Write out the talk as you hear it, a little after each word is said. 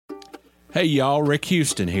Hey y'all, Rick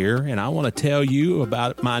Houston here, and I want to tell you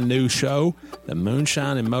about my new show, the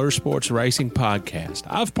Moonshine and Motorsports Racing Podcast.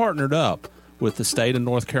 I've partnered up with the state of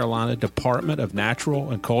North Carolina Department of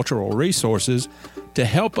Natural and Cultural Resources to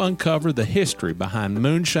help uncover the history behind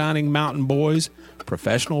moonshining mountain boys,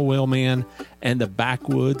 professional wheelmen, and the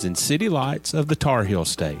backwoods and city lights of the Tar Heel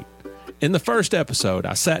State. In the first episode,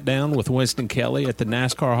 I sat down with Winston Kelley at the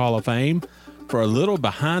NASCAR Hall of Fame for a little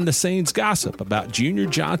behind-the-scenes gossip about Junior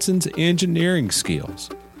Johnson's engineering skills.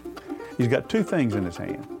 He's got two things in his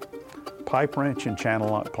hand, pipe wrench and channel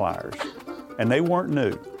lock pliers. And they weren't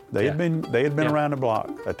new. They had been around the block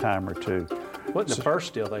a time or two. Wasn't the first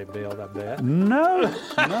steel they built, I bet. No.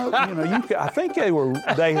 I think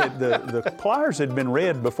the pliers had been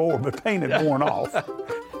red before, but paint had worn off.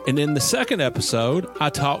 And in the second episode, I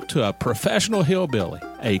talked to a professional hillbilly,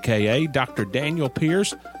 a.k.a. Dr. Daniel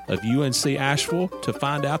Pierce of UNC Asheville, to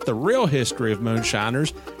find out the real history of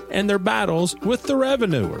moonshiners and their battles with the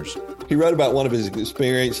revenuers. He wrote about one of his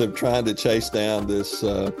experience of trying to chase down this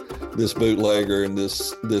bootlegger in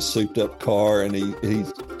this souped-up car, and he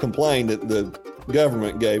complained that the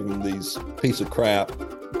government gave him these piece of crap,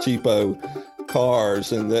 cheapo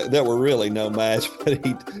cars, and that were really no match, but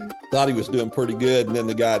he thought he was doing pretty good, and then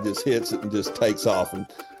the guy just hits it and just takes off and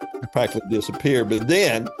practically disappeared. But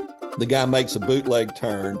then the guy makes a bootleg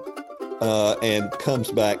turn and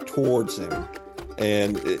comes back towards him.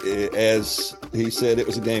 And as he said, it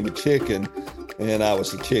was a game of chicken, and I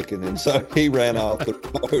was the chicken. And so he ran off the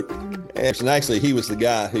road. And actually, he was the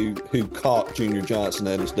guy who caught Junior Johnson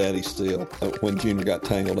at his daddy's steel when Junior got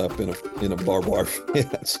tangled up in a barbed wire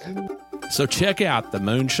fence. So check out the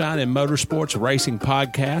Moonshine and Motorsports Racing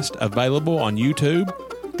Podcast, available on YouTube,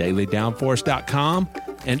 dailydownforce.com,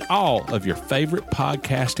 and all of your favorite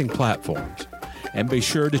podcasting platforms. And be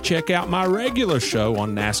sure to check out my regular show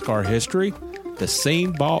on NASCAR history, the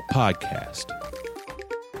Scene Vault Podcast.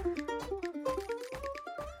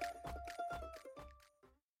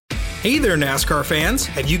 Hey there, NASCAR fans.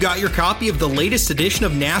 Have you got your copy of the latest edition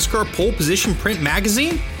of NASCAR Pole Position Print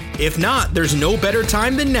Magazine? If not, there's no better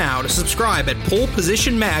time than now to subscribe at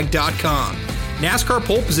polepositionmag.com. NASCAR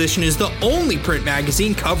Pole Position is the only print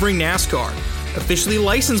magazine covering NASCAR. Officially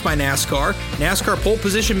licensed by NASCAR, NASCAR Pole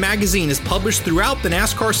Position Magazine is published throughout the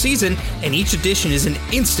NASCAR season, and each edition is an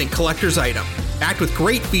instant collector's item, packed with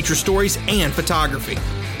great feature stories and photography.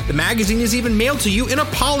 The magazine is even mailed to you in a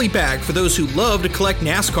poly bag for those who love to collect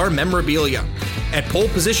NASCAR memorabilia. At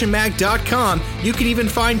polepositionmag.com, you can even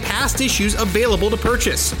find past issues available to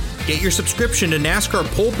purchase. Get your subscription to NASCAR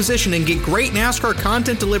Pole Position and get great NASCAR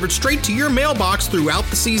content delivered straight to your mailbox throughout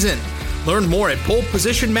the season. Learn more at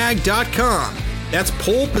polepositionmag.com. That's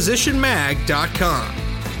polepositionmag.com.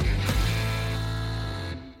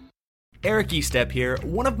 Eric Estep here.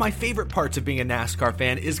 One of my favorite parts of being a NASCAR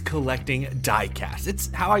fan is collecting diecasts.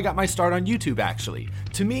 It's how I got my start on YouTube, actually.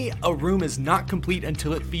 To me, a room is not complete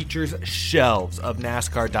until it features shelves of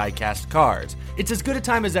NASCAR diecast cars. It's as good a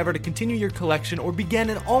time as ever to continue your collection or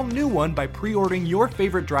begin an all-new one by pre-ordering your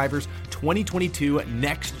favorite driver's 2022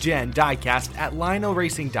 Next Gen diecast at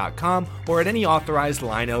LionelRacing.com or at any authorized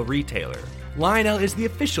Lionel retailer. Lionel is the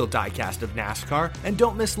official diecast of NASCAR, and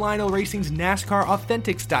don't miss Lionel Racing's NASCAR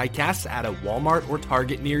Authentics diecasts at a Walmart or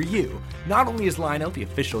Target near you. Not only is Lionel the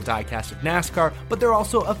official diecast of NASCAR, but they're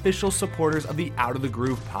also official supporters of the Out of the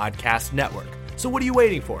Groove podcast network. So what are you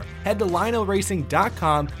waiting for? Head to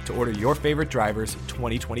LionelRacing.com to order your favorite driver's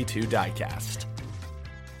 2022 diecast.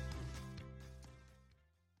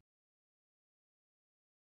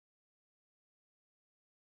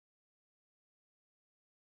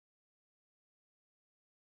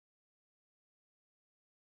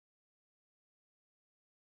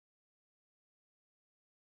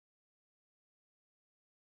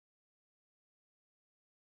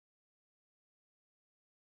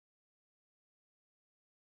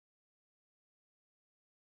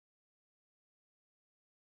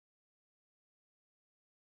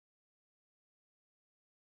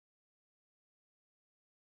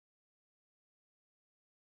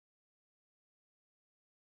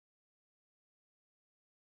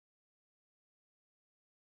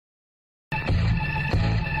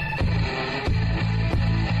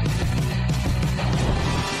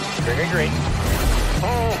 Trigger green.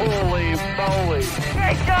 Holy moly.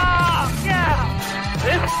 Great job! Yeah!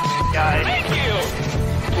 This guy. Thank you!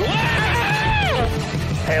 Wow!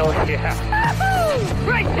 Hell yeah. Woo-hoo!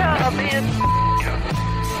 Great job, man!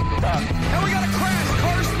 Now we got a crash.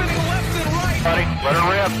 Car spinning left and right. Buddy, let her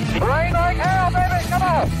rip. Rain like hell, baby! Come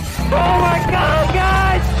on! Oh my god,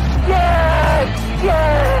 guys! Yes!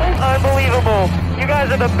 Yes! Unbelievable! You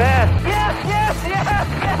guys are the best! Yes, yes, yes, yes!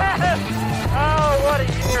 Oh, what a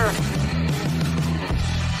year!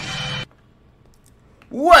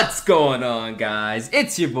 What's going on, guys?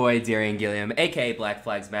 It's your boy Darian Gilliam, aka Black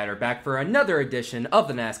Flags Matter, back for another edition of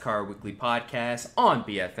the NASCAR Weekly Podcast on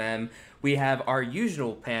BFM. We have our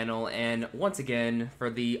usual panel, and once again,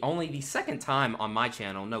 for only the second time on my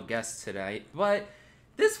channel, no guests today, but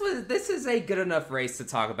this is a good enough race to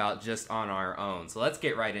talk about just on our own. So let's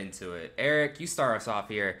get right into it. Eric, you start us off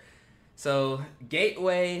here. So,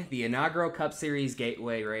 Gateway, the inaugural Cup Series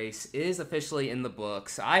Gateway race is officially in the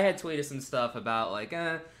books. I had tweeted some stuff about,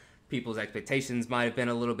 people's expectations might have been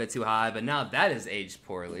a little bit too high, but now that has aged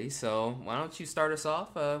poorly. So, why don't you start us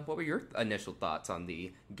off? What were your initial thoughts on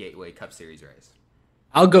the Gateway Cup Series race?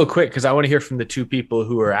 I'll go quick because I want to hear from the two people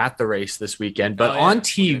who are at the race this weekend. But on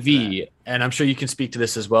TV, and I'm sure you can speak to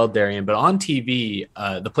this as well, Darian, but on TV,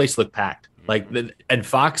 the place looked packed. And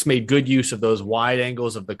Fox made good use of those wide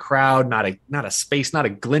angles of the crowd, not a space, not a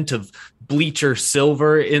glint of bleacher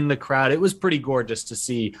silver in the crowd. It was pretty gorgeous to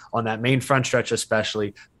see on that main front stretch,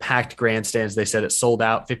 especially packed grandstands. They said it sold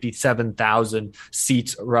out 57,000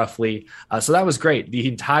 seats roughly. So that was great. The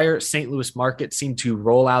entire St. Louis market seemed to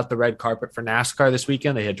roll out the red carpet for NASCAR this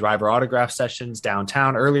weekend. They had driver autograph sessions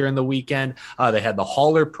downtown earlier in the weekend. They had the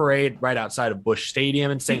hauler parade right outside of Busch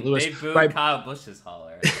Stadium in St. Louis. They booed Kyle Busch's hauler.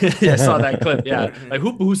 Yeah, I saw that clip. Yeah,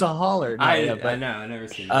 who's a hauler? No, I know. I never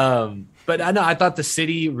seen that. But I thought the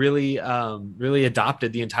city really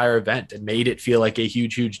adopted the entire event and made it feel like a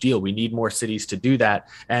huge deal. We need more cities to do that.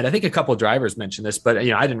 And I think a couple of drivers mentioned this, but I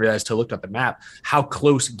didn't realize till I looked at the map how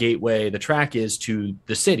close Gateway, the track, is to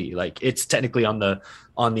the city. Like, it's technically on the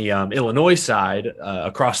Illinois side,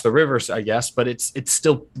 across the river, I guess, but it's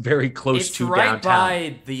still very close to downtown. It's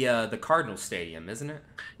right by the Cardinal Stadium, isn't it?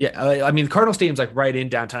 Yeah, I mean, the Cardinal Stadium's like right in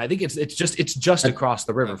downtown. I think it's just across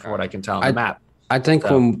the river from what I can tell on the map. I think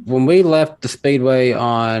when we left the Speedway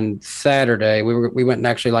on Saturday, we went and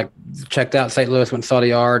actually checked out St. Louis, went and saw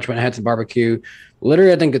the Arch, went and had some barbecue.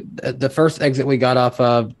 Literally, I think the first exit we got off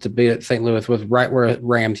of to be at St. Louis was right where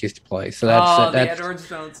Rams used to play. So that's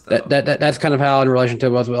kind of how in relation to it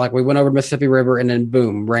was. We went over Mississippi River and then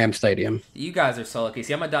boom, Rams Stadium. You guys are so lucky.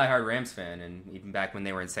 See, I'm a diehard Rams fan, and even back when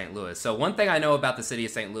they were in St. Louis. So one thing I know about the city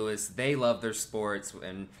of St. Louis, they love their sports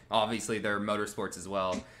and obviously their motorsports as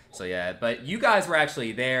well. So yeah, but you guys were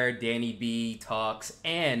actually there, Danny B, Talks,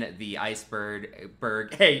 and the Iceberg,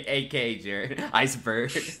 aka Jared,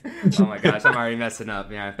 Iceberg. Oh my gosh, I'm already messing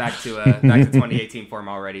up. Yeah, back to 2018 form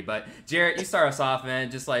already. But Jared, you start us off,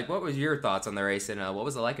 man. Just what was your thoughts on the race, and what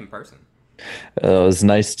was it like in person? It was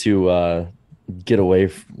nice to get away,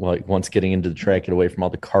 once getting into the track, get away from all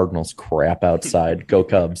the Cardinals crap outside. Go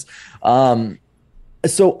Cubs.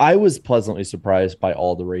 So I was pleasantly surprised by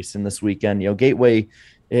all the racing this weekend. Gateway.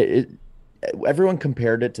 Everyone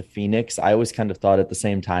compared it to Phoenix. I always kind of thought at the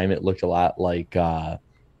same time it looked a lot like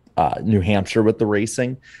New Hampshire with the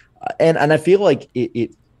racing, and I feel like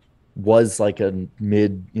it was like a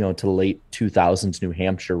mid to late 2000s New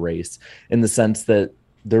Hampshire race in the sense that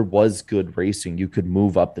there was good racing. You could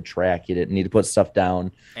move up the track. You didn't need to put stuff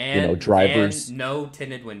down. And, drivers. And no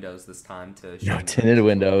tinted windows this time to show. No tinted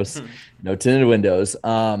windows. No tinted windows.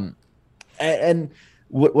 And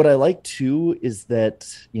what I like too is that,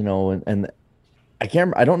 and I can't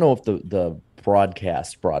remember, I don't know if the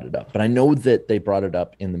broadcast brought it up, but I know that they brought it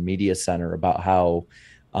up in the media center about how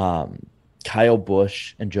Kyle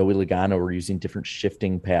Busch and Joey Logano were using different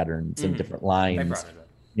shifting patterns and different lines. They brought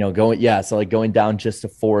it up. So going down just to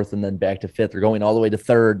fourth and then back to fifth, or going all the way to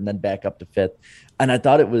third and then back up to fifth. And I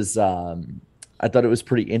thought it was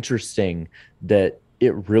pretty interesting that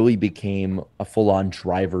it really became a full-on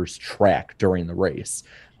driver's track during the race.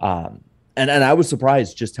 And I was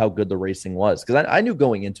surprised just how good the racing was, because I knew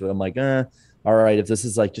going into it, I'm like, all right, if this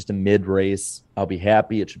is just a mid-race, I'll be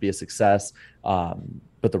happy. It should be a success.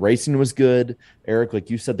 But the racing was good. Eric, like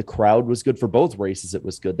you said, the crowd was good for both races. It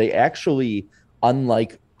was good. They actually,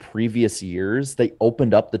 unlike previous years, they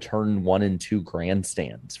opened up the turn 1 and 2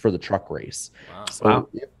 grandstands for the truck race. Wow. So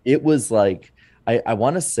it was I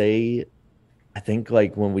want to say, I think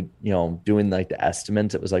when we, doing the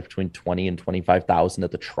estimates, it was between 20 and 25,000 at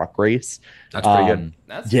the truck race. That's pretty good.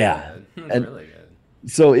 That's good. That's really good.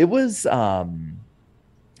 So it was, I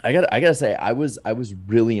gotta say, I was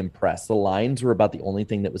really impressed. The lines were about the only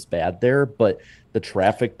thing that was bad there, but the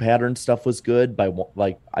traffic pattern stuff was good.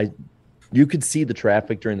 You could see the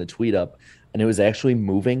traffic during the tweet up, and it was actually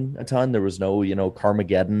moving a ton. There was no,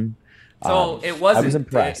 Carmageddon. So it wasn't. I was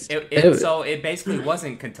impressed. So it basically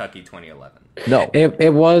wasn't Kentucky 2011. No,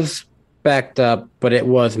 it was backed up, but it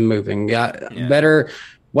was moving. Better,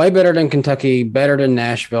 way better than Kentucky, better than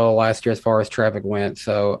Nashville last year as far as traffic went.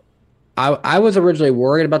 So I was originally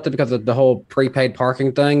worried about that because of the whole prepaid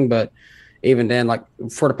parking thing, but even then, like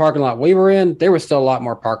for the parking lot we were in, there was still a lot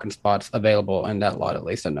more parking spots available in that lot. At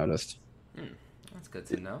least I noticed. That's good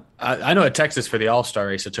to know. I know at Texas for the All-Star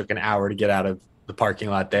race, it took an hour to get out of the parking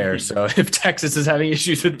lot there. So if Texas is having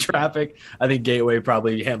issues with traffic, I think Gateway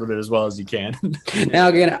probably handled it as well as you can. Now,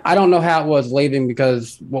 again, I don't know how it was leaving,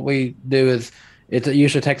 because what we do is it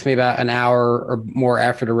usually takes me about an hour or more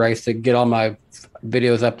after the race to get all my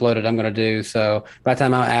videos uploaded I'm going to do. So by the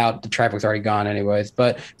time I'm out, the traffic's already gone anyways.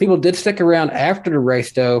 But people did stick around after the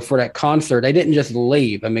race, though, for that concert. They didn't just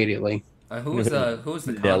leave immediately. Who was the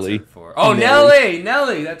Nelly. concert for? Oh, Nelly.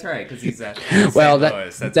 That's right, because he's at well,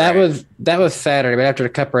 St. that Louis. was Saturday, but after the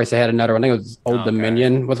Cup race, they had another one. I think it was Old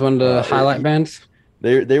Dominion was one of the highlight bands.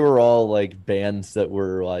 They were all like bands that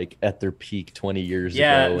were like at their peak 20 years ago.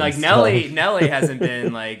 Yeah, like Nelly hasn't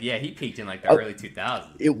been like, he peaked in like the early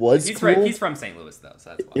 2000s. It was cool. He's from St. Louis though,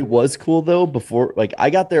 so that's why. It was cool though. Before, like, I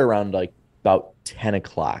got there around like about 10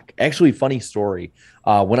 o'clock. Actually, funny story.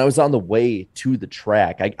 When I was on the way to the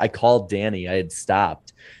track, I called Danny. I had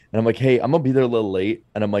stopped, and I'm like, "Hey, I'm gonna be there a little late."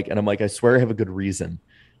 And I'm like, I swear I have a good reason.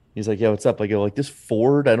 He's like, "Yeah, what's up?" I go, like, this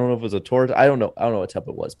Ford. I don't know if it was a Taurus. I don't know what type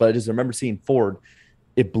it was, but I just remember seeing Ford.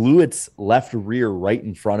 It blew its left rear right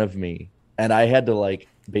in front of me, and I had to like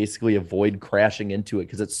basically avoid crashing into it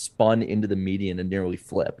because it spun into the median and nearly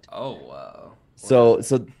flipped. Oh wow. So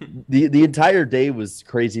the entire day was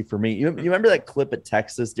crazy for me. You remember that clip at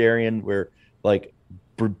Texas, Darian, where like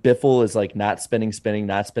Biffle is like not spinning,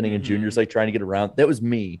 and Junior's like trying to get around? That was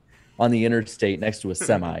me on the interstate next to a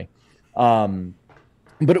semi.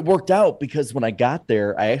 But it worked out because when I got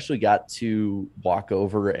there, I actually got to walk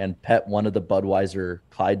over and pet one of the Budweiser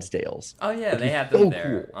Clydesdales. Oh yeah, they had them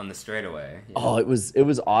there on the straightaway. Yeah. Oh, it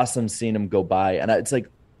was awesome seeing them go by, and it's like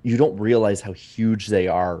you don't realize how huge they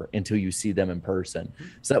are until you see them in person.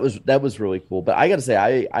 So that was really cool. But I got to say,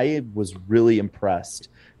 I was really impressed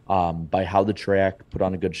by how the track put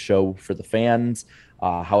on a good show for the fans,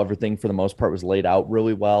 how everything for the most part was laid out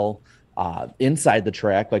really well. Inside the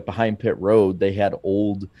track, like behind pit road, they had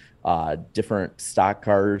old different stock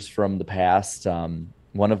cars from the past.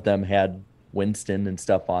 One of them had Winston and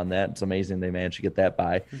stuff on that. It's amazing they managed to get that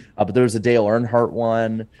by. But there was a Dale Earnhardt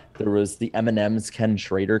one. There was the M&M's Ken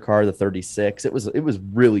Schrader car, the 36. It was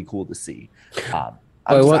really cool to see.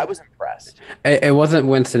 I was impressed. It wasn't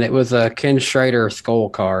Winston. It was a Ken Schrader skull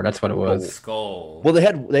car. That's what it was. Skull. Well, they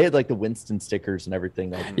had like the Winston stickers and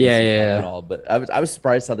everything. Like, and all, but I was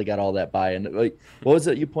surprised how they got all that by. And like, what was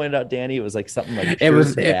it you pointed out, Danny? It was like something like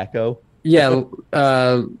tobacco.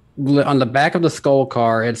 On the back of the skull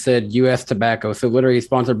car, it said U.S. Tobacco. So literally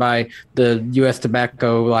sponsored by the U.S.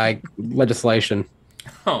 Tobacco like legislation.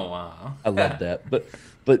 Oh wow! I love that. But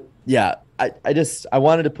yeah, I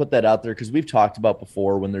wanted to put that out there because we've talked about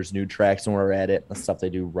before when there's new tracks and we're at it, the stuff they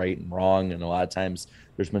do right and wrong, and a lot of times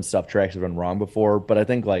there's been stuff tracks have been wrong before. But I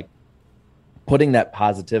think like putting that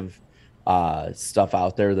positive stuff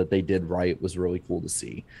out there that they did right was really cool to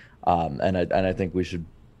see, and I think we should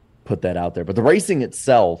put that out there. But the racing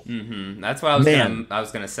itself, that's what I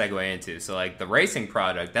was gonna segue into. So like the racing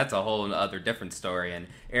product, that's a whole other different story. And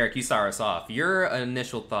Eric, you start us off. Your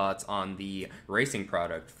initial thoughts on the racing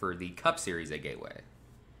product for the Cup Series at Gateway?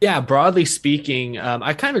 Yeah, broadly speaking,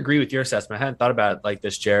 I kind of agree with your assessment. I hadn't thought about it like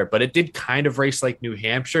this, Jared, but it did kind of race like New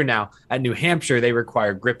Hampshire. Now, at New Hampshire, they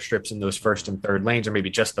require grip strips in those first and third lanes, or maybe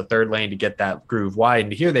just the third lane to get that groove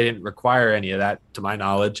widened. Here, they didn't require any of that, to my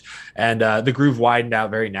knowledge, and the groove widened out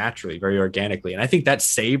very naturally, very organically. And I think that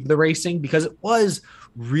saved the racing because it was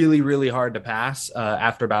really, really hard to pass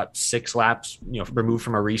after about 6 laps, removed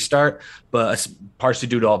from a restart, but partially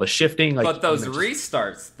due to all the shifting. But those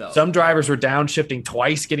restarts, though. Some drivers were downshifting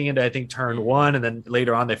twice getting into, I think, turn 1, and then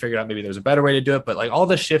later on they figured out maybe there was a better way to do it. But like all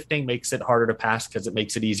the shifting makes it harder to pass because it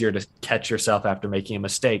makes it easier to catch yourself after making a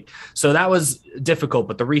mistake. So that was difficult,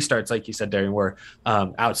 but the restarts, like you said, Darian, were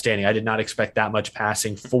outstanding. I did not expect that much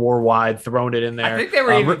passing, 4 wide, throwing it in there. I think they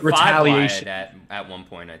were even retaliation 5 wide at one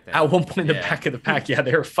point, I think. At one point in the back of the pack, yeah,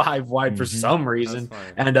 they were 5 wide for some reason.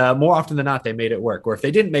 And more often than not, they made it work. Or if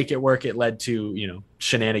they didn't make it work, it led to,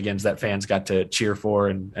 shenanigans that fans got to cheer for,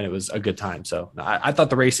 and it was a good time. So I thought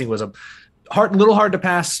the racing was a little hard to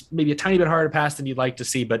pass, maybe a tiny bit harder to pass than you'd like to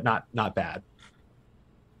see, but not bad.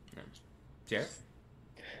 Jared?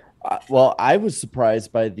 Well, I was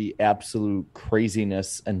surprised by the absolute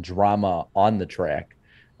craziness and drama on the track.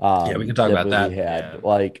 Yeah, we can talk about that. Yeah.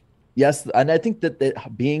 Like, yes, and I think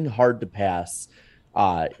that being hard to pass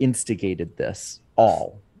instigated this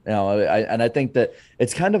all. I think that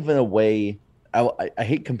it's kind of in a way. I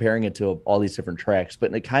hate comparing it to all these different tracks,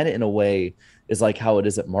 but it kind of in a way is like how it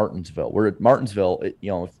is at Martinsville. Where at Martinsville,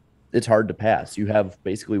 it's hard to pass. You have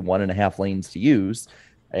basically 1.5 lanes to use.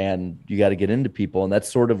 and you got to get into people. And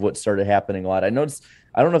that's sort of what started happening a lot. I noticed,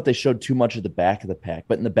 I don't know if they showed too much of the back of the pack,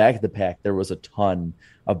 but in the back of the pack, there was a ton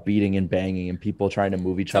of beating and banging and people trying to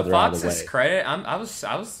move each other out of the way. To Fox's credit, I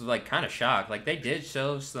was like kind of shocked. Like they did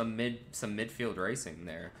show some midfield racing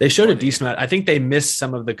there. They showed a decent amount. I think they missed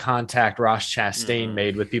some of the contact Ross Chastain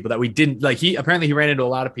made with people that we didn't like. He ran into a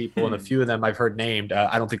lot of people, and a few of them I've heard named.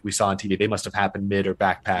 I don't think we saw on TV. They must have happened mid or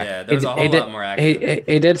backpack. Yeah, there was a whole lot more action.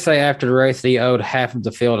 He did say after the race he owed half of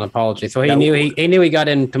the field an apology, so he knew he got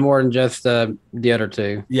into more than just the other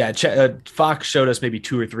two. Yeah, Fox showed us maybe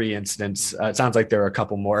 2 or 3 incidents. It sounds like there are a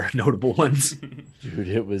couple more notable ones. Dude,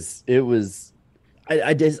 it was.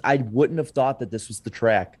 I wouldn't have thought that this was the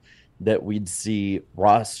track that we'd see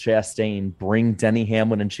Ross Chastain bring Denny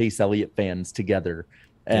Hamlin and Chase Elliott fans together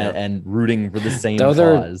and rooting for the same Those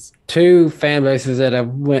cause. Are 2 fan bases that have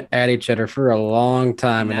went at each other for a long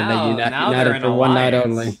time, and then they united for one night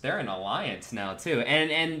only. They're an alliance now too.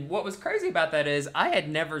 And what was crazy about that is I had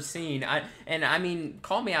never seen. I mean,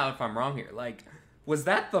 call me out if I'm wrong here. Like, was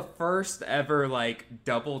that the first ever like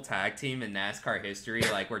double tag team in NASCAR history?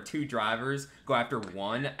 Like where 2 drivers go after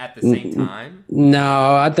one at the same time?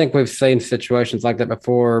 No, I think we've seen situations like that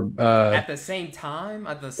before. At the same time,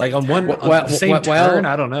 at the same like on turn? the same turn.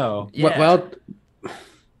 I don't know. Yeah. Well,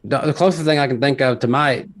 the closest thing I can think of to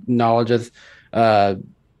my knowledge is what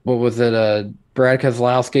was it? Brad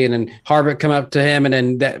Keselowski, and then Harvick come up to him, and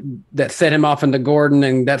then that set him off into Gordon,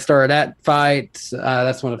 and that started that fight.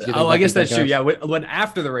 That's one of the. I guess that's true. Yeah, when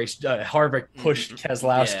after the race, Harvick pushed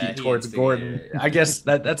Keselowski towards Gordon. I guess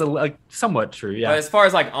that's somewhat true. Yeah. But as far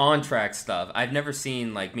as like on track stuff, I've never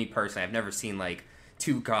seen like me personally. I've never seen like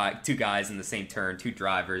two guys in the same turn, 2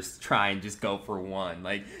 drivers try and just go for one.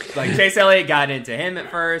 Like Chase Elliott got into him at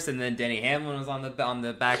first, and then Denny Hamlin was on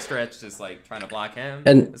the backstretch, just like trying to block him.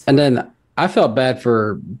 And then I felt bad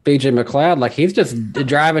for BJ McLeod. Like he's just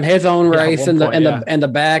driving his own race in the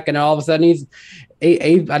back, and all of a sudden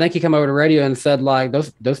I think he came over to radio and said like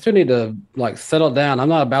those 2 need to like settle down. I'm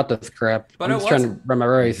not about this crap. But I'm just trying to run my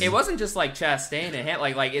race. It wasn't just like Chastain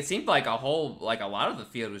and like it seemed like a lot of the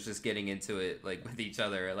field was just getting into it like with each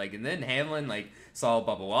other. Like, and then Hamlin like saw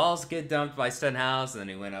Bubba Wallace get dumped by Stenhouse, and then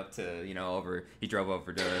he went up to he drove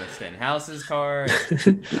over to Stenhouse's car.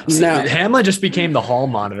 No, Hamlin just became the hall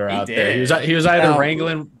monitor out there. He was either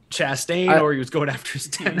wrangling Chastain or he was going after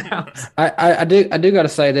Stenhouse. I do got to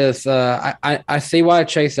say this. I see why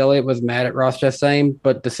Chase Elliott was mad at Ross Chastain,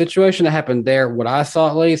 but the situation that happened there, what I saw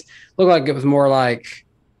at least, looked like it was more like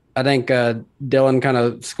I think Dylan kind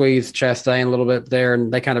of squeezed Chastain a little bit there,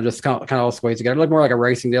 and they kind of all squeezed together. It looked more like a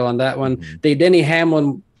racing deal on that one. Mm-hmm. The Denny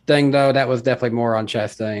Hamlin thing, though, that was definitely more on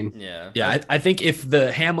Chastain. Yeah. I think if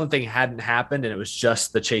the Hamlin thing hadn't happened and it was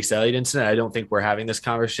just the Chase Elliott incident, I don't think we're having this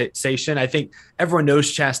conversation. I think everyone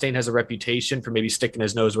knows Chastain has a reputation for maybe sticking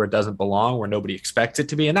his nose where it doesn't belong, where nobody expects it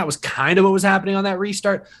to be. And that was kind of what was happening on that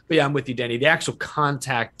restart. But yeah, I'm with you, Denny. The actual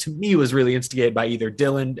contact to me was really instigated by either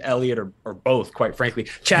Dylan, Elliott, or both, quite frankly.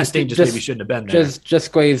 Chastain just maybe shouldn't have been there. Just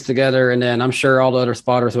squeezed together. And then I'm sure all the other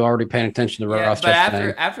spotters were already paying attention to Ross Chastain.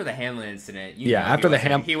 But after the Hamlin incident,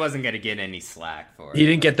 he wasn't going to get any slack for it. He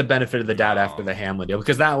didn't get the benefit of the doubt after the Hamlin deal,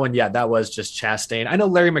 because that one, that was just Chastain. I know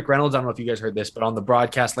Larry McReynolds, I don't know if you guys heard this, but on the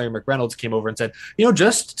broadcast, Larry McReynolds came over and said,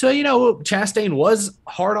 just so you know, Chastain was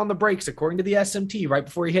hard on the brakes according to the SMT right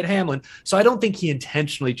before he hit Hamlin. So I don't think he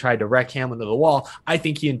intentionally tried to wreck Hamlin to the wall. I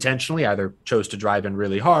think he intentionally either chose to drive in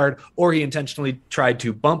really hard, or he intentionally tried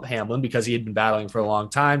to bump Hamlin because he had been battling for a long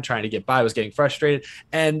time, trying to get by, was getting frustrated.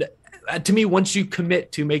 And to me, once you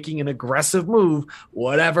commit to making an aggressive move,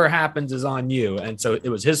 whatever happens is on you. And so it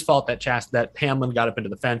was his fault that Hamlin got up into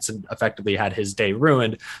the fence and effectively had his day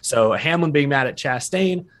ruined. So Hamlin being mad at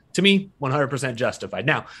Chastain, to me, 100% justified.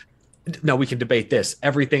 Now, we can debate this.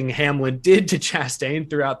 Everything Hamlin did to Chastain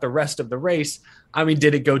throughout the rest of the race, I mean,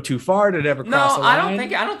 did it go too far? Did it ever cross the line?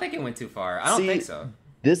 I don't think it went too far. I don't think so.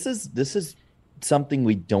 This is something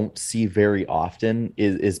we don't see very often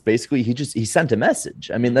is basically he sent a message.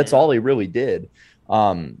 I mean, that's all he really did.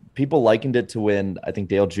 People likened it to when I think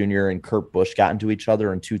Dale Jr. and Kurt Busch got into each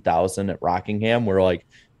other in 2000 at Rockingham, where like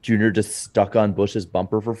Jr. just stuck on Busch's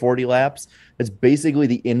bumper for 40 laps. It's basically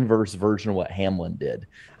the inverse version of what Hamlin did.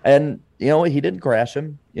 And he didn't crash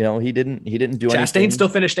him. He didn't do anything. Chastain still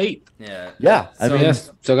finished 8th. Yeah.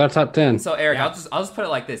 Still got top 10. So Eric, I'll just put it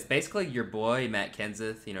like this. Basically, your boy Matt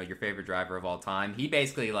Kenseth, your favorite driver of all time, he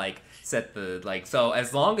basically like set the so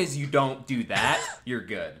as long as you don't do that, you're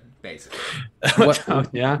good. basically.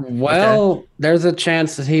 Yeah. Well, there's a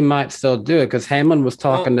chance that he might still do it because Hamlin was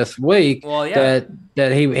talking this week that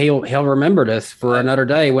he'll remember this for another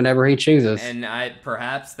day whenever he chooses. And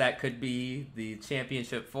perhaps that could be the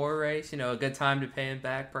championship 4 race. A good time to pay him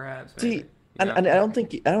back, perhaps. See, and I don't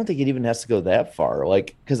think it even has to go that far.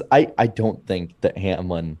 Like, because I don't think that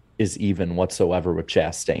Hamlin is even whatsoever with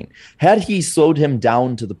Chastain. Had he slowed him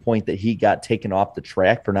down to the point that he got taken off the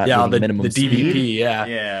track for not meeting minimum DVP,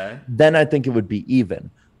 speed, then I think it would be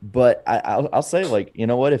even. But I'll say, like, you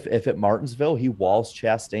know what? If at Martinsville he walls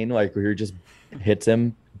Chastain, like where he just hits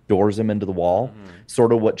him, doors him into the wall,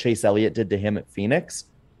 sort of what Chase Elliott did to him at Phoenix,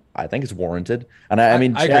 I think it's warranted. And I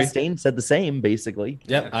mean, Chastain said the same, basically.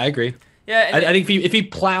 Yeah, I agree. Yeah, I think if he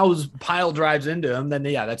pile drives into him, then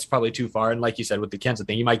that's probably too far. And like you said, with the Kenseth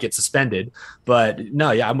thing, he might get suspended. But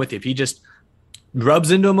no, I'm with you. If he just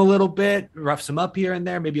rubs into him a little bit, roughs him up here and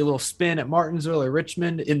there, maybe a little spin at Martinsville or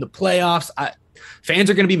Richmond in the playoffs, fans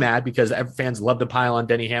are going to be mad because fans love to pile on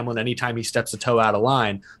Denny Hamlin anytime he steps a toe out of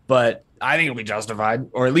line. But I think it'll be justified,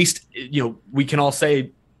 or at least we can all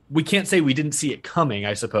say we can't say we didn't see it coming.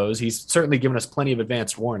 I suppose he's certainly given us plenty of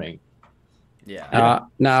advanced warning. Yeah.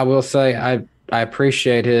 Now I will say I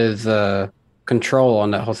appreciate his control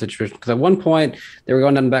on that whole situation because at one point they were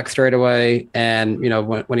going down the back straightaway, and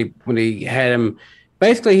when he had him,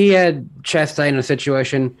 basically he had Chastain in a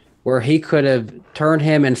situation where he could have turned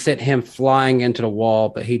him and sent him flying into the wall,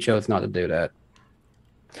 but he chose not to do that.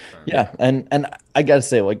 Yeah, and I gotta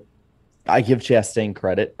say, like, I give Chastain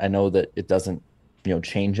credit. I know that it doesn't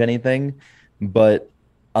change anything, but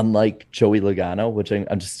unlike Joey Logano, which I'm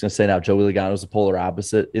just going to say now, Joey Logano is the polar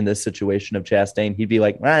opposite in this situation of Chastain. He'd be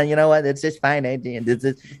like, well, you know what? It's just fine. It's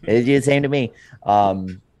the same to me.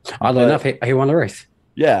 Oddly enough, he won the race.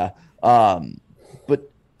 Yeah. But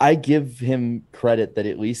I give him credit that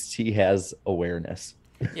at least he has awareness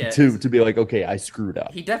to be like, okay, I screwed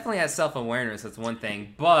up. He definitely has self-awareness. That's one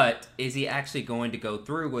thing. But is he actually going to go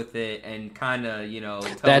through with it and kind of,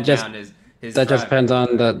 tone down his that just depends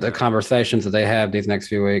on the conversations that they have these next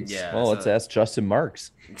few weeks. Yeah, well, let's ask Justin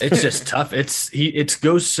Marks. It's just tough. It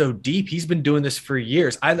goes so deep. He's been doing this for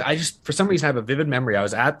years. I just, for some reason, I have a vivid memory. I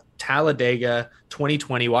was at Talladega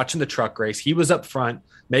 2020 watching the truck race. He was up front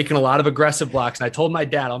making a lot of aggressive blocks, and I told my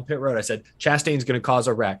dad on pit road, I said, Chastain's going to cause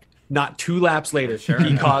a wreck. Not 2 laps later,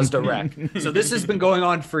 he caused a wreck. So this has been going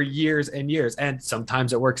on for years and years. And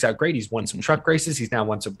sometimes it works out great. He's won some truck races. He's now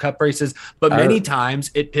won some cup races. But many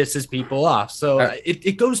times it pisses people off. So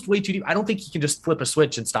it goes way too deep. I don't think he can just flip a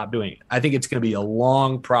switch and stop doing it. I think it's going to be a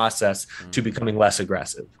long process to becoming less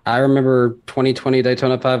aggressive. I remember 2020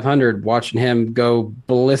 Daytona 500, watching him go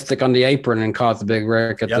ballistic on the apron and cause a big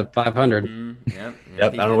wreck at the 500. Yep. I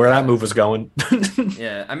don't know where that move was going.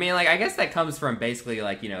 Yeah. I mean, like, I guess that comes from basically,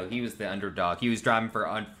 like, he was the underdog. He was driving for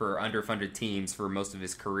underfunded teams for most of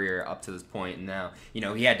his career up to this point. And now,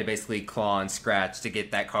 he had to basically claw and scratch to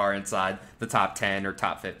get that car inside the top 10 or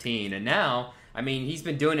top 15. And now, I mean, he's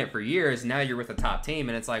been doing it for years. Now you're with a top team.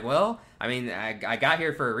 And it's like, well, I mean, I got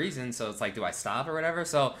here for a reason. So it's like, do I stop or whatever?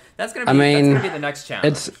 So that's going to be the next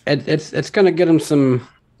challenge. It's going to get him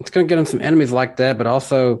some enemies like that. But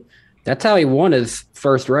also, that's how he won his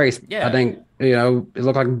first race. Yeah. I think, it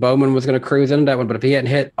looked like Bowman was going to cruise into that one, but if he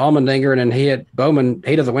hadn't hit Allmendinger and then he hit Bowman,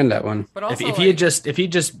 he doesn't win that one. But also, if he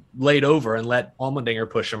just laid over and let Allmendinger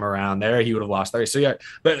push him around there, he would have lost the race. So yeah,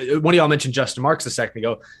 but one of y'all mentioned Justin Marks a second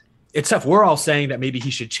ago. It's tough. We're all saying that maybe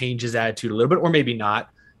he should change his attitude a little bit, or maybe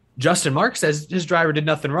not. Justin Marks says his driver did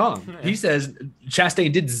nothing wrong. He says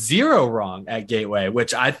Chastain did 0 wrong at Gateway,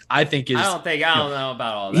 which I think is. I don't know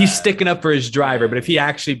about all that. He's sticking up for his driver, but if he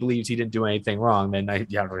actually believes he didn't do anything wrong, then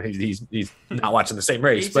he's not watching the same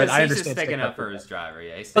race. But I understand he's just sticking up for his driver.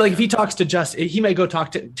 Yeah. But like if he talks to he may go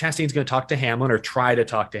talk to Chastain's going to talk to Hamlin or try to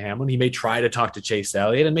talk to Hamlin. He may try to talk to Chase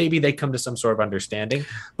Elliott, and maybe they come to some sort of understanding.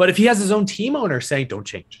 But if he has his own team owner saying, "Don't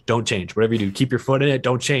change, whatever you do, keep your foot in it,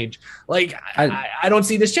 don't change," like I don't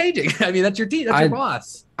see this changing. I mean, that's your team, that's your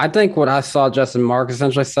boss. I think what I saw Justin Marks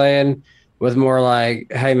essentially saying was more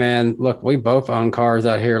like, "Hey, man, look, we both own cars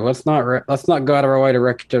out here. Let's not go out of our way to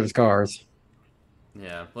wreck each other's cars."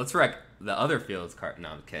 Yeah, let's wreck the other field's car. No,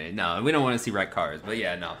 I'm kidding. No, we don't want to see wrecked cars. But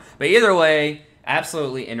yeah, no. But either way,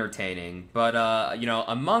 absolutely entertaining. But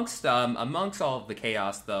amongst all of the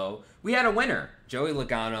chaos, though, we had a winner. Joey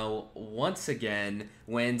Logano once again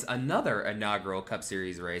wins another inaugural Cup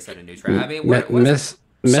Series race at a new track. I mean,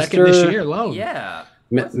 second this year alone. Yeah.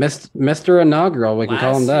 Mr. Inaugural, we can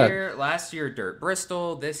call him that. Last year, Dirt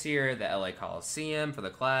Bristol. This year, the LA Coliseum for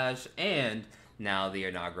the Clash. And now the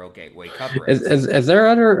inaugural Gateway Cup race. Is there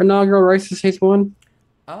other inaugural races he's won?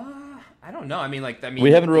 I don't know. I mean,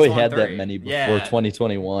 we haven't really had 3. that many before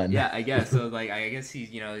 2021. Yeah, I guess. So, I guess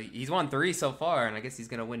he's won 3 so far, and I guess he's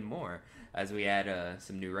gonna win more as we add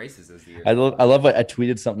some new races as the year. I love I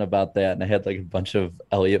tweeted something about that, and I had like a bunch of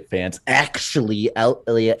Elliott fans. Actually,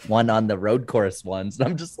 Elliott won on the road course ones, and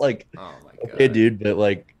I'm just like, oh my god, okay, dude, but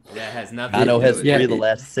like that has nothing. Logano has 3 of the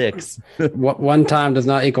last 6. One time does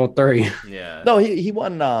not equal 3. Yeah. No, he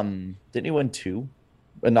won. Didn't he win 2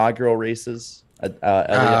 inaugural races?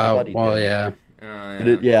 Elliott,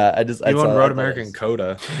 yeah. He won Road American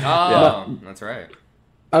Coda. Oh, that's right.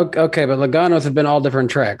 Okay, but Logano's have been all different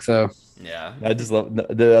tracks, so yeah. I just love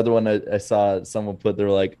the other one. I saw someone put. They were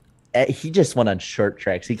like, he just won on short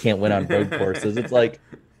tracks. He can't win on road courses. It's like,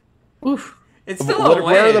 oof. It's still a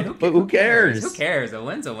win. Who cares? Who cares? A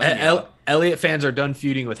win's a win. Elliott fans are done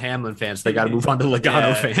feuding with Hamlin fans. They got to move on to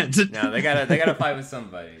Logano fans. No, they gotta fight with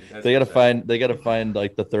somebody. They gotta find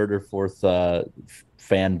like the 3rd or 4th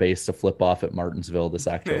fan base to flip off at Martinsville this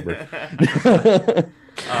October.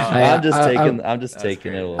 I'm just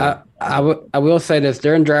taking it a little. I will say this: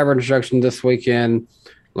 during driver introduction this weekend,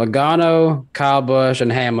 Logano, Kyle Busch,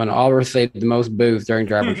 and Hamlin all received the most boos during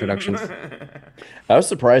driver introductions. I was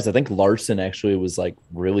surprised. I think Larson actually was like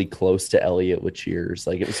really close to Elliott with cheers.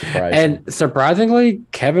 Like it was surprising. And surprisingly,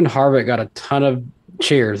 Kevin Harvick got a ton of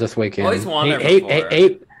cheers this weekend. Oh, he's won there before.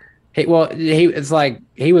 It's like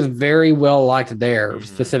he was very well liked there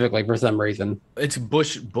specifically for some reason. It's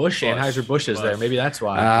Bush Anheuser-Busch is there. Maybe that's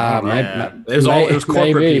why. It was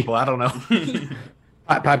corporate people. I don't know.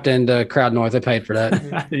 I piped into crowd noise. I paid for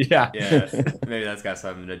that. Yeah, maybe that's got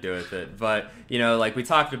something to do with it. But like we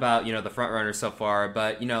talked about, the front runners so far.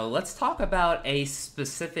 But let's talk about a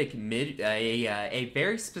specific a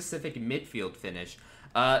very specific midfield finish.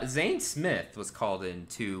 Zane Smith was called in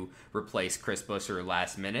to replace Chris Buescher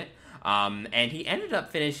last minute. And he ended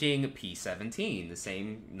up finishing P17, the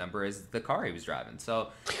same number as the car he was driving. So,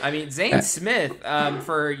 I mean, Zane Smith,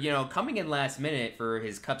 for, coming in last minute for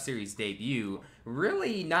his Cup Series debut,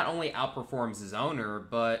 really not only outperforms his owner,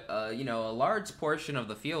 but, a large portion of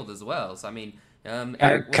the field as well. So, I mean, Eric,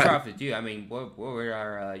 we'll start off with you. I mean, what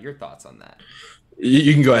were your thoughts on that?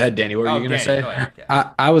 You can go ahead, Danny. What were you going to say?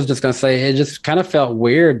 Yeah. I was just going to say it just kind of felt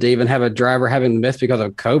weird to even have a driver having missed because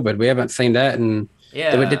of COVID. We haven't seen that in –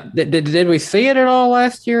 yeah. Did we see it at all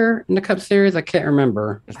last year in the Cup Series? I can't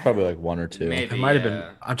remember. It's probably like 1 or 2. Maybe, it might have been.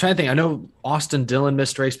 I'm trying to think. I know Austin Dillon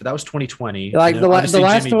missed race, but that was 2020. Like the last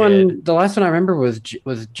one I remember was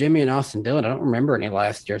Jimmy and Austin Dillon. I don't remember any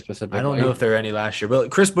last year specifically. I don't know if there were any last year, but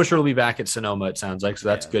Chris Buescher will be back at Sonoma. It sounds like, so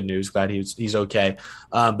that's good news. Glad he's okay.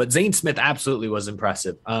 But Zane Smith absolutely was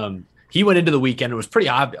impressive. He went into the weekend and was pretty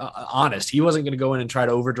honest. He wasn't going to go in and try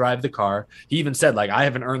to overdrive the car. He even said, like, I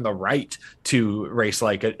haven't earned the right to race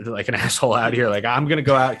like an asshole out here. Like, I'm going to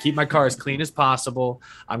go out, keep my car as clean as possible.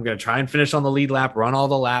 I'm going to try and finish on the lead lap, run all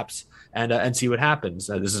the laps, and see what happens.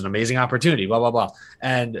 This is an amazing opportunity, blah, blah, blah.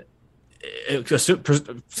 And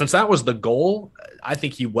since that was the goal, I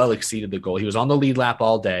think he well exceeded the goal. He was on the lead lap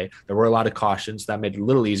all day. There were a lot of cautions that made it a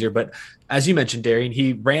little easier. But as you mentioned, Darian,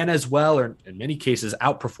 he ran as well, or in many cases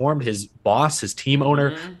outperformed his boss, his team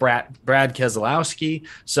owner, Brad Keselowski.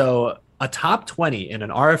 So a top 20 in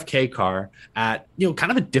an RFK car at,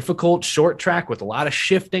 kind of a difficult short track with a lot of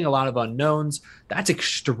shifting, a lot of unknowns. That's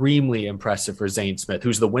extremely impressive for Zane Smith,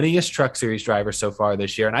 who's the winningest Truck Series driver so far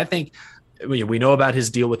this year. And I think we know about his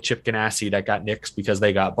deal with Chip Ganassi that got nixed because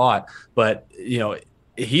they got bought, but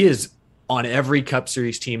he is on every Cup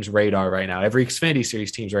Series team's radar right now, every Xfinity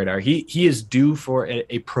Series team's radar. He is due for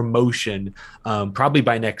a promotion probably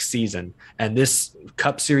by next season. And this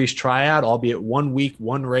Cup Series tryout, albeit 1 week,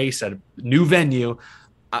 1 race at a new venue,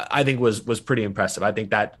 I think was pretty impressive. I think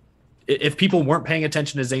that if people weren't paying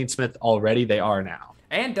attention to Zane Smith already, they are now.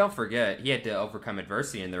 And don't forget, he had to overcome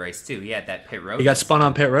adversity in the race, too. He had that pit road. He got spun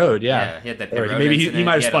on pit road, yeah. He had that pit road. Maybe he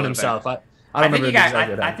might have spun himself. I don't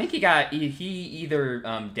remember. I think he either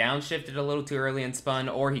downshifted a little too early and spun,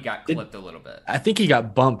 or he got clipped a little bit. I think he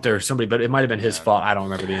got bumped or somebody, but it might have been his fault. I don't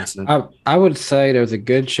remember the incident. I would say there's a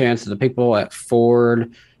good chance that the people at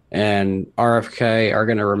Ford and RFK are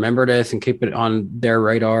going to remember this and keep it on their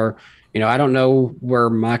radar. I don't know where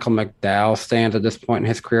Michael McDowell stands at this point in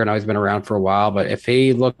his career. I know he's been around for a while, but if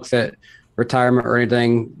he looks at retirement or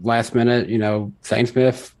anything last minute, Zane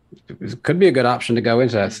Smith could be a good option to go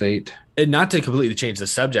into that seat. And not to completely change the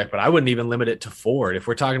subject, but I wouldn't even limit it to Ford. If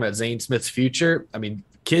we're talking about Zane Smith's future, I mean,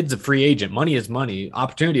 kid's a free agent. Money is money.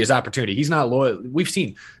 Opportunity is opportunity. He's not loyal. We've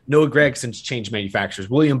seen Noah Gregson's change manufacturers.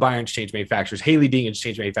 William Byron's change manufacturers. Haley Dingin's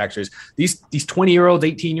change manufacturers. These 20-year-olds,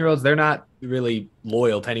 18-year-olds, they're not really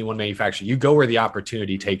loyal to any one manufacturer. You go where the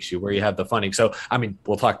opportunity takes you, where you have the funding. So, I mean,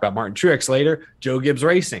 we'll talk about Martin Truex later. Joe Gibbs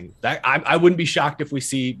Racing. That I wouldn't be shocked if we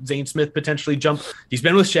see Zane Smith potentially jump. He's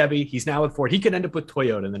been with Chevy. He's now with Ford. He could end up with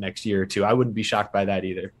Toyota in the next year or two. I wouldn't be shocked by that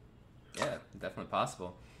either. Yeah, definitely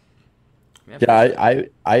possible. Yeah,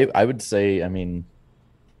 I would say, I mean,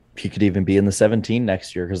 he could even be in the 17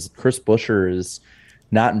 next year because Chris Buescher is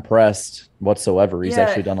not impressed whatsoever. He's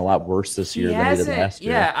actually done a lot worse this year than he did last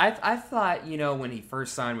year. Yeah, I thought, when he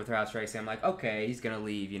first signed with Roush Racing, I'm like, okay, he's going to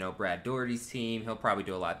leave, Brad Doherty's team. He'll probably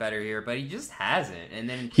do a lot better here, but he just hasn't. And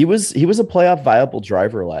then he was a playoff viable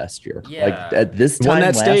driver last year. Yeah. Like at this time, won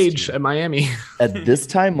that stage at Miami. At this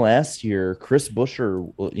time last year, Chris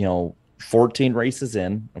Buescher, 14 races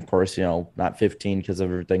in, of course, not 15 because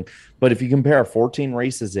of everything. But if you compare 14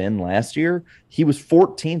 races in last year, he was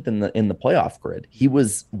 14th in the playoff grid. He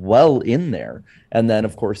was well in there. And then,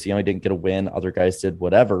 of course, he didn't get a win. Other guys did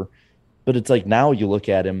whatever. But it's like now you look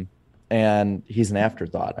at him and he's an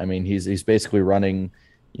afterthought. I mean, he's basically running,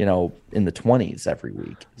 in the 20s every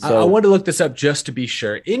week. So I wanted to look this up just to be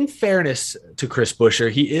sure. In fairness to Chris Buescher,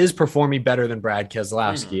 he is performing better than Brad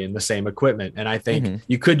Keselowski in the same equipment. And I think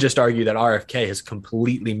you could just argue that RFK has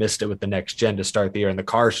completely missed it with the next gen to start the year, and the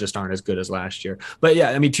cars just aren't as good as last year. But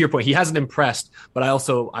yeah, I mean, to your point, he hasn't impressed, but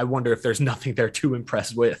I wonder if there's nothing there to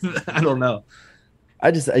impress with. I don't know. I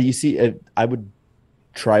would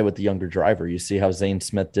try with the younger driver. You see how Zane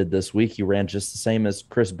Smith did this week. He ran just the same as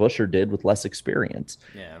Chris Buescher did with less experience.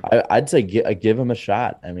 Yeah, I'd say give him a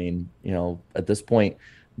shot. I mean, at this point,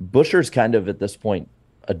 Buescher's kind of at this point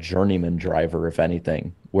a journeyman driver, if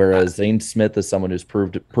anything, whereas Zane Smith is someone who's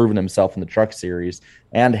proven himself in the Truck Series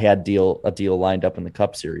and had a deal lined up in the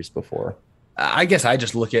Cup Series before. I guess I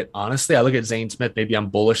just look at Zane Smith. Maybe I'm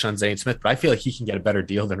bullish on Zane Smith, but I feel like he can get a better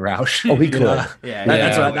deal than Roush. Oh, he could.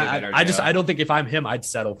 That's what I don't think if I'm him, I'd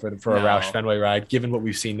settle for a Roush Fenway ride, given what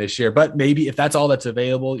we've seen this year. But maybe if that's all that's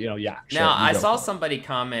available, yeah. Sure, now, I saw somebody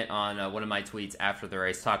comment on one of my tweets after the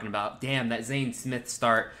race talking about, damn, that Zane Smith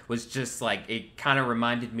start was just like, it kind of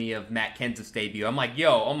reminded me of Matt Kenseth's debut. I'm like,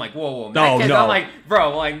 whoa. I'm like, bro, no,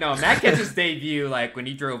 Matt Kenseth's debut, like when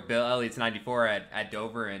he drove Bill Elliott's 94 at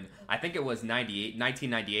Dover, and I think it was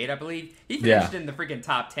 1998, I believe. He finished in the freaking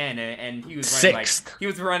top 10, and he was running sixth. He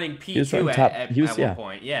was running P2 at one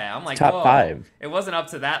point. Yeah, I'm like, top 5. It wasn't up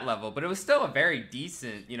to that level, but it was still a very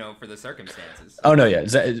decent, for the circumstances. Oh no, yeah,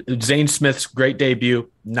 Zane Smith's great debut,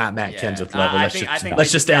 not Matt Kenseth level.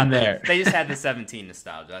 Let's just end there. They just had the 17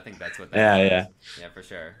 nostalgia. I think that's what. Yeah, for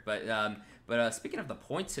sure. But speaking of the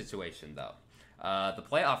point situation, though. The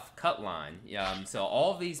playoff cut line. So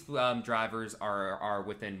all of these drivers are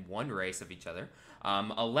within one race of each other.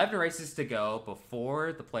 11 races to go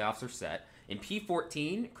before the playoffs are set. In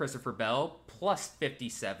P14, Christopher Bell plus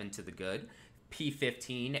 57 to the good.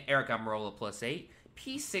 P15, Eric Almirola plus 8.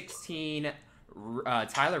 P16,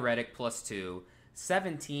 Tyler Reddick plus 2.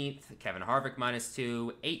 17th, Kevin Harvick minus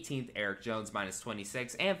 2. 18th, Eric Jones minus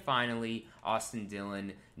 26. And finally, Austin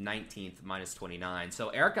Dillon 19th minus 29. So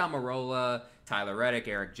Eric Almirola, Tyler Reddick,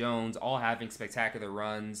 Eric Jones, all having spectacular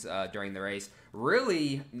runs during the race,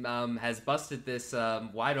 really has busted this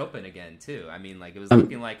wide open again, too. I mean, like, it was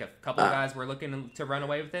looking like a couple of guys were looking to run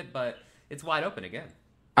away with it, but it's wide open again.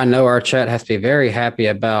 I know our chat has to be very happy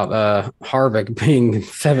about Harvick being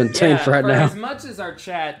 17th right now. As much as our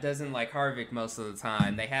chat doesn't like Harvick most of the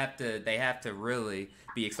time, they have to really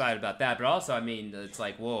be excited about that. But also, I mean, it's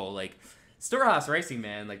like, whoa, like Stewart-Haas Racing,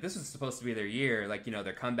 man, like this was supposed to be their year, like,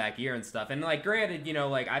 their comeback year and stuff. And like, granted,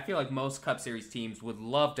 like I feel like most Cup Series teams would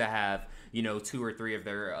love to have 2 or 3 of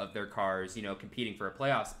their cars, competing for a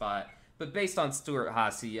playoff spot. But based on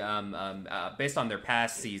Stewart-Haas, based on their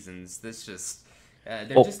past seasons, this just.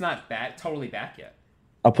 They're just not totally back yet.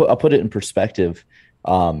 I'll put it in perspective.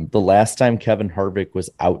 The last time Kevin Harvick was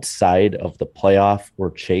outside of the playoff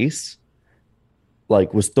or chase,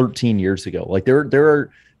 was 13 years ago. Like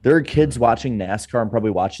there are kids watching NASCAR and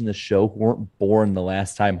probably watching this show who weren't born the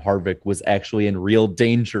last time Harvick was actually in real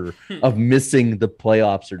danger of missing the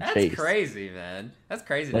playoffs or chase. That's crazy, man. That's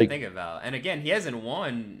crazy to think about. And again, he hasn't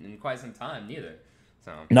won in quite some time neither.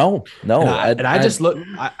 So. No. I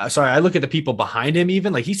look at the people behind him.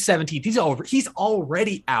 Even like he's 17th. He's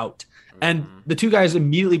already out, and the 2 guys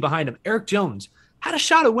immediately behind him. Eric Jones had a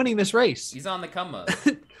shot at winning this race. He's on the come up.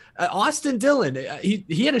 Austin Dillon,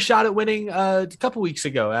 he had a shot at winning a couple weeks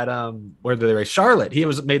ago at where did they race? Charlotte. He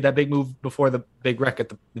made that big move before the big wreck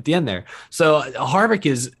at the end there. So Harvick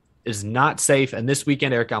is is not safe. And this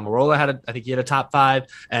weekend, Eric Almirola I think he had a top 5,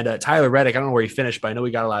 and Tyler Reddick, I don't know where he finished, but I know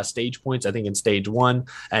he got a lot of stage points, I think in stage 1,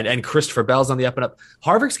 and Christopher Bell's on the up and up.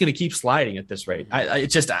 Harvick's going to keep sliding at this rate.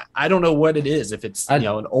 I don't know what it is. If it's, an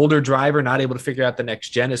older driver not able to figure out the next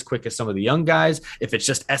gen as quick as some of the young guys, if it's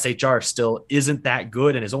just SHR still isn't that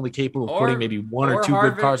good and is only capable of putting maybe 1 or 2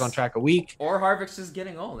 good cars on track a week. Or Harvick's just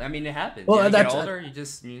getting old. I mean, it happens. Well, you get older, you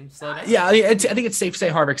slow down. Yeah, I think it's safe to say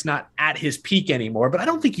Harvick's not at his peak anymore, but I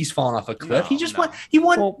don't think he's fallen off a cliff. He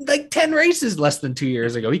won like 10 races less than 2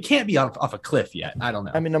 years ago. He can't be off a cliff yet. I don't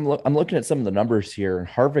know. I mean, I'm looking at some of the numbers here, and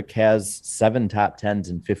Harvick has 7 top 10s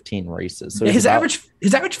in 15 races. So his average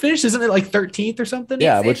finish, isn't it like 13th or something?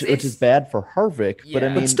 Yeah, which is bad for Harvick, but I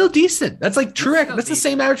mean, it's still decent. That's like Truex. That's the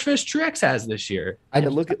same average finish Truex has this year.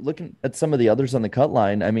 Looking at some of the others on the cut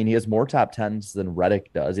line. I mean, he has more top 10s than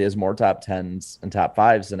Reddick does. He has more top 10s and top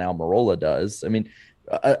 5s than Almirola does. I mean,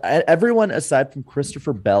 everyone aside from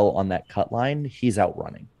Christopher Bell on that cut line, he's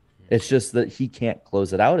outrunning. It's just that he can't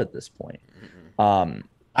close it out at this point.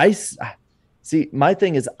 I see. My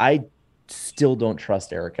thing is, I still don't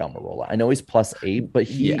trust Eric Almirola. I know he's +8, but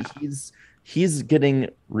he's getting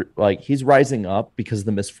he's rising up because of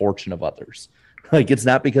the misfortune of others. Like, it's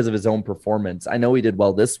not because of his own performance. I know he did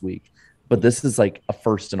well this week, but this is like a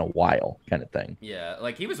first in a while kind of thing. Yeah,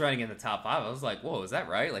 like he was running in the top 5. I was like, whoa, is that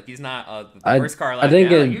right? Like, he's not the first car lap down.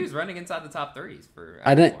 Like, he was running inside the top 30s for.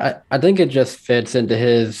 I think it just fits into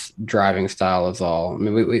his driving style is all. I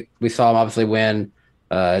mean, we saw him obviously win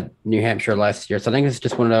New Hampshire last year, so I think it's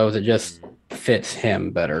just one of those that just fits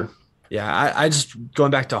him better. Yeah, I just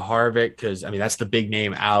going back to Harvick, because I mean that's the big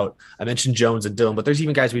name out. I mentioned Jones and Dillon, but there's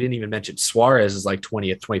even guys we didn't even mention. Suarez is like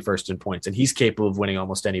 20th, 21st in points, and he's capable of winning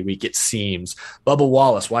almost any week, it seems. Bubba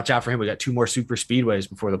Wallace, watch out for him. We got 2 more super speedways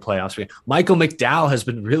before the playoffs. Michael McDowell has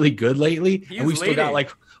been really good lately, and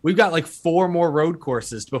we've got like 4 more road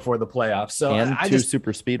courses before the playoffs. So and 2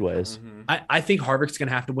 super speedways. I think Harvick's going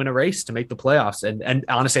to have to win a race to make the playoffs. And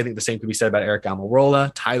honestly, I think the same could be said about Eric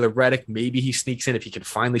Almirola, Tyler Reddick. Maybe he sneaks in if he can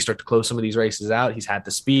finally start to close some of these races out. He's had the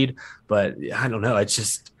speed, but I don't know. It's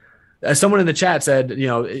just, as someone in the chat said,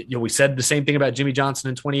 we said the same thing about Jimmy Johnson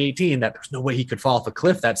in 2018, that there's no way he could fall off a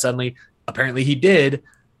cliff. That suddenly, apparently he did.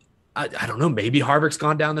 I don't know. Maybe Harvick's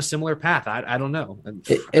gone down the similar path. I don't know.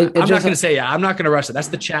 I'm not going to say, I'm not going to rush it. That's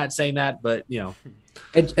the chat saying that, but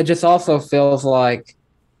it just also feels like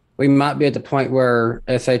we might be at the point where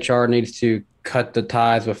SHR needs to cut the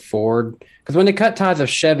ties with Ford. Because when they cut ties with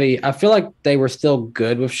Chevy, I feel like they were still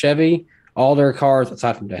good with Chevy. All their cars,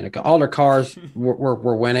 aside from Danica, all their cars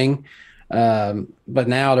were winning. But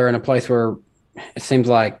now they're in a place where it seems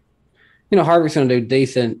like, Harvick's going to do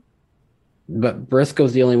decent, but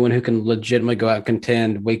Briscoe's the only one who can legitimately go out and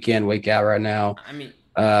contend week in, week out right now. I mean,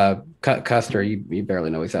 Custer, you barely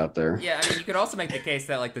know he's out there. Yeah, I mean, you could also make the case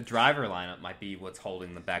that like the driver lineup might be what's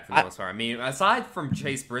holding them back for the most part. I mean, aside from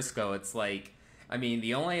Chase Briscoe, it's like, I mean,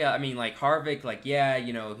 the only, like Harvick, like, yeah,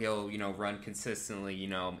 he'll, run consistently,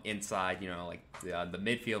 inside, like the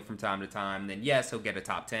midfield from time to time. Then, yes, he'll get a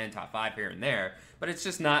top 10, top 5 here and there. But it's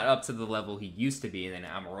just not up to the level he used to be. And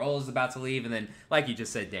then Almirola's about to leave. And then, like you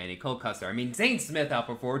just said, Danny, Cole Custer. I mean, Zane Smith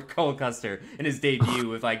outperformed Cole Custer in his debut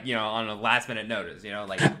with, like, on a last-minute notice,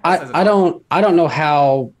 like. I don't know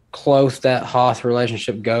how close that Haas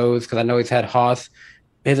relationship goes, because I know he's had Haas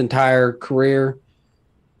his entire career.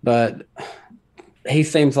 But he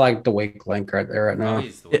seems like the weak link right there right now. Oh,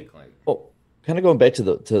 he's the weak link. Well, kind of going back to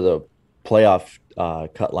the playoff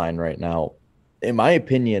cut line right now, in my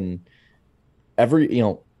opinion,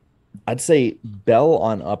 I'd say Bell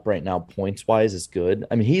on up right now points wise is good.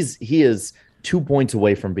 I mean, he is 2 points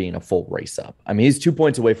away from being a full race up. I mean, he's 2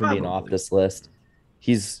 points away from being off this list.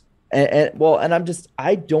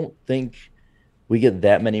 I don't think we get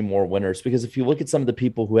that many more winners, because if you look at some of the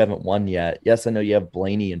people who haven't won yet, yes, I know you have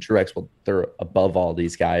Blaney and Truex, but they're above all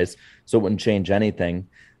these guys, so it wouldn't change anything.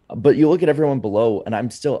 But you look at everyone below, and I'm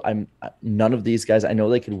none of these guys. I know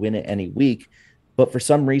they could win it any week, but for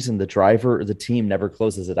some reason, the driver or the team never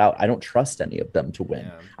closes it out. I don't trust any of them to win.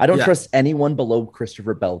 Yeah. I don't trust anyone below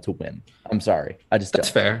Christopher Bell to win. I'm sorry. That's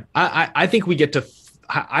fair. I think we get to.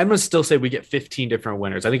 I'm gonna still say we get 15 different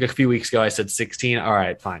winners. I think a few weeks ago I said 16. All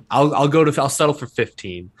right, fine. I'll settle for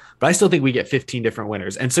 15, but I still think we get 15 different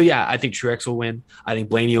winners. And so I think Truex will win. I think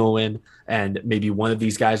Blaney will win, and maybe one of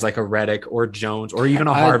these guys like a Reddick or Jones or even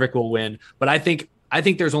a Harvick will win. But I think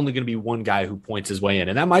there's only going to be one guy who points his way in,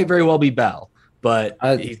 and that might very well be Bell. But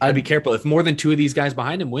he's got to be careful. If more than 2 of these guys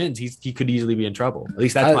behind him wins, he could easily be in trouble. At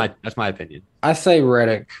least that's my opinion. I say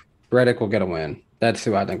Reddick will get a win. That's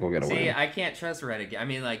who I think will get a win. See, I can't trust Reddick. I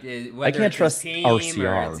mean, like, whether I can't it's trust his team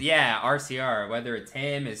RCR. Or RCR. Whether it's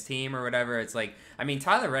him, his team, or whatever. It's like, I mean,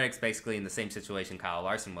 Tyler Reddick's basically in the same situation Kyle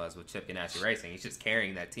Larson was with Chip Ganassi Racing. He's just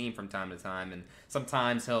carrying that team from time to time, and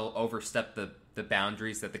sometimes he'll overstep the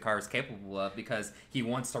boundaries that the car is capable of because he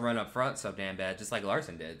wants to run up front so damn bad, just like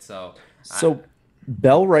Larson did. So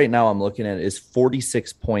Bell right now I'm looking at is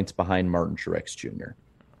 46 points behind Martin Truex Jr.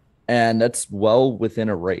 And that's well within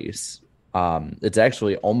a race. It's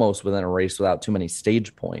actually almost within a race without too many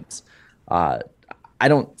stage points. I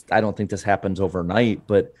don't think this happens overnight,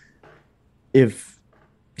 but if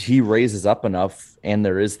he raises up enough and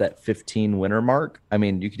there is that 15 winner mark, I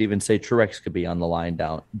mean, you could even say Truex could be on the line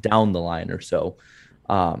down the line or so.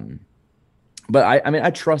 But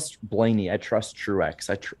I trust Blaney. I trust Truex.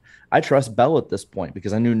 I trust Bell at this point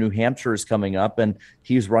because I knew New Hampshire is coming up and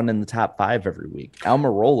he's running the top 5 every week.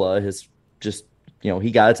 Almirola has just,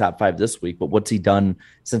 he got a top 5 this week, but what's he done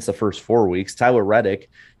since the first 4 weeks? Tyler Reddick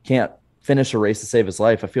can't finish a race to save his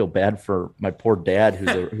life. I feel bad for my poor dad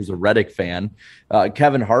who's a Reddick fan.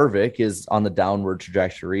 Kevin Harvick is on the downward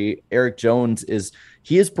trajectory. Eric Jones is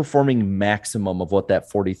performing maximum of what that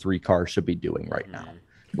 43 car should be doing right now.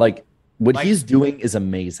 Like what he's doing is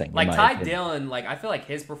amazing. Like Ty Dillon, like I feel like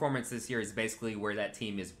his performance this year is basically where that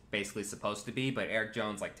team is basically supposed to be, but Eric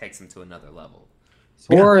Jones like takes him to another level.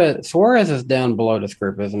 Suarez is down below this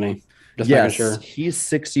group, isn't he? Just making sure. He's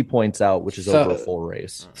 60 points out, which is over a full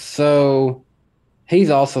race. So he's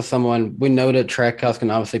also someone we know that Trackhouse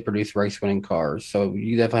can obviously produce race-winning cars. So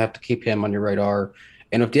you definitely have to keep him on your radar.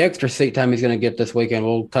 And with the extra seat time he's going to get this weekend,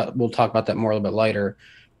 we'll talk about that more a little bit later.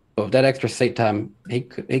 But with that extra seat time, he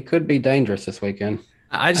could be dangerous this weekend.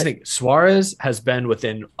 I just think Suarez has been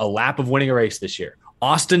within a lap of winning a race this year.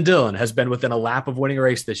 Austin Dillon has been within a lap of winning a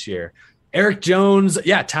race this year. Eric Jones,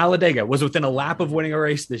 Talladega was within a lap of winning a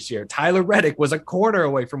race this year. Tyler Reddick was a quarter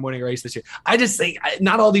away from winning a race this year. I just think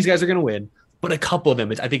not all these guys are going to win, but a couple of them,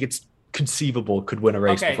 I think it's conceivable could win a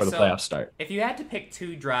race before the playoffs start. If you had to pick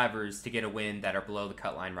 2 drivers to get a win that are below the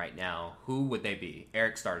cut line right now, who would they be?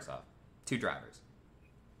 Eric, start us off. 2 drivers.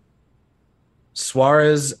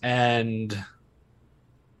 Suarez and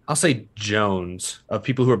I'll say Jones. Of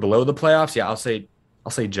people who are below the playoffs, I'll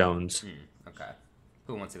say Jones. Okay.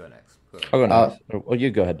 Who wants to go next? I'll go next. Well, you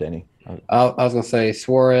go ahead, Danny. I was going to say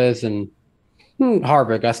Suarez and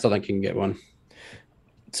Harvick. I still think he can get one.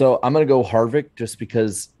 So I'm going to go Harvick just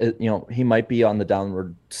because, he might be on the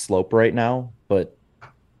downward slope right now, but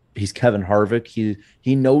he's Kevin Harvick.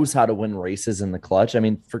 He knows how to win races in the clutch. I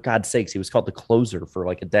mean, for God's sakes, he was called the closer for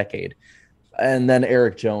like a decade. And then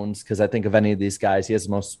Eric Jones, because I think of any of these guys, he has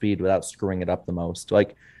the most speed without screwing it up the most.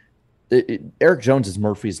 Like Eric Jones is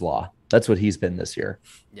Murphy's Law. That's what he's been this year.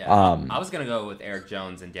 Yeah, I was going to go with Eric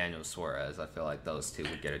Jones and Daniel Suarez. I feel like those 2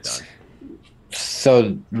 would get it done.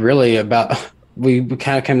 So really we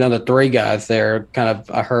kind of came down to 3 guys there.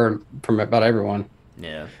 I heard from about everyone.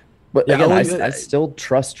 Yeah. But again, I still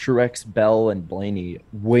trust Truex, Bell, and Blaney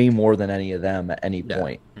way more than any of them at any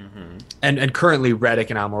point. Mm-hmm. And currently Reddick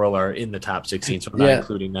and Almirola are in the top 16, so I'm not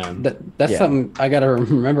including them. That's something I got to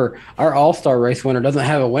remember. Our All-Star race winner doesn't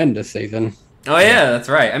have a win this season. Oh yeah, that's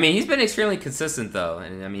right. I mean, he's been extremely consistent though,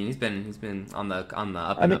 and I mean, he's been on the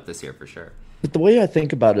up and up this year for sure. But the way I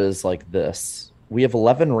think about it is like this: we have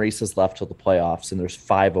 11 races left till the playoffs, and there's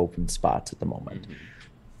 5 open spots at the moment.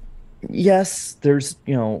 Mm-hmm. Yes, there's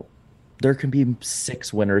there can be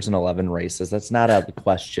 6 winners in 11 races. That's not out of the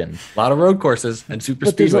question. A lot of road courses and super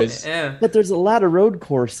speedways. But there's a lot of road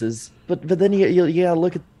courses. But then you gotta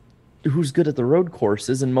look at who's good at the road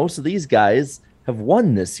courses, and most of these guys have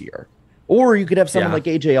won this year. Or you could have someone like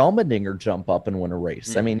AJ Allmendinger jump up and win a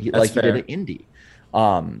race. I mean, he did at Indy.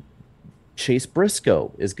 Chase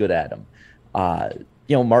Briscoe is good at him.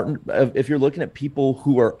 Martin, if you're looking at people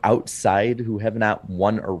who are outside, who have not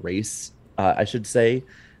won a race, I should say,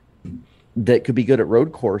 that could be good at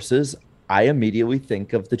road courses, I immediately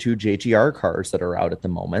think of the 2 JGR cars that are out at the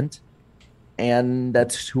moment. And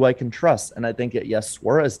that's who I can trust. And I think, yes,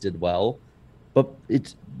 Suarez did well, but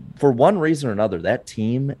it's for one reason or another, that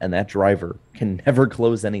team and that driver can never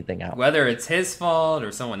close anything out. Whether it's his fault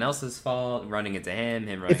or someone else's fault, running into him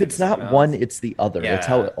running if it's not one, it's the other. Yeah. That's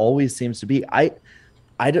how it always seems to be. I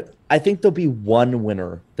think there'll be one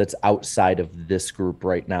winner that's outside of this group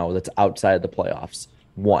right now, that's outside of the playoffs.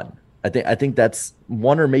 One. I think that's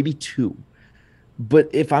 1 or maybe 2. But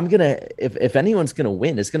if anyone's gonna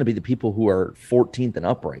win, it's gonna be the people who are 14th and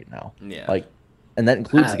up right now. Yeah. Like And that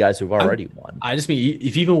includes the guys who've already won. I just mean,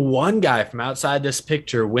 if even one guy from outside this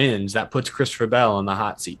picture wins, that puts Christopher Bell on the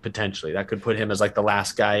hot seat potentially. That could put him as like the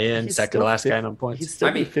last guy in, second to last guy in on points. He's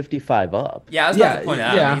still 55 up. Yeah, I was about to point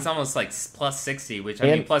out. I mean, he's almost like plus 60, which I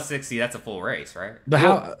mean, plus 60, that's a full race, right? But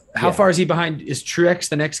how far is he behind? Is Truex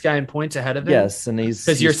the next guy in points ahead of him? Yes, and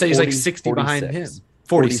because you're saying he's like 60 behind him.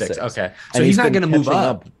 46. Okay, so he's not going to move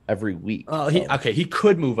up every week. He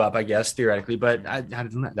could move up, I guess, theoretically, but I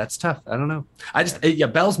don't know. That's tough. I don't know.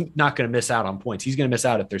 Bell's not going to miss out on points. He's going to miss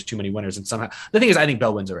out if there's too many winners. And somehow the thing is, I think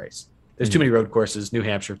Bell wins a race. There's too many road courses. New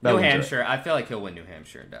Hampshire. I feel like he'll win New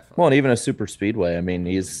Hampshire definitely. Well, and even a super speedway. I mean,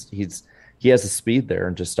 he has the speed there,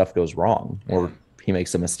 and just stuff goes wrong, or he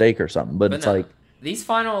makes a mistake or something. But it's like. These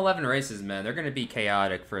final 11 races, man, they're going to be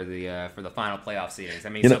chaotic for the final playoff seedings. I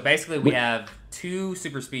mean, so basically we have 2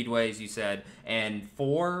 super speedways, you said, and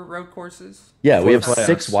 4 road courses. Yeah, we have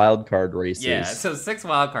 6 wild card races. Yeah, so 6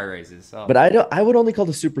 wild card races. So. But I would only call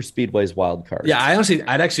the super speedways wild cards. Yeah,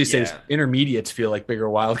 I'd actually say intermediates feel like bigger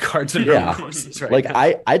wild cards than road courses right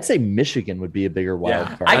now. I'd say Michigan would be a bigger wild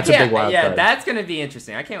card. That's a big wild card. That's going to be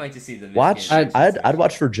interesting. I can't wait to see the Michigan. I'd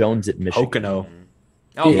watch for Jones at Michigan. Pocono.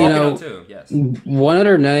 Oh, too, yes. One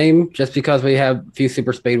other name, just because we have a few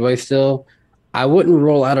super speedways still, I wouldn't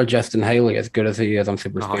rule out a Justin Haley as good as he is on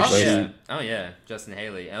super speedways. Oh yeah, Justin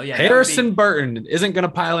Haley. Oh yeah, Harrison Burton isn't going to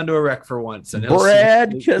pile into a wreck for once. And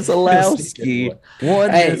Brad Keselowski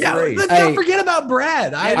won this race. Let's not forget about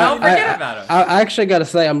Brad. Don't forget about him. I actually got to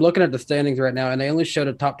say, I'm looking at the standings right now, and they only showed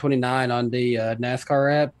a top 29 on the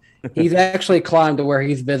NASCAR app. He's actually climbed to where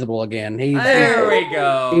he's visible again. There we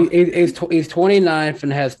go. He's 29th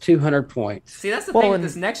and has 200 points. See, that's the thing with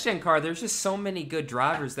this next gen car. There's just so many good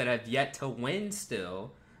drivers that have yet to win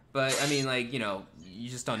still. But I mean, like, you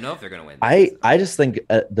just don't know if they're going to win. I just think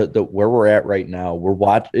the where we're at right now,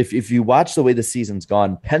 if you watch the way the season's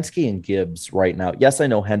gone, Penske and Gibbs right now. Yes, I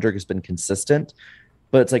know Hendrick has been consistent,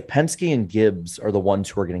 but it's like Penske and Gibbs are the ones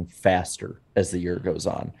who are getting faster as the year goes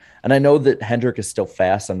on. And I know that Hendrick is still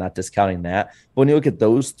fast. I'm not discounting that. But when you look at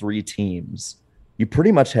those 3 teams, you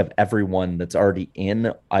pretty much have everyone that's already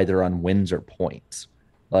in either on wins or points.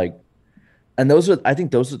 I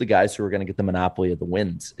think those are the guys who are going to get the monopoly of the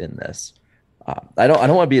wins in this. I don't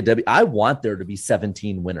want to be a Debbie. I want there to be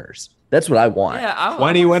 17 winners. That's what I want. Yeah,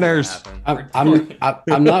 20 winners.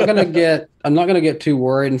 I'm not gonna get too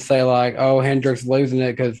worried and say like, oh, Hendrick's losing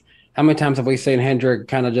it, because how many times have we seen Hendrick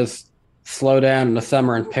kind of just slow down in the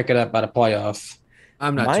summer and pick it up by the playoffs?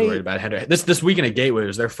 I'm not too worried about Hendrick. This weekend at Gateway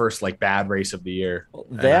was their first bad race of the year.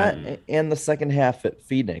 And the second half at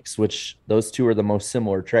Phoenix, which those two are the most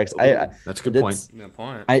similar tracks. That's a good point. Good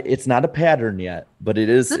point. It's not a pattern yet, but it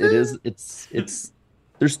is. It's.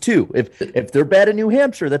 There's 2. If they're bad in New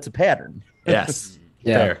Hampshire, that's a pattern. Yes.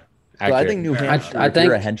 Fair. So I think New Hampshire, if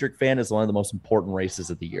you're a Hendrick fan, is one of the most important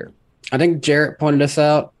races of the year. I think Jarrett pointed this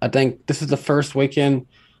out. I think this is the first weekend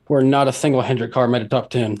where not a single Hendrick car made a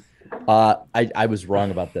top 10. I was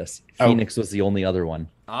wrong about this. Phoenix was the only other one.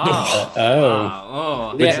 Yeah.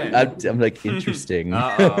 I'm like, interesting.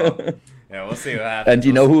 Yeah, we'll see what happens. And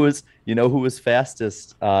you know who was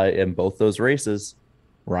fastest in both those races?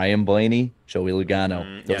 Ryan Blaney, Joey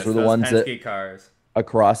Logano. Those were the ones Penske cars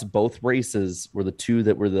across both races were the 2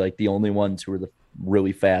 that were the only ones who were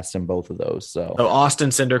really fast in both of those. So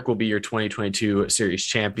Austin Cindric will be your 2022 series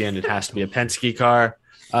champion. It has to be a Penske car.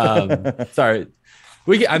 Sorry.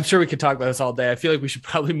 I'm sure we could talk about this all day. I feel like we should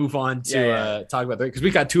probably move on to talk about that, because we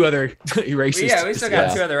got 2 other races. Yeah, we still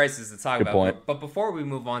got 2 other races to talk Good about. point. But before we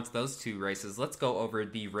move on to those 2 races, let's go over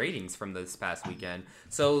the ratings from this past weekend.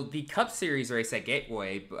 So the Cup Series race at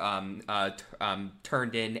Gateway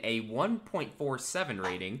turned in a 1.47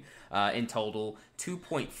 rating in total,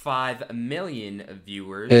 2.5 million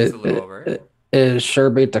viewers. Just a little over. It sure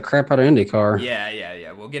beat the crap out of IndyCar.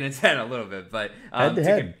 Yeah. We'll get into that in a little bit, but head to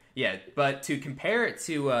head. But to compare it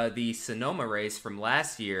to the Sonoma race from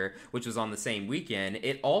last year, which was on the same weekend,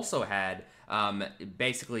 it also had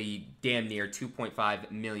basically damn near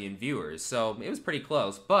 2.5 million viewers. So it was pretty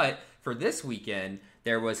close. But for this weekend,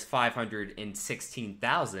 there was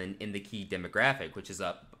 516,000 in the key demographic, which is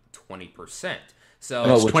up 20%. So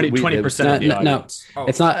 20% of the audience. No,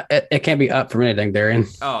 it's not. It can't be up from anything, Darian.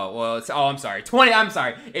 I'm sorry. 20. I'm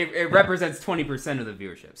sorry. It represents 20% of the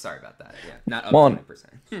viewership. Sorry about that. Yeah, not up 20%.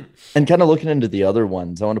 And kind of looking into the other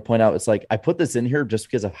ones, I want to point out, it's like I put this in here just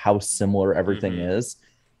because of how similar everything is.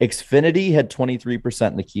 Xfinity had 23%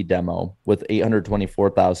 in the key demo with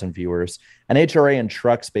 824,000 viewers. And HRA and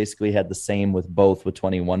Trucks basically had the same with both, with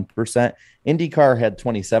 21%. IndyCar had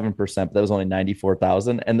 27%, but that was only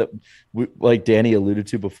 94,000. And like Danny alluded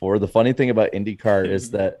to before, the funny thing about IndyCar is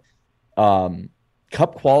that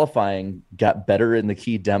Cup qualifying got better in the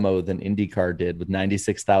key demo than IndyCar did, with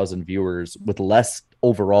 96,000 viewers, with less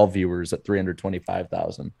overall viewers at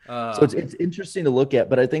 325,000. So it's interesting to look at,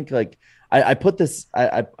 but I think like I put this,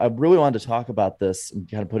 I really wanted to talk about this and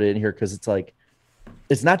kind of put it in here because it's like,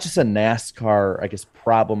 it's not just a NASCAR, I guess,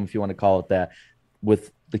 problem, if you want to call it that,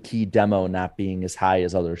 with the key demo not being as high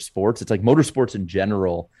as other sports. It's like motorsports in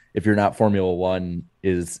general, if you're not Formula One,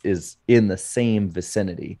 is in the same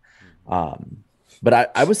vicinity.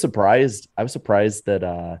 But I was surprised. I was surprised that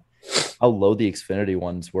how low the Xfinity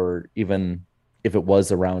ones were, even if it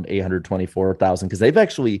was around 824,000, because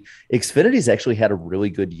Xfinity's actually had a really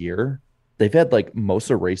good year. They've had like most of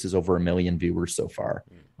the races over 1 million viewers so far,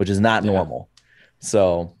 which is not normal.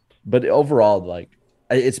 So, but overall, like,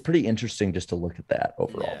 it's pretty interesting just to look at that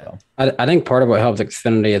overall, though. I think part of what helps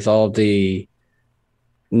Xfinity is all the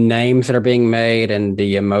names that are being made and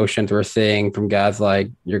the emotions we're seeing from guys like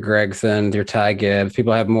your Gregsons, your Ty Gibbs.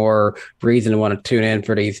 People have more reason to want to tune in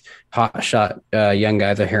for these hot shot young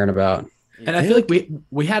guys they're hearing about. And I feel like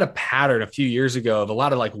we had a pattern a few years ago of a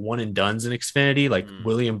lot of like one and dones in Xfinity. Like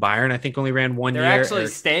William Byron, I think, only ran 1 year. They're actually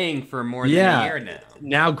staying for more than a year now.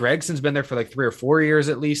 Now Gregson's been there for like 3 or 4 years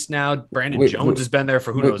at least now. Brandon Jones has been there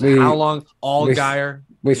for who knows how long. Allgaier.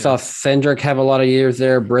 We saw Cindric have a lot of years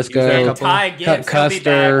there. Briscoe, Ty Gibbs,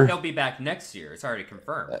 Custer. He'll be back next year. It's already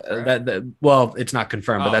confirmed. Well, it's not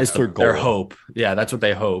confirmed, but that's their hope. Yeah, that's what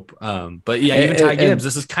they hope. But yeah, even Ty Gibbs,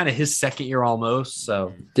 this is kind of his second year almost.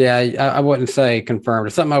 So yeah, I wouldn't say confirmed.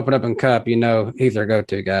 If something opened up in Cup, he's their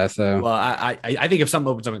go-to guy. So well, I think if something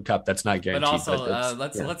opens up in Cup, that's not guaranteed. But also,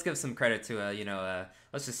 let's give some credit to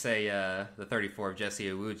let's just say the 34 of Jesse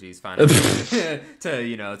Iwuji's finally to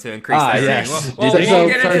increase that. Yes. We'll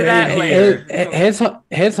get into that later.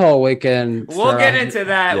 His whole weekend. We'll get into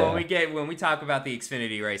that when we talk about the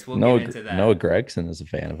Xfinity race. We'll get into that. Noah Gragson is a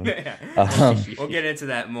fan of him. We'll get into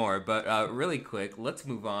that more, but really quick, let's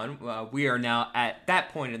move on. We are now at that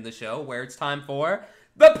point in the show where it's time for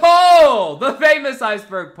the poll, the famous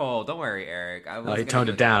iceberg poll. Don't worry, Eric. He toned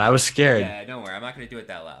it down. I was scared. Yeah, don't worry. I'm not going to do it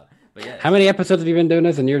that loud. But yeah. How many episodes have you been doing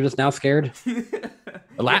this and you're just now scared?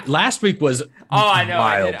 Last week was I know.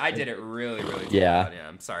 wild. I did it really loud. Yeah.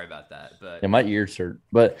 I'm sorry about that. But yeah, my ears hurt.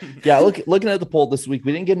 But yeah, looking at the poll this week,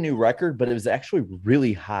 we didn't get a new record, but it was actually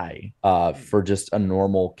really high for just a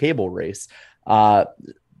normal cable race.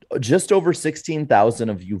 Just over 16,000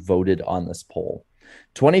 of you voted on this poll.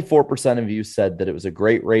 24% of you said that it was a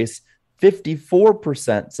great race.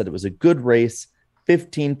 54% said it was a good race.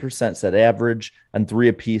 15% said average, and 3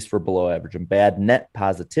 apiece for below average and bad. Net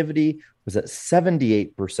positivity was at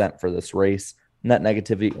 78% for this race. Net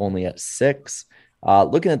negativity only at 6%.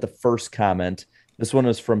 Looking at the first comment, this one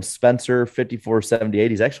was from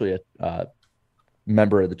Spencer5478. He's actually a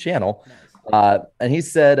member of the channel. And he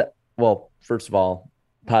said, well, first of all,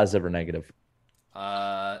 positive or negative?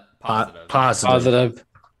 Positive.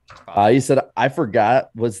 He said, I forgot,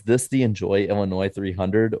 was this the Enjoy Illinois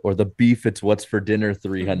 300 or the Beef It's What's for Dinner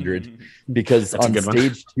 300? Because on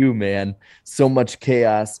stage 2, man, so much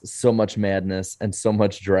chaos, so much madness, and so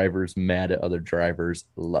much drivers mad at other drivers.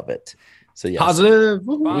 Love it. So yeah, positive.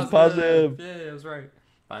 Positive. Yeah, it was right.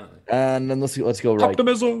 Finally. And then let's go right.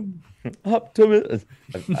 Optimism. I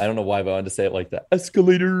don't know why, but I wanted to say it like that.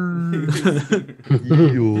 Escalator.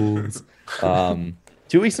 Yields. 2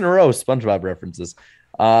 weeks in a row, SpongeBob references.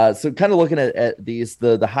 So kind of looking at these,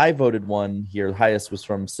 the high voted one here, the highest was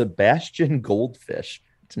from Sebastian Goldfish.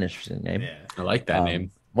 It's an interesting name. Yeah, I like that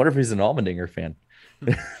name. Wonder if he's an Allmendinger fan.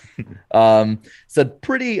 Said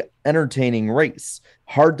pretty entertaining race.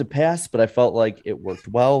 Hard to pass, but I felt like it worked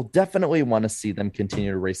well. Definitely want to see them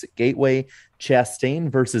continue to race at Gateway.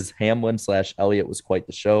 Chastain versus Hamlin/Elliott was quite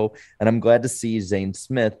the show, and I'm glad to see Zane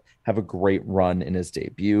Smith have a great run in his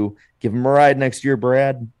debut. Give him a ride next year,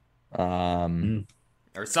 Brad. Or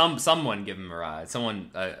someone give him a ride.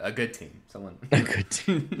 Someone, a good team. A good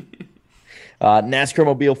team. NASCAR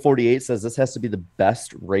Mobile 48 says this has to be the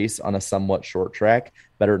best race on a somewhat short track.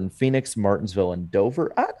 Better than Phoenix, Martinsville, and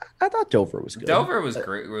Dover. I thought Dover was good. Dover was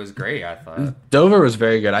great. It was great, I thought. Dover was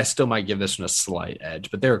very good. I still might give this one a slight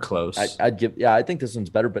edge, but they were close. I think this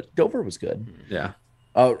one's better, but Dover was good. Yeah.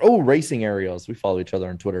 Racing Aerials. We follow each other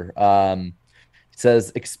on Twitter. It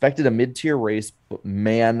says, expected a mid-tier race, but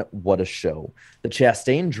man, what a show. The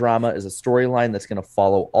Chastain drama is a storyline that's going to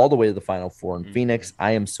follow all the way to the Final Four in Phoenix.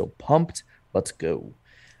 I am so pumped. Let's go.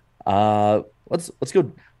 Let's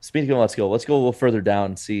go. Speaking of let's go a little further down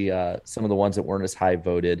and see some of the ones that weren't as high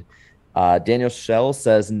voted. Daniel Schell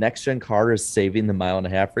says, next-gen car is saving the 1.5 mile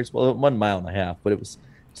race. Well, it wasn't 1.5 miles, but it was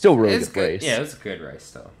still a really good race. Yeah, it was a good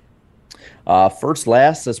race, though. First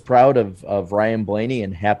Last is proud of Ryan Blaney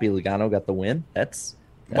and happy Logano got the win. That's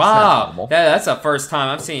wow. That's the first time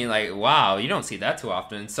I've seen, like, wow, you don't see that too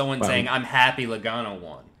often. Someone saying, I'm happy Logano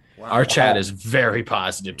won. Wow. Our chat is very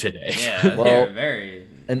positive today. Yeah, they're very.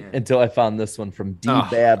 Until I found this one from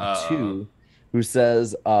DBab2, who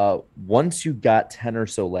says, once you got 10 or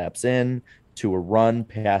so laps in to a run,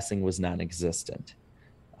 passing was non-existent.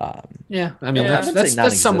 Yeah, I mean,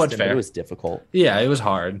 that's somewhat fair. It was difficult. Yeah, it was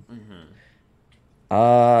hard.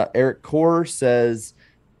 Eric Core says,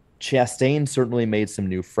 Chastain certainly made some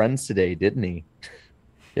new friends today, didn't he?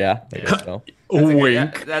 Yeah, I guess so.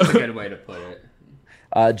 Wink. That's a good way to put it.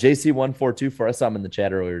 JC142, I saw him in the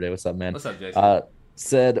chat earlier today. What's up, man? What's up, JC?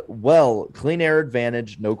 Said, well, clean air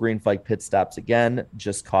advantage, no green flag pit stops again,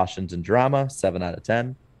 just cautions and drama, 7 out of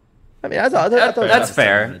 10. I mean, I thought that's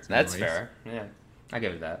fair. That's fair. Yeah, I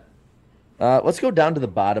give it that. Let's go down to the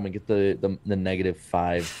bottom and get the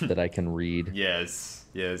 -5 that I can read. Yes.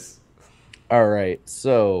 All right,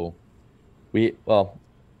 so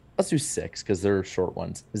let's do 6 because they're short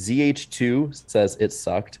ones. ZH2 says it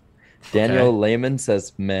sucked. Daniel Lehman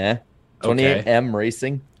says meh. 28M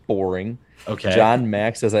Racing, boring. Okay. John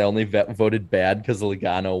Mack says I only voted bad because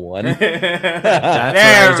Logano won.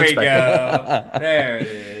 There we go. There it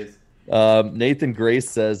is. Nathan Grace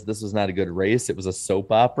says this was not a good race. It was a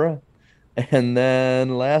soap opera. And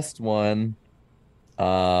then last one.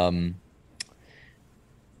 Well,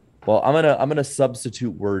 I'm gonna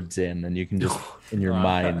substitute words in, and you can just in your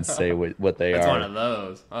mind say what they That's are. One of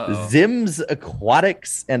those. Zim's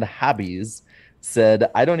Aquatics and Hobbies said,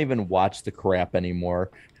 I don't even watch the crap anymore.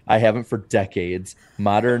 I haven't for decades.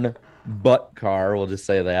 Modern butt car, we'll just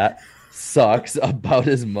say that, sucks about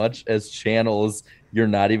as much as channels you're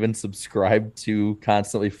not even subscribed to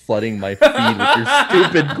constantly flooding my feed with your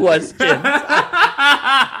stupid questions.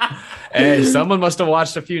 Hey, someone must have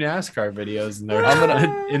watched a few NASCAR videos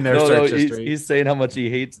in their search history. He's saying how much he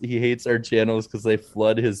hates our channels because they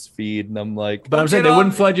flood his feed, and I'm like, but I'm saying they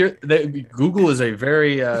wouldn't flood Google is a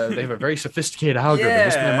very they have a very sophisticated algorithm.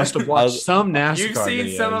 This man must have watched some NASCAR. You've seen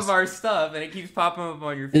videos. some of our stuff, and it keeps popping up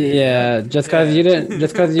on your feed. Yeah, just because you didn't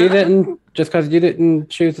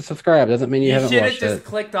choose to subscribe doesn't mean you haven't watched it. You should have just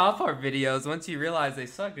clicked off our videos once you realized they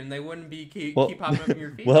sucked, and they wouldn't be keep popping up in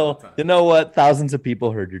your feed. Well, you know what? Thousands of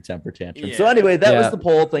people heard your temper tantrum. Yeah. So anyway, that was the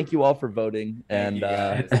poll. Thank you all for voting, and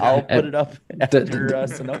I'll put it up after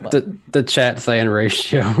Sonoma. The chat saying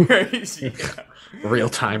ratio.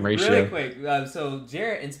 Real-time ratio. Really quick, so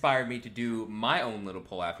Jarrett inspired me to do my own little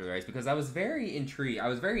poll after the race because I was very intrigued. I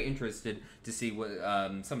was very interested to see what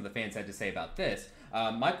some of the fans had to say about this.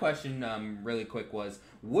 My question, really quick, was: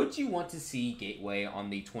 would you want to see Gateway on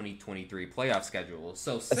the 2023 playoff schedule?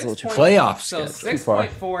 So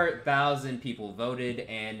 6.4 thousand people voted,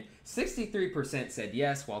 and 63% said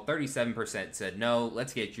yes, while 37% said no.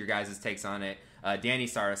 Let's get your guys' takes on it. Danny,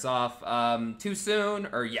 start us off. Too soon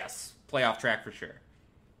or yes? Playoff track for sure.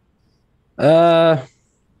 Nah.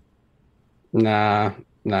 I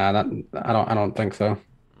don't think so.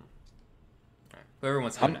 Whoever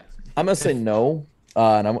wants to go next. I'm gonna say no,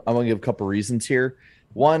 and I'm gonna give a couple reasons here.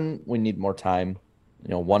 One, we need more time.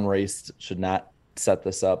 One race should not set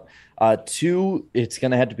this up. Two, it's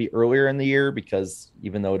gonna have to be earlier in the year because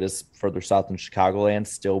even though it is further south in Chicagoland,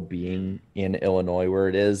 still being in Illinois where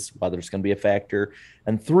it is, weather's gonna be a factor.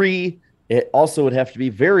 And three, it also would have to be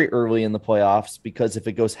very early in the playoffs because if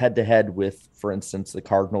it goes head to head with, for instance, the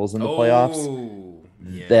Cardinals in the playoffs,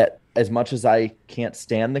 that as much as I can't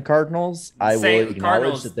stand the Cardinals, I will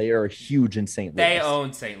acknowledge that they are huge in St. Louis. They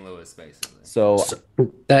own St. Louis, basically. So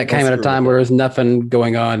that came at a time where there's nothing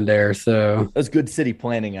going on there. So it was good city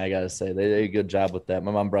planning, I gotta say. They did a good job with that.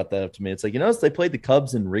 My mom brought that up to me. It's like, they played the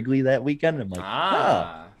Cubs in Wrigley that weekend. I'm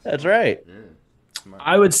like, that's right. Yeah.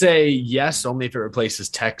 I would say yes, only if it replaces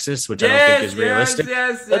Texas, which I don't think is realistic.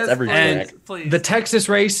 Yes, that's every and the Texas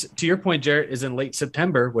race, to your point, Jarrett, is in late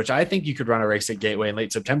September, which I think you could run a race at Gateway in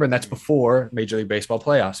late September, and that's before Major League Baseball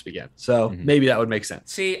playoffs begin. So maybe that would make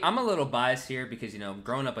sense. See, I'm a little biased here because,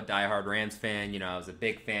 growing up a diehard Rams fan, I was a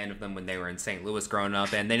big fan of them when they were in St. Louis growing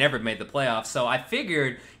up, and they never made the playoffs. So I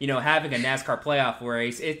figured, having a NASCAR playoff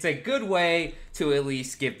race, it's a good way to at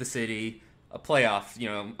least give the city a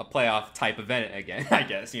playoff type event again, I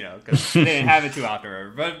guess, because they didn't have it too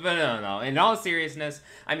often. But no. In all seriousness,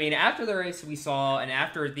 after the race we saw and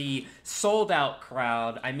after the sold out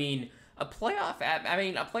crowd, a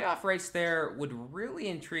playoff race there would really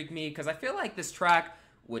intrigue me because I feel like this track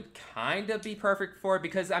would kind of be perfect for it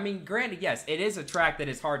because, granted, yes, it is a track that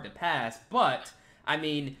is hard to pass, but,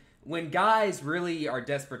 when guys really are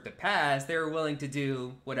desperate to pass, they're willing to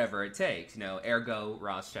do whatever it takes, ergo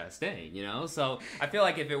Ross Chastain, So I feel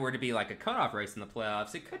like if it were to be like a cutoff race in the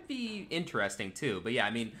playoffs, it could be interesting too. But yeah,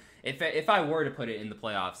 I mean, if I were to put it in the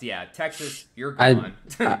playoffs, yeah, Texas, you're gone.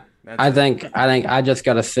 I think I just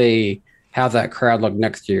got to see how that crowd look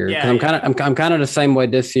next year. Yeah, I'm kind of the same way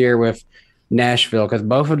this year with Nashville, because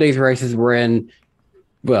both of these races were in.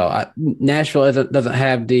 Well, Nashville doesn't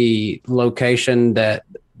have the location that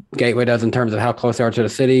Gateway does in terms of how close they are to the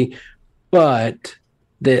city, but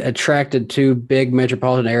they attracted two big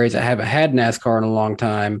metropolitan areas that haven't had NASCAR in a long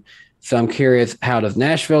time. So I'm curious, how does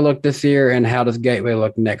Nashville look this year, and how does Gateway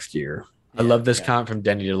look next year? I love this comment from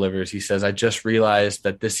Denny Delivers. He says, I just realized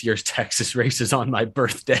that this year's Texas race is on my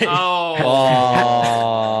birthday.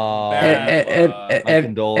 Oh, my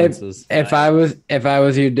condolences. If I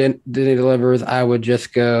was you, Denny Delivers, I would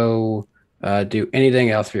just go do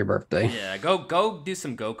anything else for your birthday. Yeah, go do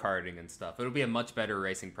some go-karting and stuff. It'll be a much better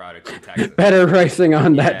racing product in Texas. Better racing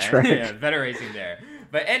on that track. Yeah, better racing there.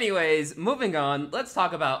 But anyways, moving on, let's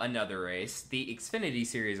talk about another race, the Xfinity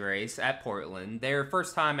Series race at Portland. Their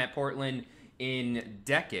first time at Portland in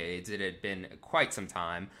decades. It had been quite some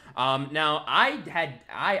time. Now,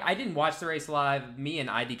 I didn't watch the race live. Me and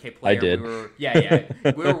IDK Player, I did.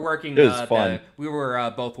 We were working. It was fun. We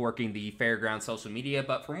were both working the Fairground social media.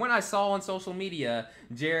 But from what I saw on social media,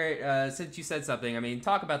 Jared, since you said something, I mean,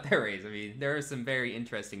 talk about their race. I mean, there are some very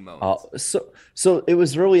interesting moments. So it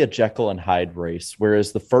was really a Jekyll and Hyde race,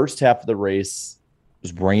 whereas the first half of the race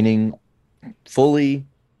was raining fully,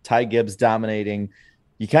 Ty Gibbs dominating.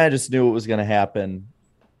 You kind of just knew what was going to happen.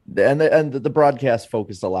 And the broadcast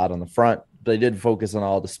focused a lot on the front. They did focus on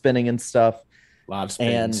all the spinning and stuff. A lot of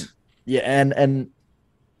spins. And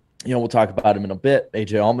we'll talk about him in a bit.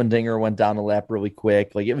 AJ Allmendinger went down the lap really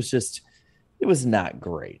quick. Like, it was not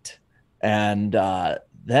great. And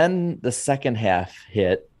then the second half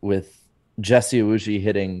hit with Jesse Iwuji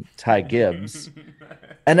hitting Ty Gibbs.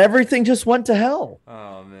 And everything just went to hell.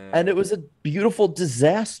 Oh, man. And it was a beautiful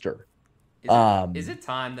disaster. Is it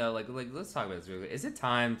time though? Like let's talk about this real quick. Is it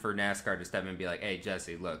time for NASCAR to step in and be like, "Hey,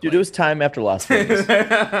 Jesse, look, dude, it was time after Las Vegas."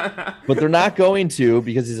 But they're not going to,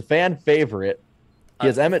 because he's a fan favorite. He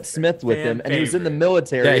has Emmett Smith with him, and he was in the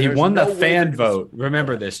military. Yeah, he won the fan vote.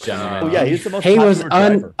 Remember this, gentlemen. Oh yeah, he's the most. He was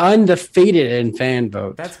undefeated in fan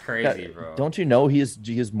vote. That's crazy, bro. Don't you know he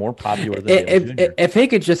is more popular than if he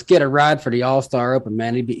could just get a ride for the All-Star Open,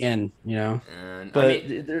 man, he'd be in. But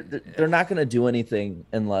they're not going to do anything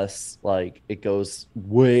unless like it goes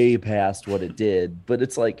way past what it did. But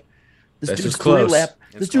it's like this dude's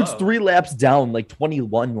dude's 3 laps down, like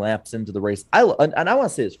 21 laps into the race. I want to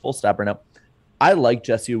say this full stop right now. I like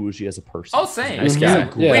Jesse Iwuji as a person. Oh, same. Nice guy.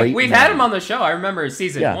 We've had him on the show. I remember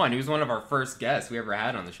season 1. He was one of our first guests we ever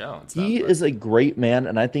had on the show. And stuff, he is a great man,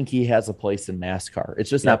 and I think he has a place in NASCAR. It's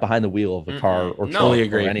just not behind the wheel of a car or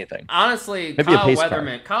truck or anything. Honestly, Kyle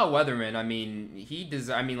Weatherman. I mean,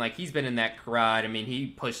 he's been in that ride. I mean, he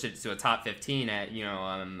pushed it to a top 15 at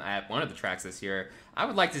one of the tracks this year. I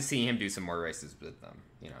would like to see him do some more races with them.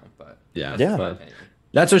 But yeah.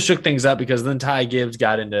 That's what shook things up, because then Ty Gibbs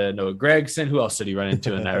got into Noah Gragson. Who else did he run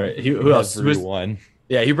into in that? Who else? Everyone.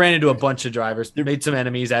 Yeah, he ran into a bunch of drivers, made some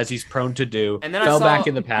enemies, as he's prone to do. And then fell back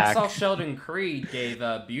in the pack. I saw Sheldon Creed gave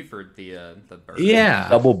Buford the bird. Yeah,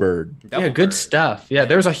 double bird. Good stuff. Yeah,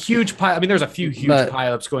 there's a huge pile. I mean, there's a few huge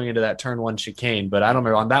pileups going into that turn 1 chicane, but I don't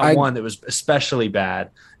remember on that one that was especially bad.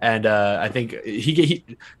 And I think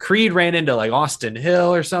Creed ran into like Austin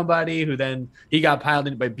Hill or somebody, who then he got piled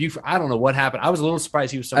in by Buford. I don't know what happened. I was a little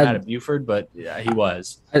surprised he was so mad at Buford, but yeah, he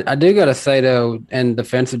was. I do got to say, though, in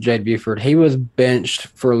defense of Jade Buford, he was benched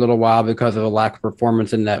for a little while because of a lack of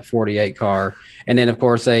performance in that 48 car. And then, of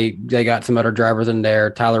course, they got some other drivers in there.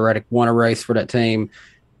 Tyler Reddick won a race for that team.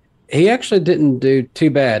 He actually didn't do too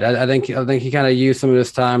bad. I think he kind of used some of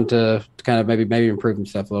this time to kind of maybe improve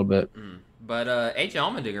himself a little bit. But AJ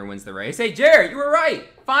Allmendinger wins the race. Hey, Jared, you were right.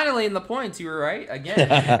 Finally, in the points, you were right again. Good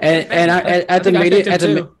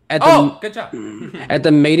job. At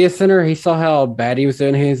the media center, he saw how bad he was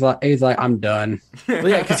doing. He's like, I'm done. Well,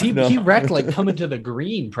 yeah, because he wrecked like coming to the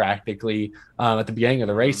green practically at the beginning of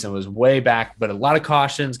the race and was way back. But a lot of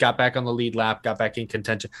cautions, got back on the lead lap, got back in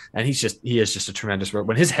contention, and he is just a tremendous road.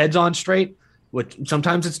 When his head's on straight, which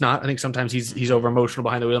sometimes it's not. I think sometimes he's over emotional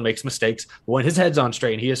behind the wheel, makes mistakes. But when his head's on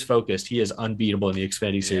straight and he is focused, he is unbeatable in the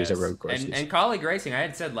Xfinity Series at road courses. And colleague racing, I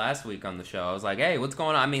had said last week on the show, I was like, hey, what's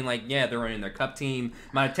going on? I mean, like, yeah, they're running their Cup team.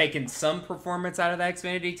 Might have taken some performance out of that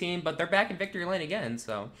Xfinity team, but they're back in victory lane again.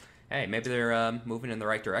 So, hey, maybe they're moving in the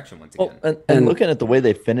right direction once again. And looking at the way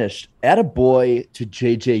they finished, attaboy to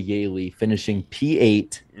JJ Yaley finishing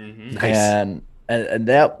P8. Mm-hmm. And and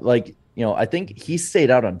that, like, you know, I think he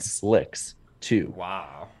stayed out on slicks too.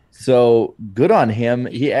 Wow. So good on him.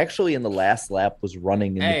 He actually in the last lap was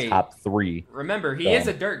running in the top 3. Remember, he is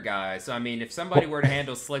a dirt guy, so I mean, if somebody were to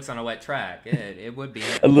handle slicks on a wet track, it would be.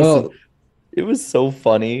 Listen, it was so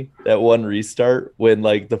funny that one restart when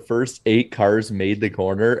like the first 8 cars made the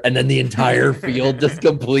corner and then the entire field just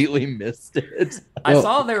completely missed it. I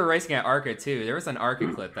saw they were racing at ARCA too. There was an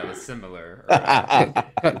ARCA clip that was similar.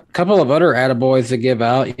 A couple of other attaboys to give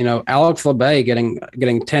out. You know, Alex LeBay getting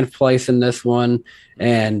 10th place in this one,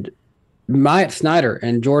 and Myatt Snyder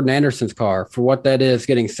and Jordan Anderson's car, for what that is,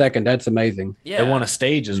 getting second. That's amazing. Yeah, they won a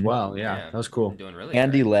stage as well. Yeah, that was cool. Doing really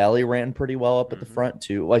Andy Lally ran pretty well up at the front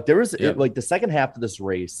too. Like there was like the second half of this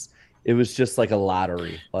race, it was just like a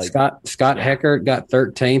lottery. Like Scott Heckert got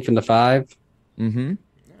 13th in the 5. Mm-hmm.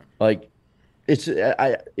 Like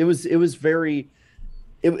it was very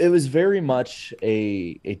much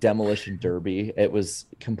a demolition derby. It was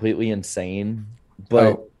completely insane,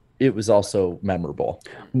 but it was also memorable.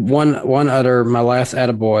 One other, my last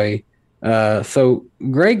attaboy. So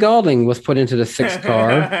Gray Galding was put into the 6th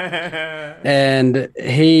car, and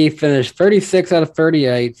he finished 36 out of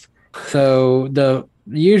 38. So the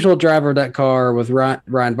usual driver of that car was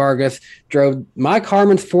Ryan Vargas, drove Mike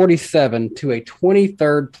Harmon's 47 to a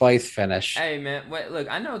 23rd place finish. Hey man, look,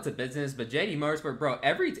 I know it's a business, but JD Motorsport, bro,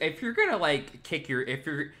 if you're gonna like kick your if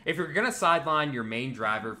you're gonna sideline your main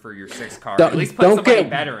driver for your 6th car, at least put somebody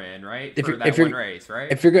better in, right? For that one race,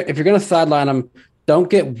 right? If you're gonna sideline him, don't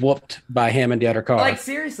get whooped by him and the other car. Like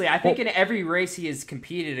seriously, I think in every race he has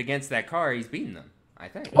competed against that car, he's beaten them. I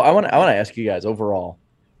think. Well, I want to ask you guys overall,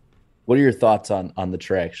 what are your thoughts on the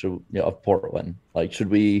track of Portland? Like, should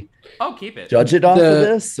we keep it. Judge it off of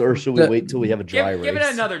this, or should we wait till we have a dry race? Give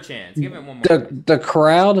it another chance. Give it one more. The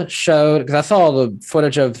crowd showed, because I saw the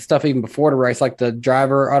footage of stuff even before the race, like the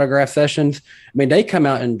driver autograph sessions. I mean, they come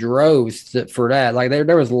out in droves for that. Like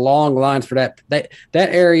there was long lines for that. That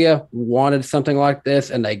area wanted something like this,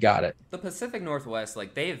 and they got it. The Pacific Northwest,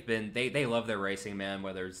 like they love their racing, man.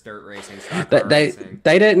 Whether it's dirt racing, stock car racing.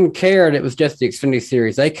 They didn't care. It was just the Xfinity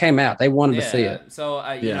Series. They came out. They wanted to see it. So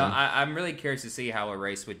you know, I'm really curious to see how a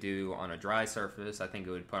race would do on a dry surface. I think it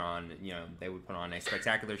would put on, you know, they would put on a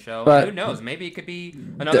spectacular show. But who knows? Maybe it could be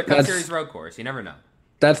another Cup Series road course. You never know.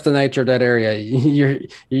 That's the nature of that area. You're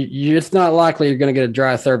it's not likely you're going to get a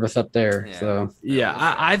dry surface up there. Yeah. So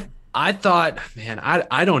I thought, man,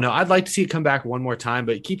 I don't know. I'd like to see it come back one more time,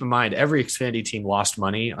 but keep in mind, every Xfinity team lost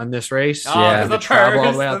money on this race. The travel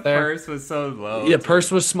all the way out there. The purse was so low. Yeah,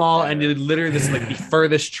 purse was small, and literally this is like the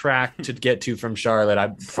furthest track to get to from Charlotte.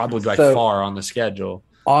 I probably by far on the schedule.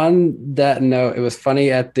 On that note, it was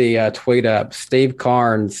funny at the tweet up. Steve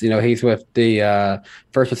Carnes, you know, he's with the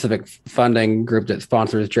First Pacific Funding group that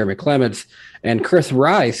sponsors Jeremy Clements, and Chris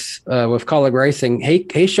Rice with Colleague Racing.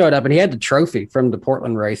 He showed up and he had the trophy from the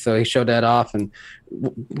Portland race, so he showed that off and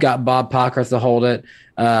got Bob Pockers to hold it.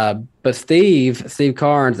 But Steve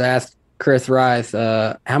Carnes asked Chris Rice,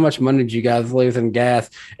 how much money did you guys lose in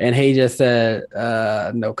gas? And he just said,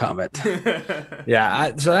 no comment.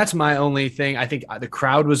 Yeah, so that's my only thing. I think the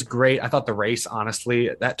crowd was great. I thought the race,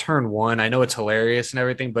 honestly, that turn 1, I know it's hilarious and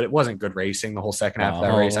everything, but it wasn't good racing the whole second half of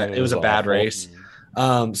that race. It was a bad race.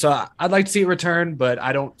 So I'd like to see it return, but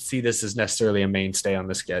I don't see this as necessarily a mainstay on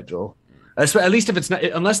the schedule. At least if it's not,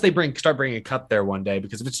 unless they start bringing a Cup there one day,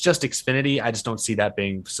 because if it's just Xfinity, I just don't see that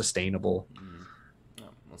being sustainable.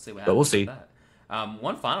 We'll see what happens. But we'll see. With that.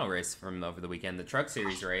 One final race from over the weekend, the Truck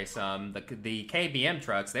Series race. The KBM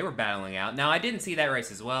trucks, they were battling out. Now, I didn't see that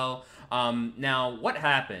race as well. Now, what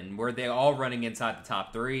happened? Were they all running inside the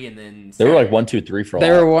top 3, and then they were like 1, 2, 3 for all?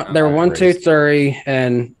 They were 1, 2, 3,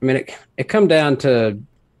 and I mean it come down to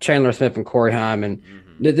Chandler Smith and Corey Heim, and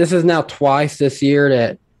this is now twice this year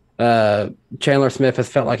that Chandler Smith has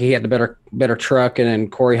felt like he had the better truck, and then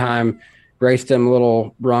Corey Heim raced him a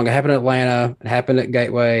little wrong. It happened at Atlanta. It happened at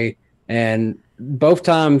Gateway. And both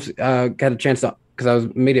times got a chance to, because I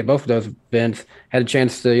was media at both of those events, had a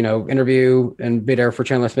chance to, you know, interview and be there for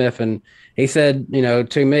Chandler Smith. And he said, you know,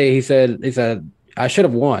 to me, he said, I should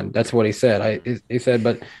have won. That's what he said. He said,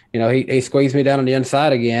 but, you know, he squeezed me down on the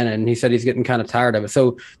inside again. And he said he's getting kind of tired of it.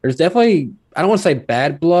 So there's definitely, I don't want to say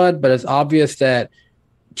bad blood, but it's obvious that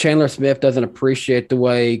Chandler Smith doesn't appreciate the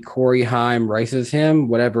way Corey Heim races him,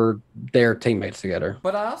 whatever their teammates together.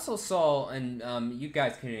 But I also saw, and you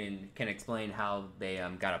guys can explain how they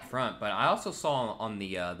got up front, but I also saw on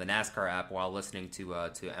the NASCAR app while listening to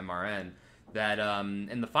MRN that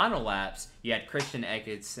in the final laps, you had Christian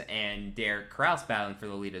Eckes and Derek Kraus battling for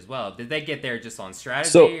the lead as well. Did they get there just on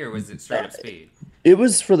strategy, or was it straight up speed? It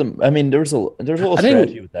was for the. I mean, there was a little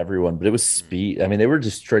strategy with everyone, but it was speed. I mean, they were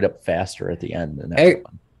just straight up faster at the end than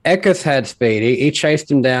everyone. Eckes had speed. He chased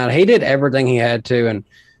him down. He did everything he had to,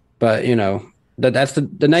 but that's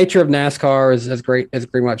the nature of NASCAR is as great as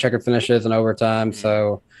pretty much checkered finishes and overtime.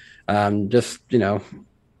 So,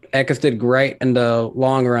 Eckes did great in the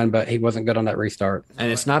long run, but he wasn't good on that restart.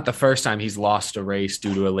 And it's not the first time he's lost a race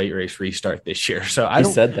due to a late race restart this year. So he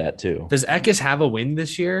said that too. Does Eckes have a win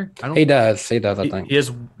this year? He does. I think he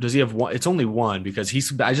has. Does he have one? It's only one because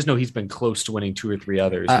I just know he's been close to winning 2 or 3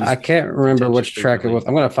 others. I can't remember which track it was.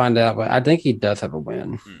 I'm going to find out, but I think he does have a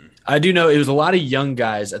win. I do know it was a lot of young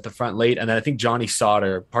guys at the front late, and then I think Johnny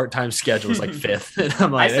Sauter part-time schedule was like 5th. And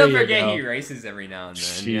I'm like, I still forget he races every now and then.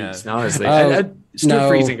 Jeez, honestly, Stu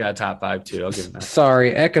Friesen got top 5 too. I'll give him that.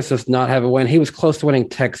 Sorry, Eckes does not have a win. He was close to winning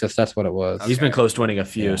Texas. That's what it was. Okay. He's been close to winning a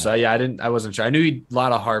few. Yeah. So I wasn't sure. I knew he a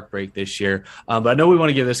lot of heartbreak this year, but I know we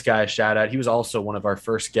want to give this guy a shout out. He was also one of our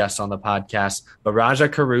first guests on the podcast, but Raja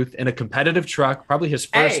Karuth in a competitive truck, probably his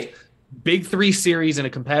first. Big 3 series in a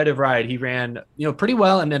competitive ride. He ran, pretty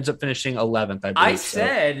well and ends up finishing 11th. I believe. I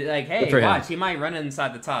said, hey, watch, he might run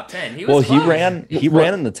inside the top 10. He ran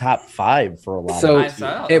in the top 5 for a lot.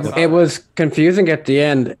 So it was confusing at the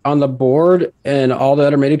end on the board, and all the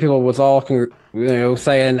other media people was all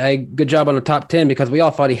saying, "Hey, good job on the top 10," because we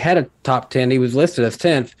all thought he had a top 10. He was listed as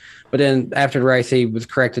 10th. But then after the race, he was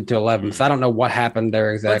corrected to 11th. So I don't know what happened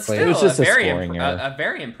there exactly. Still, it was just a scoring error. A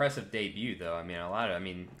very impressive debut, though. I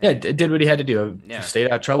mean, did what he had to do. Yeah. Stayed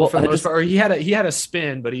out of trouble for the most part. Or he had a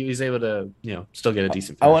spin, but he was able to, still get a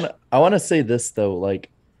decent finish. I want to say this though. Like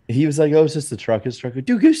he was like, "Oh, it's just the truck. It's truck."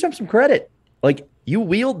 Dude, give him some credit. Like you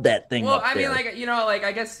wheeled that thing. Well, I mean,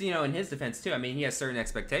 I guess in his defense too. I mean, he has certain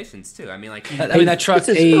expectations too. I mean, that truck.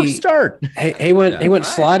 First start. He went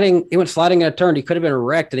sliding. He went sliding in a turn. He could have been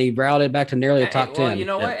wrecked, and he routed back to nearly a top 10. Well, you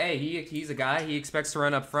know what? Hey, he's a guy. He expects to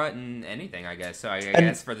run up front in anything. I guess. So I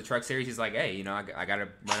guess for the truck series, he's like, hey, I got to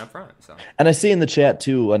run up front. So. And I see in the chat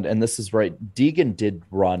too, and this is right. Deegan did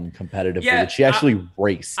run competitively. Yeah, she actually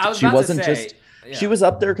raced. She wasn't just. Yeah. She was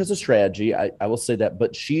up there because of strategy. I will say that,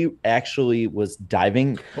 but she actually was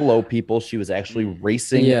diving below people. She was actually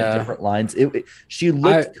racing in different lines. She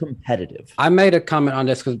looked competitive. I made a comment on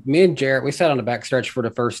this because me and Jarrett, we sat on the backstretch for the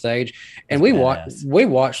first stage, and we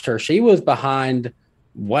watched her. She was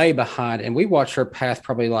way behind, and we watched her pass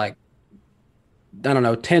probably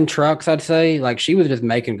 10 trucks, I'd say. Like she was just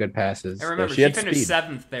making good passes. I remember she finished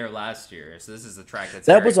 7th there last year, so this is a track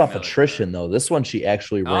that was off attrition though. This one she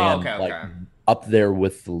actually ran up there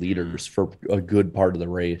with the leaders for a good part of the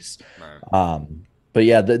race. Right. But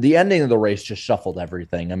yeah, the ending of the race just shuffled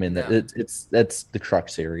everything. I mean, that's the truck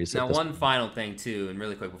series. Now, one final thing too, and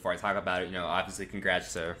really quick before I talk about it, obviously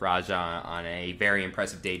congrats to Raja on a very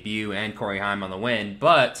impressive debut and Corey Heim on the win,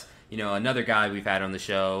 but. Another guy we've had on the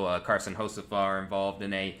show, Carson Hocevar, involved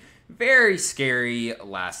in a very scary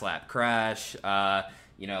last lap crash. The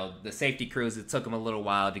safety crews, it took him a little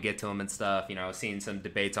while to get to him and stuff. Seeing some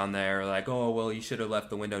debates on there like, oh, well, you should have left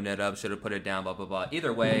the window net up, should have put it down, blah, blah, blah.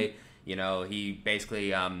 Either way, he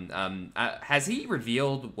basically, has he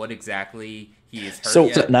revealed what exactly he is hurt so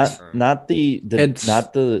yet? Not the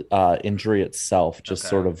injury itself, just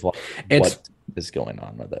sort of what is going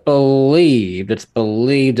on with it. It's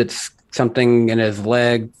believed it's something in his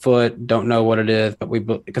leg, foot, don't know what it is, but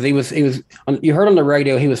because he was you heard on the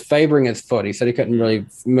radio he was favoring his foot. He said he couldn't really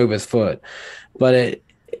move his foot, but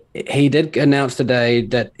he did announce today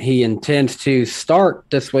that he intends to start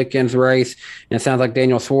this weekend's race, and it sounds like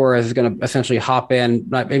Daniel Suarez is going to essentially hop in.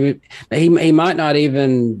 Maybe he might not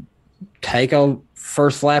even take a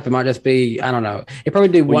first lap. It might just be, I don't know. He'll probably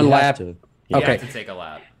do one lap. He has to take a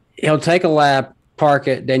lap. He'll take a lap, park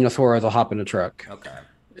it. Daniel Suarez will hop in the truck. Okay.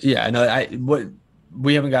 Yeah, no,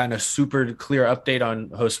 we haven't gotten a super clear update on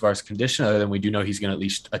Hocevar's condition, other than we do know he's going to at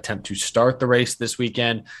least attempt to start the race this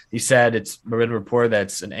weekend. He said it's been reported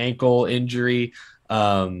that's an ankle injury.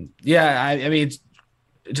 I mean, it's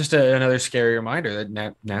just another scary reminder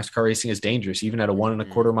that NASCAR racing is dangerous. Even at a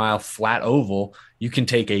 1.25 mile flat oval, you can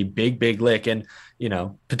take a big lick and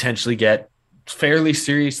potentially get fairly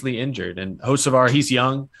seriously injured. And Hocevar, he's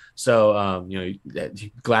young, so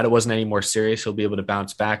glad it wasn't any more serious. He'll be able to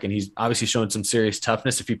bounce back, and he's obviously shown some serious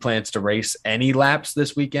toughness if he plans to race any laps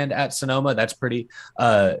this weekend at Sonoma. That's pretty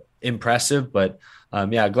impressive. But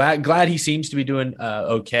glad he seems to be doing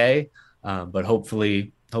okay. But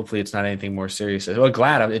hopefully it's not anything more serious. Well,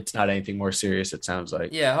 glad it's not anything more serious, it sounds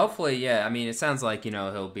like. Yeah, hopefully, yeah. I mean, it sounds like,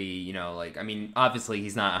 he'll be, obviously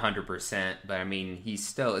he's not 100%, but I mean,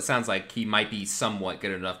 it sounds like he might be somewhat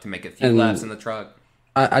good enough to make a few laps in the truck.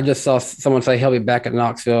 I just saw someone say he'll be back at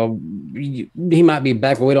Knoxville. He might be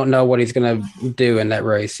back, but we don't know what he's going to do in that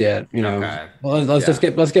race yet. Okay. Well,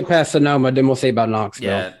 let's get past Sonoma, then we'll see about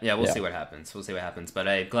Knoxville. Yeah, we'll see what happens. But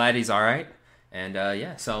I'm glad he's all right.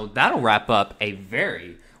 And so that'll wrap up a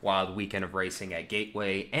very wild weekend of racing at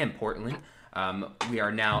Gateway and Portland. We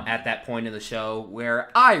are now at that point in the show where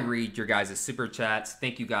I read your guys' super chats.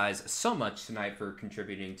 Thank you guys so much tonight for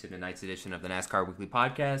contributing to tonight's edition of the NASCAR Weekly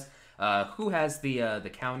Podcast. Who has the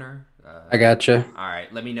counter? I got you. All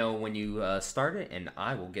right, let me know when you start it, and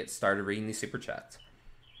I will get started reading these super chats.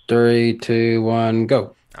 3, 2, 1,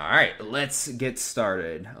 go. All right, let's get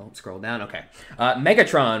started. Scroll down. Okay.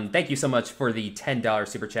 Megatron, thank you so much for the $10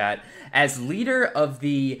 super chat. As leader of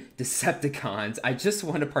the Decepticons, I just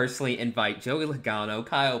want to personally invite Joey Logano,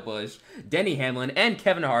 Kyle Busch, Denny Hamlin, and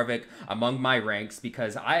Kevin Harvick among my ranks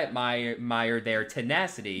because I admire their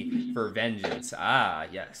tenacity for vengeance. Ah,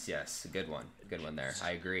 yes. Good one there.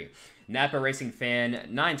 I agree. Napa Racing Fan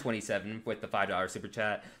 927 with the $5 super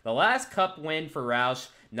chat. The last Cup win for Roush,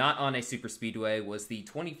 not on a super speedway, was the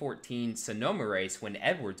 2014 Sonoma race when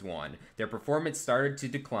Edwards won. Their performance started to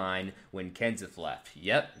decline when Kenseth left.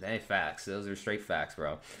 Yep, they facts. Those are straight facts,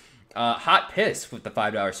 bro. Hot Piss with the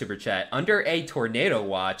 $5 super chat. Under a tornado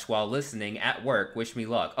watch while listening at work. Wish me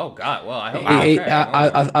luck. Oh, God. Well, I hope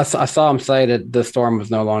I saw him say that the storm was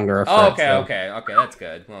no longer a threat. Okay. That's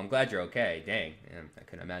good. Well, I'm glad you're okay. Dang. I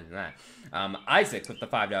couldn't imagine that. Isaac with the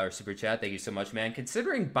 $5 super chat. Thank you so much, man.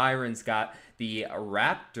 Considering Byron's got the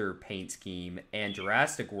Raptor paint scheme and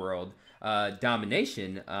Jurassic World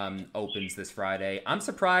Domination opens this Friday, I'm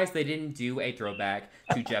surprised they didn't do a throwback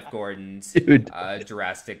to Jeff Gordon's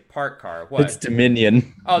Jurassic Park car. What? It's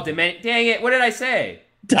Dominion. Oh, Dominion. Dang it. What did I say?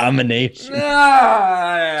 Domination.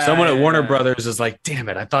 Someone at Warner Brothers is like, damn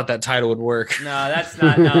it, I thought that title would work. No, that's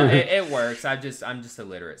not. No, it works. I'm just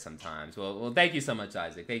illiterate sometimes. Well, thank you so much,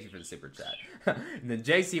 Isaac. Thank you for the super chat. And then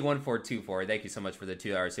JC1424, thank you so much for the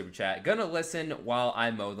 $2 super chat. Gonna listen while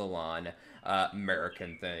I mow the lawn.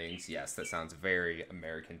 American things. Yes, that sounds very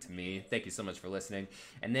American to me. Thank you so much for listening.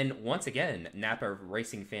 And then once again, Napa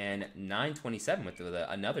Racing Fan 927 with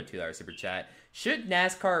another $2 super chat. Should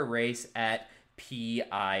NASCAR race at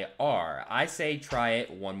PIR? I say try it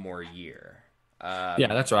one more year. Yeah,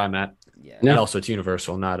 that's where I'm at. Yeah. And also it's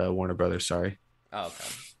Universal, not Warner Brothers. Sorry. Oh, okay.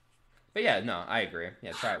 But yeah, no, I agree.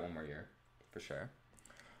 Yeah, try it one more year for sure.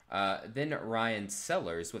 Then Ryan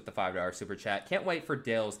Sellers with the $5 super chat. Can't wait for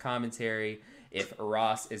Dale's commentary if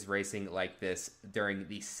Ross is racing like this during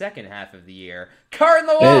the second half of the year. Car in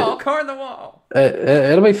the wall.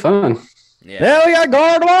 It'll be fun. Yeah, we got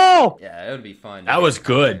car in the wall. Yeah, it would be fun. That was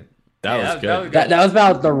good. That was good. That was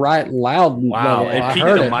about the right loud. Wow, level. it peaked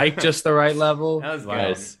the mic just the right level. That was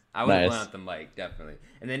nice. Good. I would have blown out the mic, definitely.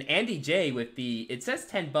 And then Andy J with it says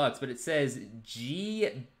 $10, but it says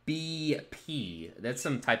GBP. That's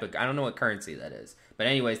some type of, I don't know what currency that is. But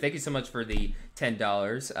anyways, thank you so much for the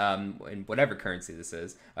 $10 in whatever currency this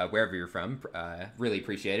is, wherever you're from. Really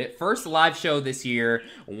appreciate it. First live show this year,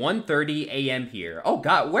 1:30 a.m. here. Oh,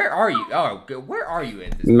 God, where are you? Oh, where are you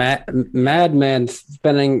at this Madman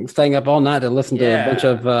staying up all night to listen to a bunch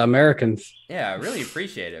of Americans. Yeah, I really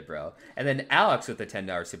appreciate it, bro. And then Alex with the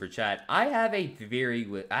 $10 super chat. I have a theory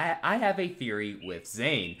with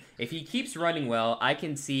Zane. If he keeps running well, I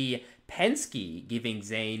can see Penske giving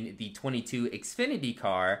Zane the 22 Xfinity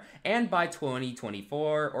car, and by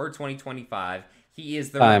 2024 or 2025, he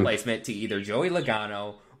is the replacement to either Joey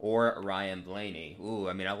Logano or Ryan Blaney. Ooh,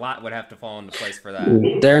 I mean, a lot would have to fall into place for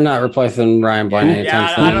that. They're not replacing Ryan Blaney.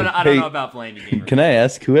 Yeah, I don't know about Blaney. Can I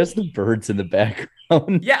ask who has the birds in the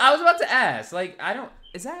background? Yeah, I was about to ask.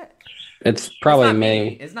 Is that? It's probably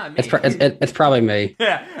me. It's not me. It's probably me.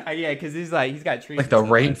 Yeah, because he's got trees. Like the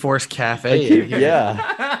Rainforest Cafe.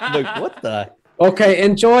 Yeah. Look, what the? Okay,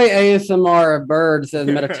 enjoy ASMR of birds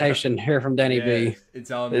and meditation here from Danny B.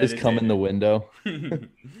 It's all they just come in the window.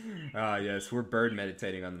 Yes, we're bird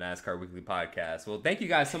meditating on the NASCAR Weekly Podcast. Well, thank you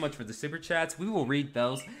guys so much for the super chats. We will read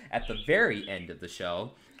those at the very end of the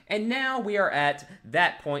show. And now we are at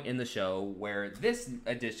that point in the show where this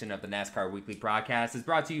edition of the NASCAR Weekly Broadcast is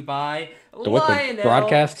brought to you by Lionel.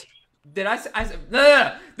 Broadcast? This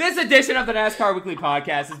edition of the NASCAR Weekly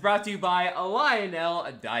Podcast is brought to you by Lionel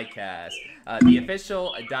Diecast, the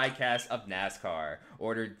official diecast of NASCAR.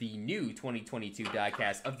 Order the new 2022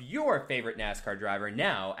 diecast of your favorite NASCAR driver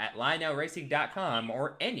now at LionelRacing.com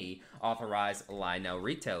or any authorized Lionel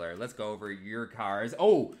retailer. Let's go over your cars.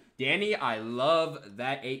 Oh, Danny, I love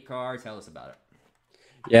that 8 car. Tell us about it.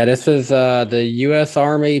 Yeah, this is the U.S.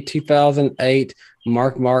 Army 2008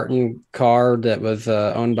 Mark Martin car that was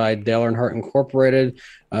owned by Dale Earnhardt Incorporated.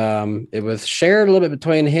 It was shared a little bit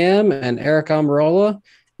between him and Eric Almirola.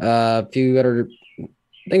 A few other,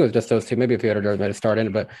 I think it was just those two, maybe a few other drivers made a start in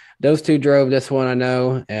it, but those two drove this one, I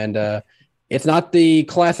know. And it's not the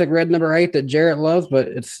classic red number 8 that Jarrett loves, but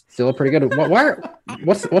it's still a pretty good.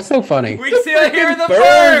 What's so funny? We still hear the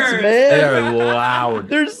birds, man. They are loud.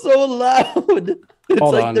 They're so loud. It's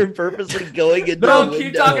Hold like on. they're purposely going into No, the keep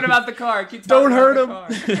window. talking about the car. Don't hurt him.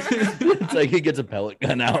 It's like he gets a pellet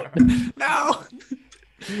gun out. No.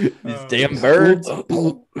 These damn birds.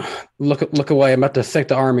 Look away. I'm about to sick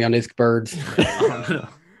the Army on these birds.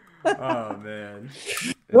 Oh man.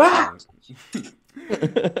 Wow.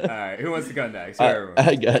 All right, who wants to go next?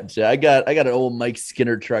 I got you. I got an old Mike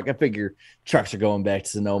Skinner truck. I figure trucks are going back to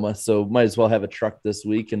Sonoma, so might as well have a truck this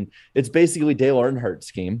week. And it's basically Dale Earnhart's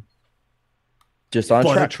scheme. Just on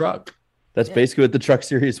truck. That's basically what the Truck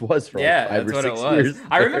Series was for 5 or 6 years.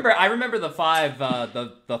 I remember the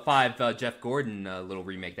five Jeff Gordon little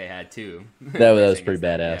remake they had too. That was pretty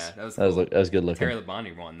badass. Yeah, that was good looking. Terry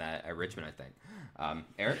Labonte won that at Richmond, I think.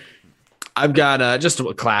 Eric? I've got just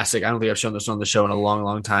a classic. I don't think I've shown this on the show in a long,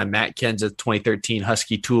 long time. Matt Kenseth 2013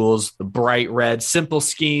 Husky Tools, the bright red, simple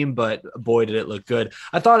scheme, but boy, did it look good.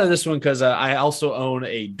 I thought of this one because I also own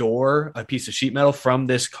a piece of sheet metal from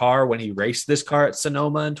this car when he raced this car at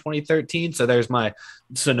Sonoma in 2013. So there's my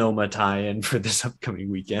Sonoma tie-in for this upcoming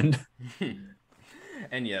weekend.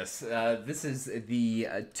 And yes, this is the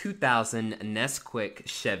 2000 Nesquik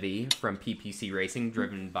Chevy from PPC Racing,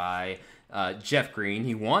 driven by Jeff Green.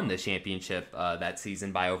 He won the championship that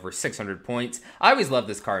season by over 600 points. I always love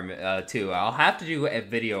this car too. I'll have to do a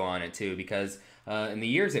video on it too, because in the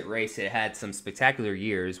years it raced, it had some spectacular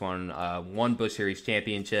years. Won one Busch Series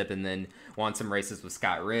championship, and then won some races with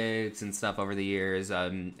Scott Riggs and stuff over the years.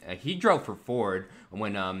 He drove for Ford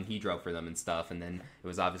when he drove for them and stuff, and then it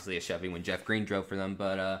was obviously a Chevy when Jeff Green drove for them.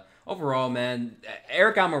 But overall, man,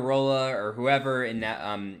 Eric Almirola or whoever in that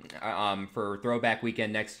for Throwback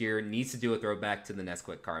Weekend next year needs to do a throwback to the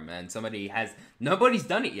Nesquik car, man. Nobody's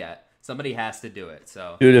done it yet. Somebody has to do it.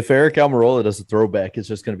 So, dude, if Eric Almirola does a throwback, it's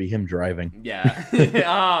just going to be him driving. Yeah.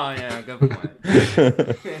 Oh, yeah. Good point.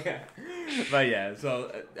 But yeah, so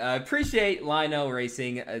appreciate Lionel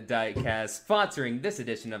Racing Diecast sponsoring this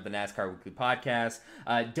edition of the NASCAR Weekly Podcast.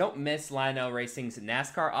 Don't miss Lionel Racing's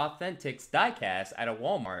NASCAR Authentics Diecast at a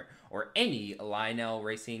Walmart or any Lionel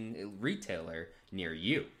Racing retailer near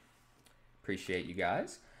you. Appreciate you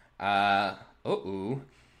guys.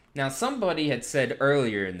 Now, somebody had said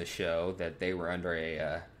earlier in the show that they were under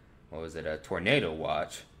a tornado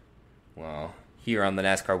watch. Well, here on the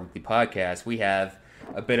NASCAR Weekly Podcast, we have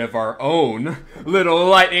a bit of our own little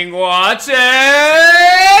lightning watch,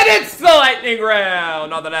 and it's the lightning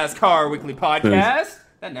round on the NASCAR Weekly Podcast.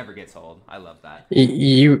 That never gets old. I love that.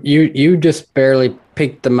 You just barely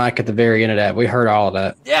peeked the mic at the very end of that. We heard all of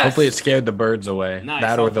that. Yes. Hopefully it scared the birds away. Nice.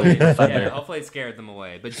 That or the thunder. Yeah, hopefully it scared them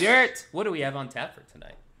away. But Jarrett, what do we have on tap for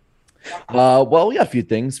tonight? Well, we got a few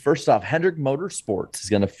things. First off, Hendrick Motorsports is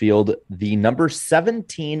going to field the number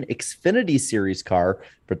 17 Xfinity Series car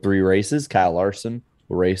for 3 races. Kyle Larson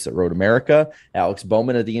will race at Road America, Alex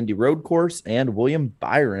Bowman at the Indy Road Course, and William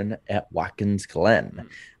Byron at Watkins Glen.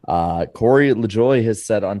 Corey LaJoie has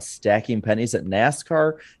said on Stacking Pennies that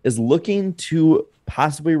NASCAR is looking to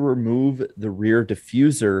possibly remove the rear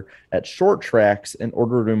diffuser at short tracks in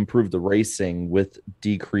order to improve the racing with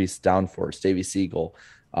decreased downforce. Davey Siegel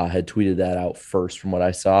had tweeted that out first from what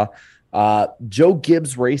I saw. Joe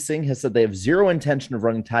Gibbs Racing has said they have zero intention of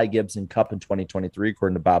running Ty Gibson Cup in 2023,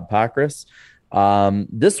 according to Bob Pockrass.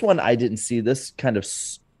 This one I didn't see. This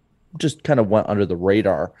just kind of went under the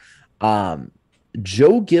radar.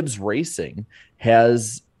 Joe Gibbs Racing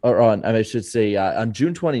has, on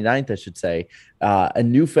June 29th, a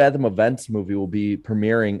new Fathom Events movie will be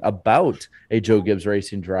premiering about a Joe Gibbs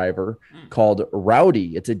Racing driver called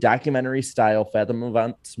Rowdy. It's a documentary style Fathom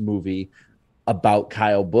Events movie about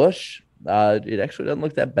Kyle Busch. It actually doesn't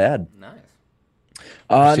look that bad. Nice.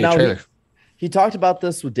 Now he talked about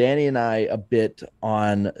this with Danny and I a bit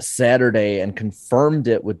on Saturday and confirmed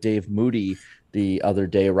it with Dave Moody the other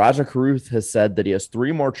day. Raja Caruth has said that he has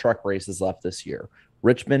 3 more truck races left this year: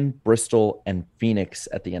 Richmond, Bristol, and Phoenix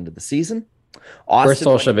at the end of the season.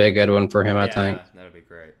 Bristol should be a good one for him, I think. That'll be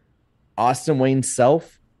great. Austin Wayne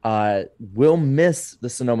Self will miss the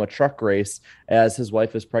Sonoma truck race as his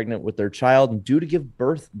wife is pregnant with their child and due to give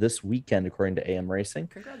birth this weekend, according to AM Racing.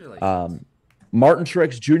 Congratulations. Martin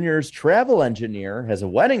Truex Jr.'s travel engineer has a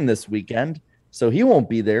wedding this weekend, so he won't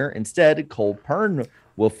be there. Instead, Cole Pern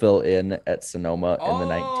will fill in at Sonoma in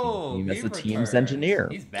the 19th team as the team's engineer.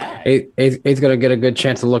 He's back. He's going to get a good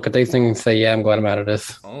chance to look at these things and say, yeah, I'm glad I'm out of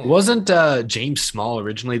this. Wasn't James Small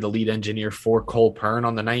originally the lead engineer for Cole Pern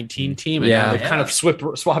on the 19 team? And now they've kind of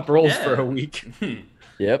swapped roles for a week.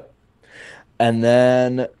 Yep. And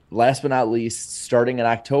then last but not least, starting in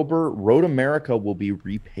October, Road America will be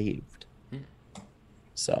repaved.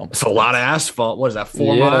 So it's a lot of asphalt. What is that,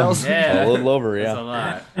 4 miles? Yeah. A little over, yeah. That's a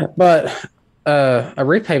lot. But a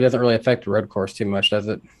repave doesn't really affect the road course too much, does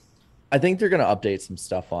it? I think they're going to update some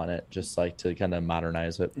stuff on it, just like to kind of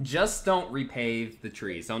modernize it. Just don't repave the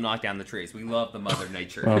trees. Don't knock down the trees. We love the Mother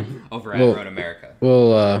Nature over at Road America.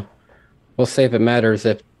 We'll see if it matters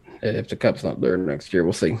if the Cup's not there next year.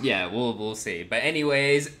 We'll see. Yeah, we'll see. But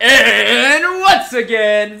anyways, and once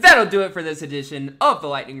again, that'll do it for this edition of the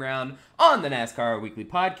Lightning Round on the NASCAR Weekly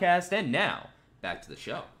Podcast. And now, back to the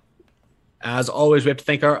show. As always, we have to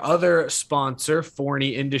thank our other sponsor,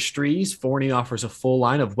 Forney Industries. Forney offers a full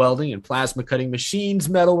line of welding and plasma cutting machines,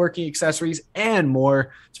 metalworking accessories, and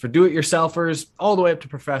more. It's for do-it-yourselfers all the way up to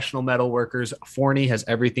professional metalworkers. Forney has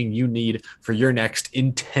everything you need for your next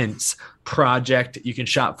intense project. You can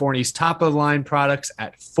shop Forney's top-of-the-line products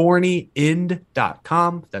at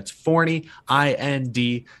forneyind.com. That's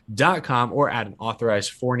forneyind.com, or at an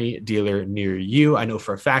authorized Forney dealer near you. I know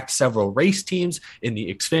for a fact several race teams in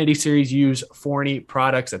the Xfinity Series use Forney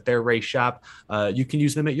products at their race shop. You can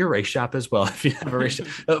use them at your race shop as well if you have a race shop.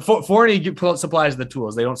 Forney supplies the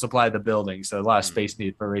tools. They don't supply the building, so a lot of space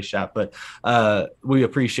needed for a race shop. But we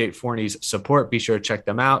appreciate Forney's support. Be sure to check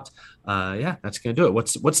them out. That's gonna do it.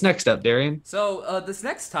 What's next up, Darian? So this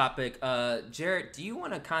next topic, Jarrett, do you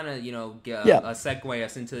want to kind of segue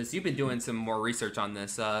us into this? You've been doing some more research on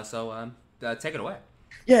this, so take it away.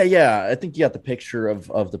 Yeah. I think you got the picture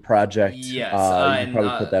of the project. Yes. You can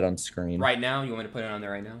probably put that on screen right now. You want me to put it on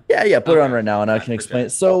there right now? Yeah. Put it on right now, and I can explain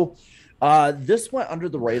it. So. This went under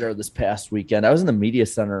the radar this past weekend. I was in the media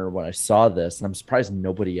center when I saw this, and I'm surprised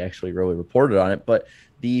nobody actually really reported on it. But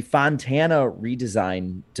the Fontana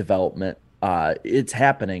redesign development, it's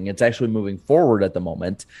happening. It's actually moving forward at the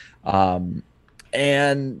moment.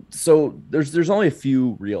 And so there's only a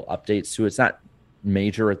few real updates to it. It's not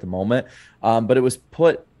major at the moment, but it was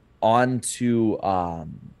put onto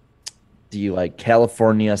the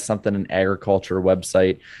California something in agriculture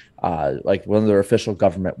website. Like one of their official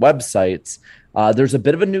government websites. There's a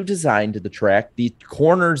bit of a new design to the track. The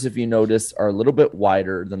corners, if you notice, are a little bit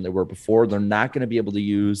wider than they were before. They're not going to be able to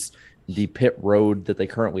use the pit road that they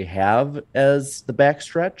currently have as the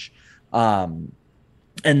backstretch. And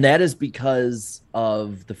that is because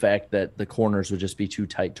of the fact that the corners would just be too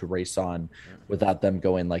tight to race on without them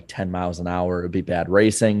going like 10 miles an hour. It would be bad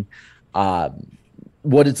racing.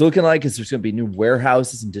 What it's looking like is there's going to be new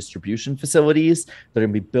warehouses and distribution facilities that are going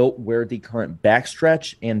to be built where the current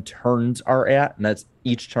backstretch and turns are at. And that's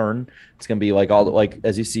each turn. It's going to be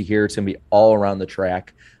as you see here, it's going to be all around the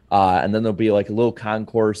track. And then there'll be like a little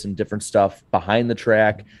concourse and different stuff behind the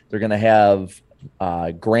track. They're going to have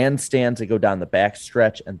grandstands that go down the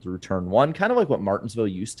backstretch and through turn one, kind of like what Martinsville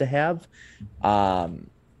used to have.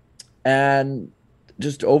 And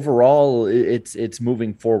just overall, it's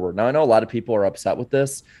moving forward. Now, I know a lot of people are upset with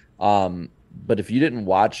this, but if you didn't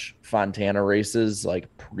watch Fontana races like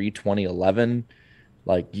pre-2011,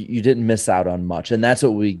 you didn't miss out on much, and that's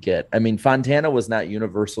what we get. I mean, Fontana was not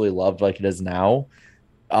universally loved like it is now.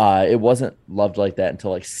 It wasn't loved like that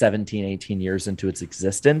until 17, 18 years into its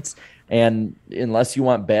existence, and unless you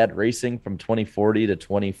want bad racing from 2040 to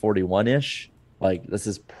 2041-ish, this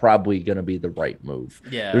is probably going to be the right move.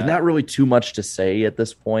 Yeah. There's not really too much to say at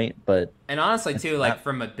this point, but. And honestly, too,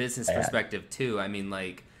 from a business perspective, too, I mean,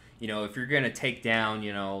 if you're going to take down,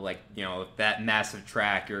 that massive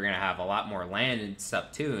track, you're going to have a lot more land and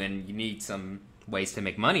stuff, too, and you need some ways to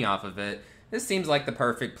make money off of it. This seems like the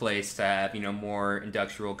perfect place to have, more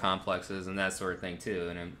industrial complexes and that sort of thing, too.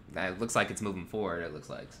 And it looks like it's moving forward, it looks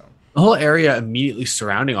like. So the whole area immediately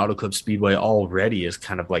surrounding Auto Club Speedway already is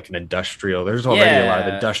kind of like an industrial. There's already a lot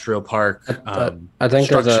of industrial park. I think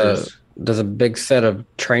there's a big set of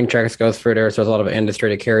train tracks goes through there, so there's a lot of industry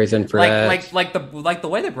that carries in for that. Like the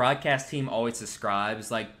way the broadcast team always describes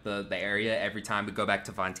the area every time we go back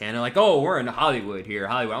to Fontana, we're in Hollywood here,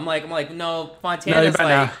 Hollywood. I'm like no, Fontana's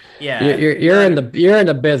you're in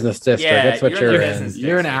the business district. Yeah, that's what you're in.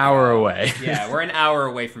 You're an hour away. Yeah, we're an hour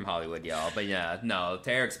away from Hollywood, y'all. But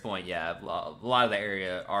to Eric's point, a lot of the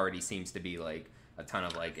area already seems to be a ton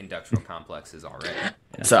of industrial complexes already.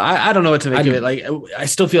 So I don't know what to make of it. I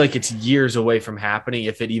still feel like it's years away from happening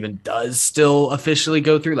if it even does still officially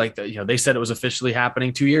go through. They said it was officially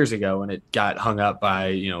happening 2 years ago and it got hung up by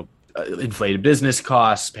inflated business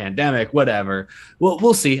costs, pandemic, whatever.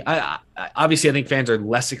 We'll see. I obviously, I think fans are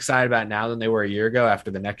less excited about it now than they were a year ago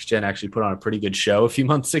after the Next Gen actually put on a pretty good show a few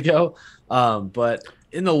months ago. But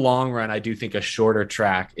in the long run, I do think a shorter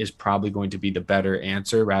track is probably going to be the better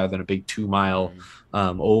answer rather than a big 2-mile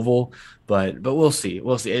oval. But we'll see.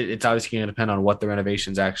 We'll see. It's obviously going to depend on what the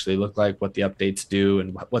renovations actually look like, what the updates do,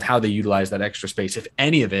 and how they utilize that extra space, if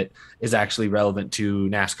any of it is actually relevant to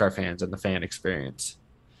NASCAR fans and the fan experience.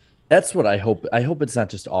 That's what I hope. I hope it's not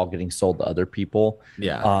just all getting sold to other people.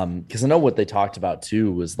 Yeah. Because I know what they talked about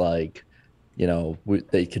too was like,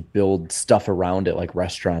 they could build stuff around it, like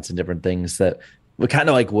restaurants and different things that were kind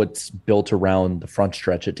of like what's built around the front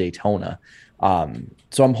stretch at Daytona.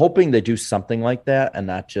 So I'm hoping they do something like that and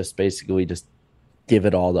not just basically just give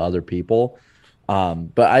it all to other people.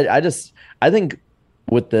 But I think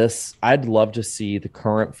with this, I'd love to see the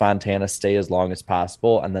current Fontana stay as long as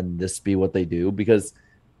possible, and then this be what they do, because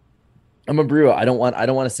I'm a brewer. I don't want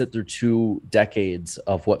to sit through 2 decades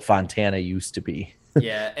of what Fontana used to be.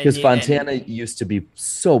 Yeah, because Fontana used to be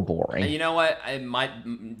so boring. And you know what?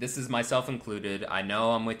 This is myself included. I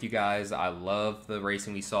know I'm with you guys. I love the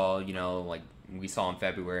racing we saw, like we saw in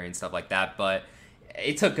February and stuff like that. But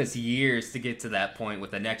it took us years to get to that point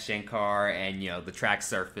with the next gen car and the track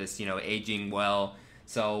surface, aging well.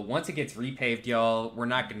 So once it gets repaved, y'all, we're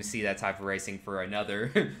not going to see that type of racing for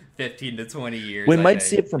another 15 to 20 years. We might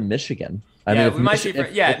see it from Michigan.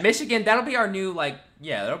 Michigan. That'll be our new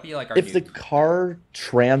that'll be like our. If the car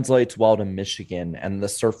translates well to Michigan and the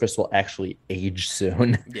surface will actually age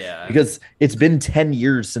soon. Yeah. Because it's been 10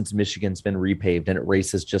 years since Michigan's been repaved and it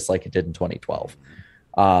races just like it did in 2012.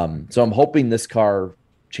 So I'm hoping this car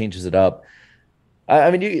changes it up.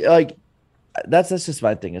 I mean, that's just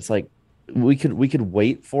my thing. It's like we could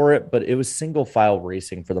wait for it, but it was single file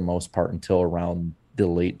racing for the most part until around the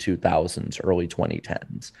late 2000s, early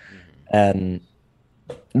 2010s. And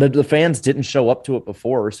the fans didn't show up to it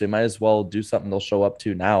before, so you might as well do something they'll show up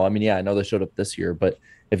to now. I mean, yeah, I know they showed up this year, but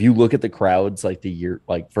if you look at the crowds like the year,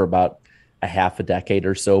 like for about a half a decade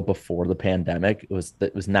or so before the pandemic,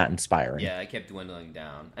 it was not inspiring. Yeah, it kept dwindling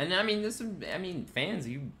down. And I mean, fans,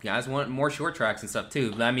 you guys want more short tracks and stuff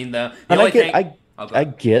too. I mean, I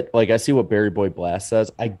get, like, I see what Barry Boy Blast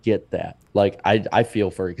says. I get that. Like, I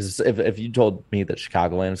feel for it, because if you told me that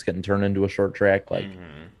Chicagoland was getting turned into a short track, like,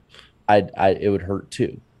 it would hurt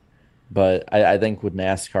too. But I think with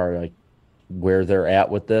NASCAR, like where they're at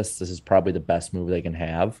with this is probably the best move they can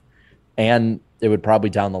have. And it would probably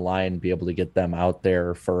down the line be able to get them out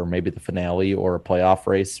there for maybe the finale or a playoff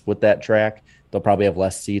race with that track. They'll probably have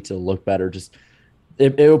less seats. It'll look better. Just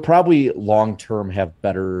it will probably long-term have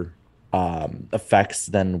better effects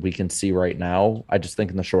than we can see right now. I just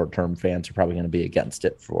think in the short term, fans are probably going to be against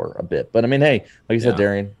it for a bit. But I mean, hey, like you said,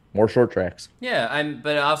 Darian, more short tracks. Yeah,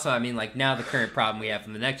 but also, I mean, like now the current problem we have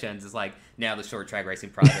from the next gens is like now the short track racing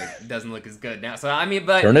product doesn't look as good now. So I mean,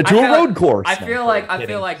 but turn it to a road course. I feel like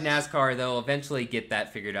NASCAR, they'll eventually get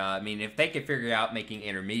that figured out. I mean, if they can figure out making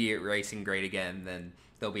intermediate racing great again, then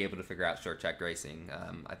they'll be able to figure out short track racing.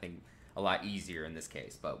 I think a lot easier in this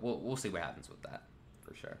case, but we'll see what happens with that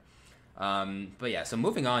for sure. But yeah, so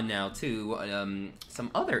moving on now to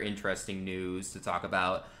some other interesting news to talk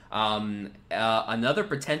about. Another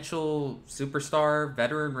potential superstar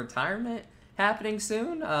veteran retirement happening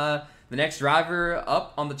soon. The next driver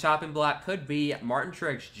up on the chopping block could be Martin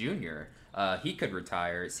Truex Jr. He could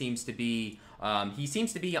retire. It seems to be he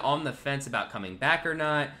seems to be on the fence about coming back or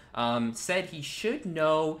not. Said he should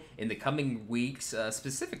know in the coming weeks,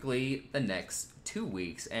 specifically the next 2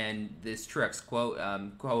 weeks. And this Truex quote,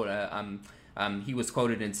 he was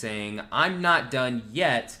quoted in saying, "I'm not done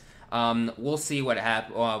yet. We'll see what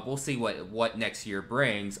we'll see what next year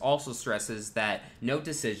brings." Also stresses that no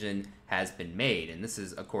decision has been made, and this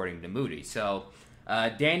is according to Moody. So,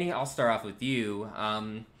 Danny, I'll start off with you.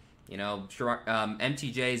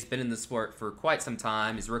 MTJ's been in the sport for quite some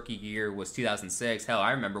time. His rookie year was 2006. Hell,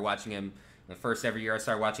 I remember watching him the first ever year I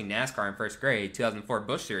started watching NASCAR in first grade, 2004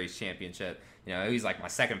 Busch Series Championship. He was like my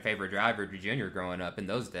second favorite driver to junior growing up in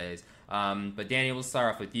those days. But Danny, we'll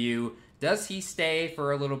start off with you. Does he stay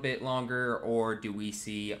for a little bit longer, or do we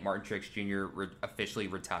see Martin Truex Jr. Officially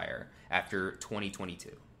retire after 2022?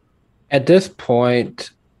 At this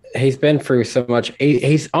point, he's been through so much.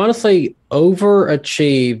 He's honestly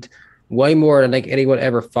overachieved way more than I think anyone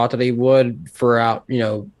ever thought that he would throughout,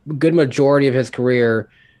 good majority of his career.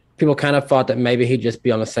 People kind of thought that maybe he'd just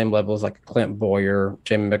be on the same level as like Clint Boyer,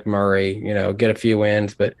 Jamie McMurray, get a few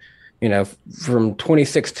wins. But, from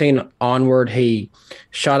 2016 onward, he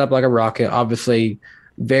shot up like a rocket. Obviously,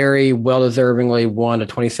 very well-deservingly won a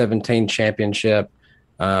 2017 championship.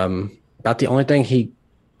 About the only thing he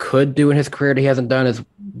could do in his career that he hasn't done is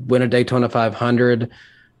win a Daytona 500.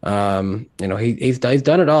 He's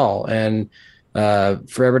done it all, and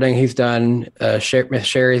for everything he's done, Miss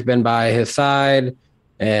Sherry's been by his side,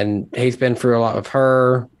 and he's been through a lot with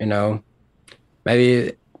her.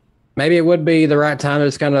 Maybe it would be the right time to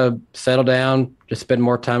just kind of settle down, just spend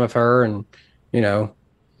more time with her, and I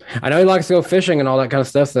know he likes to go fishing and all that kind of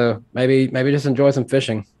stuff. So maybe just enjoy some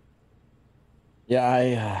fishing.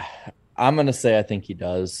 Yeah, I'm gonna say I think he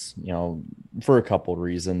does. For a couple of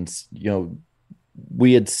reasons.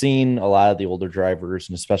 We had seen a lot of the older drivers,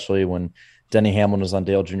 and especially when Denny Hamlin was on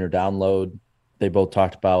Dale Jr. Download, they both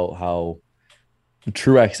talked about how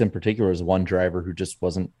Truex in particular was one driver who just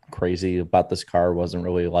wasn't crazy about this car, wasn't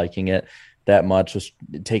really liking it that much, was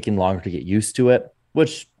taking longer to get used to it,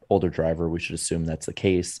 which older driver, we should assume that's the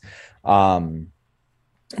case.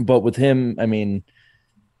 But with him, I mean,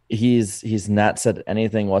 he's not said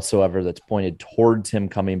anything whatsoever that's pointed towards him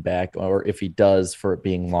coming back, or if he does, for it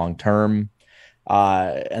being long-term.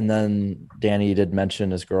 And then Danny did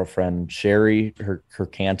mention his girlfriend, Sherry, her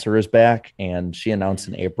cancer is back, and she announced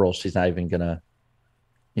in April she's not even going to,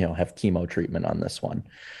 have chemo treatment on this one.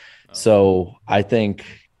 So I think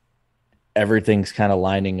everything's kind of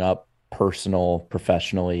lining up, personal,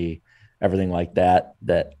 professionally, everything like that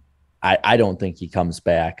I don't think he comes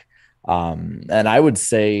back. And I would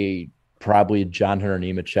say probably John Hunter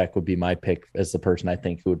Nemechek would be my pick as the person I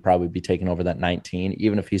think who would probably be taking over that 19,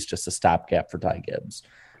 even if he's just a stopgap for Ty Gibbs.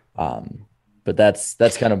 But that's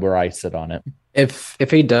kind of where I sit on it. If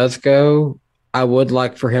he does go, I would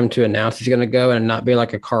like for him to announce he's going to go and not be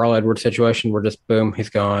like a Carl Edwards situation where just boom, he's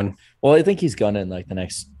gone. Well, I think he's gone in like the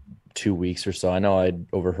next 2 weeks or so. I know I'd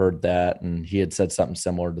overheard that, and he had said something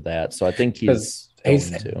similar to that. So I think he's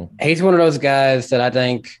one of those guys that I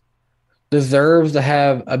think deserves to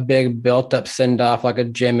have a big built-up send-off, like a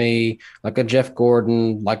Jimmy, like a Jeff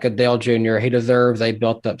Gordon, like a Dale Jr. He deserves a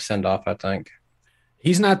built-up send-off, I think.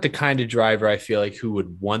 He's not the kind of driver I feel like who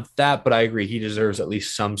would want that, but I agree he deserves at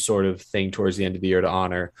least some sort of thing towards the end of the year to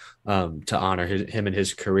honor him and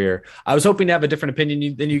his career. I was hoping to have a different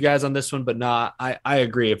opinion than you guys on this one, but nah, I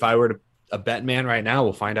agree. If I were a bet man right now,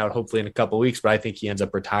 we'll find out hopefully in a couple of weeks, but I think he ends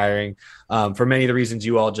up retiring for many of the reasons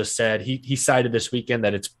you all just said. He cited this weekend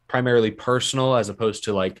that it's primarily personal as opposed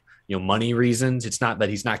to money reasons. It's not that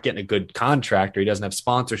he's not getting a good contract or he doesn't have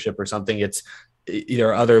sponsorship or something. It's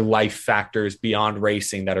either other life factors beyond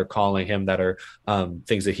racing that are calling him, that are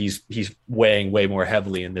things that he's weighing way more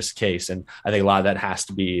heavily in this case. And I think a lot of that has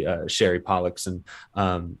to be Sherry Pollux and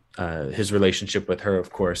his relationship with her,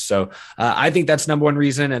 of course. So I think that's number one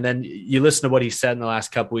reason. And then you listen to what he said in the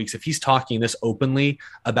last couple of weeks. If he's talking this openly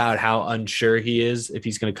about how unsure he is if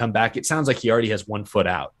he's going to come back, it sounds like he already has 1 foot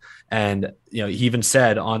out. And, he even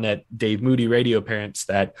said on that Dave Moody radio appearance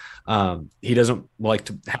that he doesn't like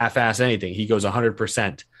to half-ass anything. He goes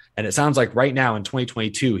 100%. And it sounds like right now in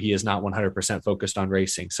 2022, he is not 100% focused on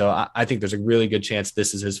racing. So I think there's a really good chance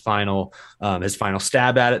this is his final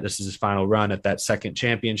stab at it. This is his final run at that second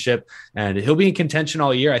championship, and he'll be in contention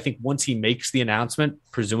all year. I think once he makes the announcement,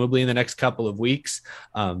 presumably in the next couple of weeks,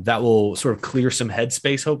 that will sort of clear some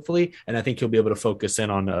headspace, hopefully. And I think he'll be able to focus in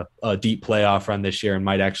on a deep playoff run this year and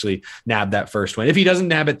might actually nab that first win. If he doesn't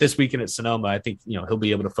nab it this weekend at Sonoma, I think, he'll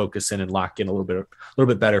be able to focus in and lock in a little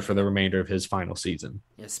bit better for the remainder of his final season.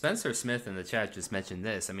 Yeah, Spencer Smith in the chat just mentioned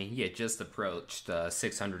this. I mean, he had just approached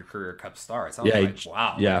 600 career Cup starts. I was like,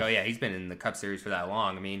 wow. Yeah. Like, oh, yeah, he's been in the Cup Series for that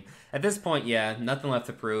long. I mean, at this point, yeah, nothing left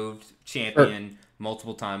to prove. Champion,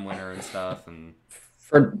 multiple-time winner and stuff. And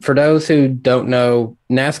For those who don't know,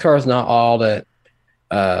 NASCAR is not all that.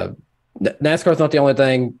 NASCAR is not the only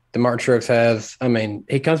thing that Martin Truex has. I mean,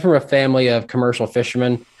 he comes from a family of commercial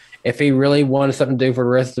fishermen. If he really wanted something to do for the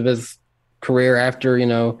rest of his career after,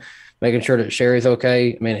 making sure that Sherry's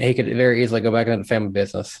okay, I mean, he could very easily go back into the family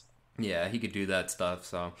business. Yeah, he could do that stuff.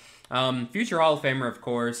 So, future Hall of Famer, of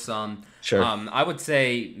course. Sure. I would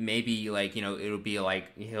say maybe it'll be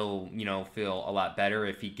like he'll feel a lot better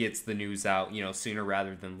if he gets the news out sooner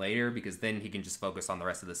rather than later, because then he can just focus on the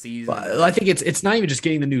rest of the season. Well, I think it's not even just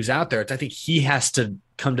getting the news out there. I think he has to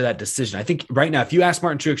come to that decision. I think right now, if you ask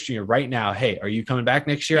Martin Truex Jr. right now, hey, are you coming back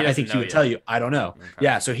next year? I think he would tell you, I don't know. Okay.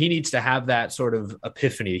 Yeah, so he needs to have that sort of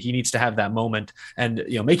epiphany. He needs to have that moment, and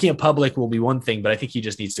making it public will be one thing, but I think he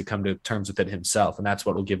just needs to come to terms with it himself, and that's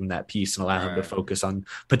what will give him that peace and allow him to focus on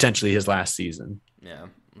potentially his last season. Yeah,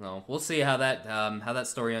 well, we'll see how that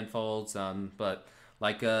story unfolds. But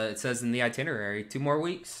like it says in the itinerary, 2 more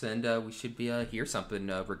weeks, and we should be hear something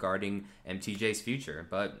regarding MTJ's future.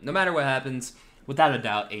 But no matter what happens, without a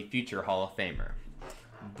doubt, a future Hall of Famer.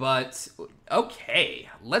 But okay,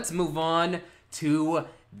 let's move on to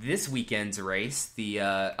this weekend's race, the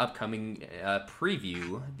upcoming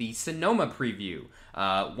preview, the Sonoma preview.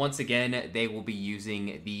 Once again, they will be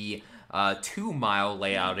using the 2-mile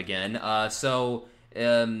layout again.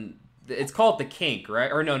 It's called the Kink,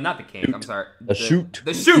 right? Or no, not the Kink. I'm sorry. The Chute.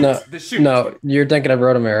 The Chute. No, the Chute. No, you're thinking of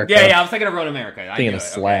Road America. Yeah, I was thinking of Road America. Thinking of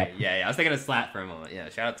Slap. Okay. Yeah, I was thinking of Slap for a moment. Yeah,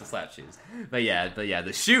 shout out to Slap Shoes. But yeah,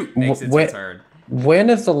 the Chute makes its return. When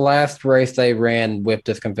is the last race they ran with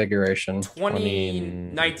this configuration?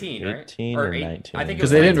 2019, right? Or 19. I think because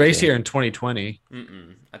they didn't race here in 2020.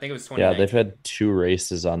 I think it was 2019. Yeah, they've had 2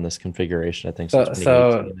 races on this configuration. I think so.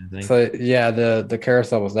 So Yeah, the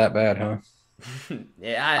carousel was that bad, huh?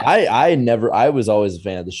 Yeah, I was always a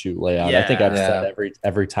fan of the Chute layout. I think I've Yeah. said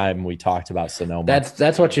every time we talked about Sonoma.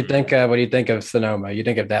 That's what you think of when you think of Sonoma. You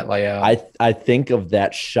think of that layout. I think of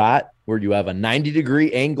that shot where you have a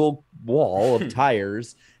 90-degree angle wall of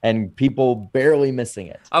tires and people barely missing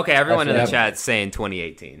it. Okay, everyone in the chat's saying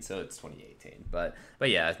 2018, so it's 2018. But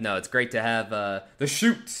yeah, no, it's great to have the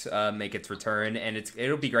Chute make its return, and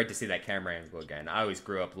it'll be great to see that camera angle again. I always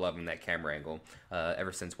grew up loving that camera angle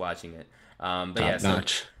ever since watching it.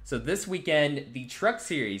 So this weekend, the Truck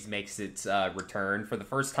Series makes its return for the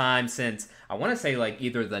first time since, I want to say, like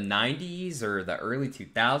either the 90s or the early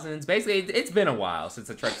 2000s. Basically, it's been a while since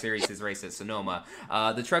the Truck Series has raced at Sonoma.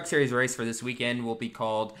 The Truck Series race for this weekend will be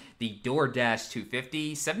called the DoorDash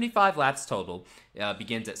 250, 75 laps total.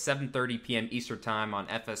 Begins at 7:30 p.m. Eastern Time on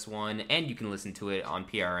FS1, and you can listen to it on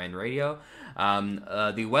PRN Radio.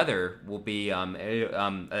 The weather will be,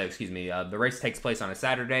 the race takes place on a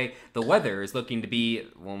Saturday. The weather is looking to be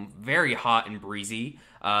very hot and breezy,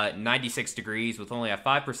 96 degrees with only a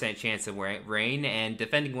 5% chance of rain, and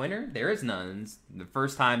defending winner, there is none. It's the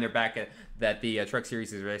first time they're back that the Truck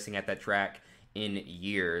Series is racing at that track in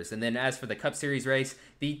years. And then as for the Cup Series race,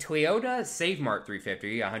 the Toyota Save Mart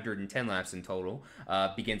 350, 110 laps in total,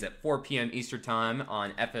 begins at 4 p.m. Eastern Time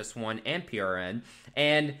on FS1 and PRN.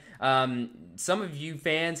 And some of you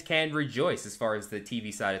fans can rejoice as far as the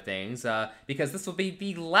TV side of things, because this will be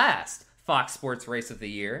the last Fox Sports race of the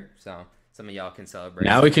year. So some of y'all can celebrate.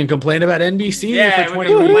 Now we can complain about NBC. Yeah, we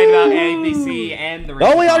can complain about NBC and the race.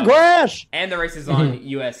 Oh, we got Crash! And the races on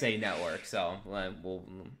USA Network. So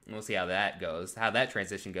we'll see how that goes, how that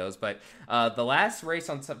transition goes. But the last race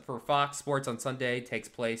for Fox Sports on Sunday takes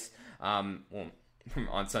place.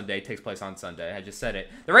 On Sunday takes place on Sunday. I just said it.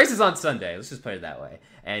 The race is on Sunday. Let's just put it that way.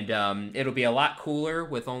 And it'll be a lot cooler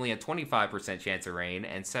with only a 25% chance of rain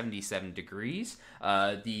and 77 degrees.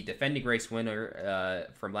 The defending race winner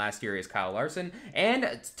from last year is Kyle Larson, and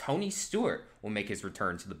Tony Stewart will make his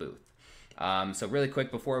return to the booth. So really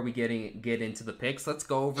quick before we get into the picks, let's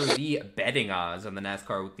go over the betting odds on the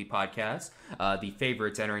NASCAR Weekly Podcast. The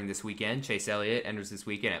favorites entering this weekend: Chase Elliott enters this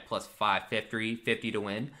weekend at plus 550 to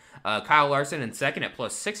win. Kyle Larson in second at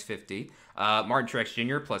plus 650. Martin Truex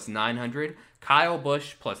Jr. plus 900. Kyle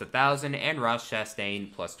Busch plus 1,000, and Ross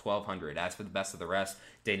Chastain plus 1,200. As for the best of the rest,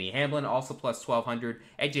 Denny Hamlin also plus 1,200.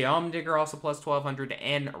 AJ Allmendinger also plus 1,200,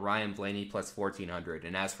 and Ryan Blaney plus 1,400.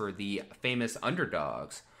 And as for the famous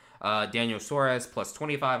underdogs, Daniel Suarez plus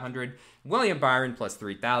 2,500, William Byron plus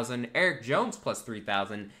 3,000, Eric Jones plus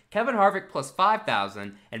 3,000, Kevin Harvick plus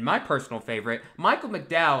 5,000, and my personal favorite, Michael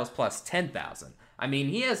McDowell is plus 10,000. I mean,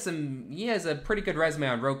 he has a pretty good resume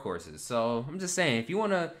on road courses. So I'm just saying, if you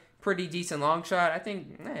want a pretty decent long shot, I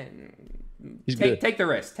think take the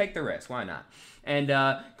risk. Take the risk. Why not? And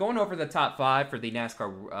going over the top 5 for the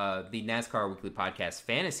NASCAR Weekly Podcast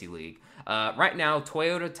Fantasy League. Right now,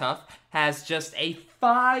 Toyota Tough has just a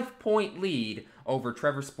 5-point lead over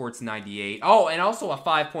Trevor Sports 98. Oh, and also a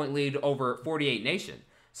 5-point lead over 48 Nation.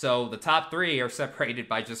 So the top 3 are separated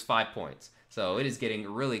by just 5 points. So it is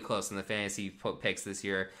getting really close in the fantasy picks this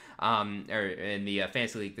year, or in the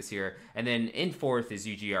fantasy league this year. And then in fourth is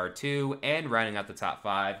UGR2, and rounding out the top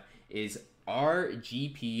 5 is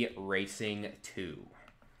RGP Racing 2.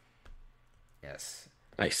 Yes.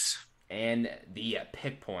 Nice. And the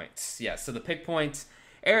pick points. Yes, so the pick points.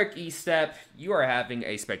 Eric Estep, you are having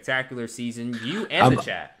a spectacular season. You and the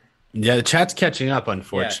chat. Yeah, the chat's catching up,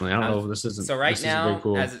 unfortunately. I don't know if this isn't. So right now, very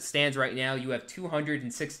cool. As it stands right now, you have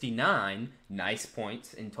 269 nice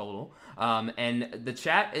points in total. And the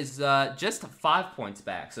chat is just 5 points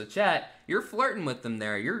back. So chat, you're flirting with them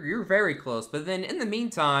there. You're very close. But then in the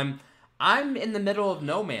meantime, I'm in the middle of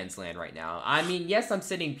no man's land right now. I mean, yes, I'm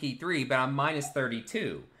sitting P3, but I'm minus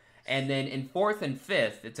 32. And then in fourth and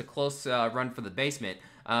fifth, it's a close run for the basement.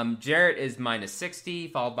 Jarrett is minus 60,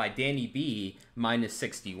 followed by Danny B minus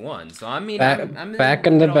 61. So I mean, I'm back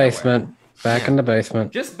in the basement. Back in the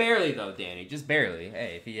basement. Just barely, though, Danny. Just barely.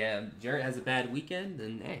 Hey, if Jarrett has a bad weekend,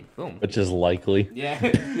 then hey, boom. Which is likely. Yeah.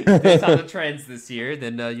 Based on the trends this year,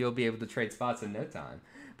 then you'll be able to trade spots in no time.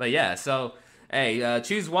 But yeah, so hey,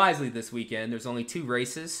 choose wisely this weekend. There's only 2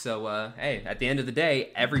 races, so hey, at the end of the day,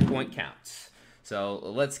 every point counts. So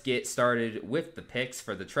let's get started with the picks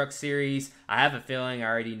for the Truck Series. I have a feeling I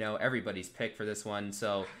already know everybody's pick for this one.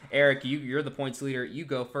 So Eric, you're the points leader. You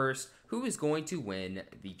go first. Who is going to win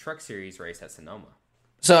the Truck Series race at Sonoma?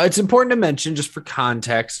 So it's important to mention, just for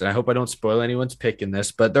context, and I hope I don't spoil anyone's pick in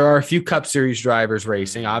this, but there are a few Cup Series drivers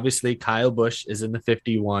racing. Obviously, Kyle Busch is in the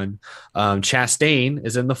 51. Chastain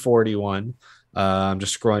is in the 41. I'm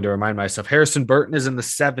just scrolling to remind myself. Harrison Burton is in the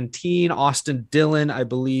 17. Austin Dillon, I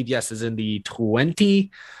believe, is in the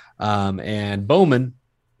 20. And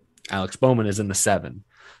Alex Bowman is in the 7.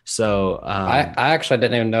 So I actually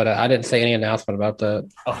didn't even know that. I didn't see any announcement about that.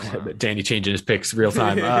 Oh, Danny changing his picks real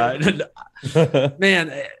time.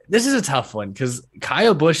 Man, this is a tough one because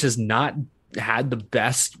Kyle Busch has not had the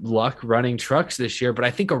best luck running trucks this year, but I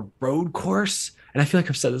think a road course, and I feel like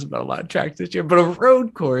I've said this about a lot of tracks this year, but a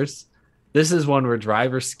road course, this is one where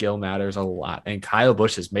driver skill matters a lot. And Kyle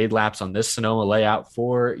Busch has made laps on this Sonoma layout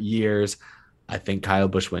for years. I think Kyle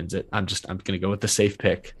Busch wins it. I'm going to go with the safe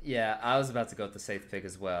pick. Yeah, I was about to go with the safe pick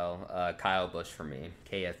as well. Kyle Busch for me,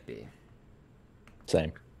 KFB.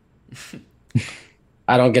 Same.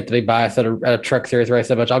 I don't get to be biased at a Truck Series race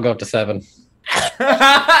that much. I'll go up to 7.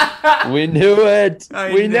 We knew it.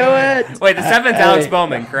 We knew it. Wait, the 7th Alex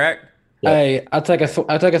Bowman, correct? Yep. Hey, I'll take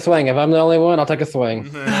a swing. If I'm the only one, I'll take a swing.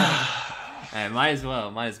 Hey, might as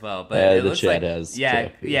well. But it looks like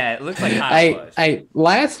it looks like Kyle Busch. Hey,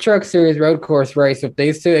 last Truck Series road course race with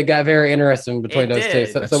these two, it got very interesting between those two.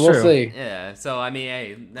 So we'll see. Yeah. So I mean,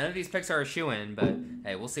 hey, none of these picks are a shoo-in, but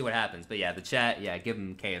hey, we'll see what happens. But yeah, the chat, give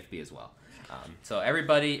him KFB as well. So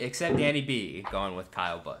everybody except Danny B going with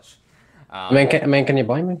Kyle Busch. Can you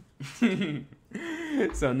blame me?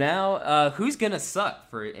 So now, who's gonna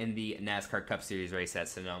suck in the NASCAR Cup Series race at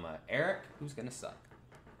Sonoma? Eric, who's gonna suck?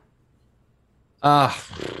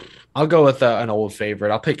 I'll go with an old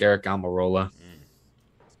favorite. I'll pick Eric Almirola.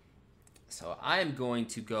 So I am going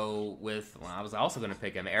to go with, I was also going to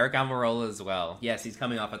pick him, Eric Almirola as well. Yes, he's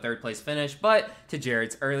coming off a 3rd place finish, but to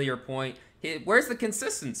Jared's earlier point, where's the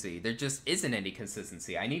consistency? There just isn't any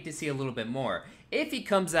consistency. I need to see a little bit more. If he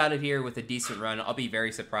comes out of here with a decent run, I'll be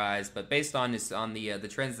very surprised, but based on the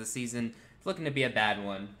trends this season, it's looking to be a bad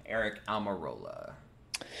one. Eric Almirola.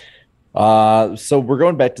 So we're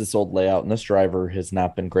going back to this old layout, and this driver has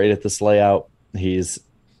not been great at this layout.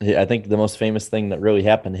 I think the most famous thing that really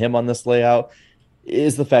happened to him on this layout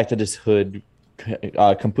is the fact that his hood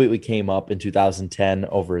completely came up in 2010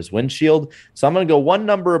 over his windshield. So I'm going to go one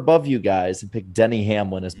number above you guys and pick Denny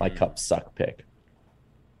Hamlin as my Cup suck pick.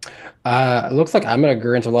 It looks like I'm going to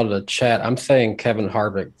agree into a lot of the chat. I'm saying Kevin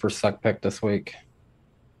Harvick for suck pick this week.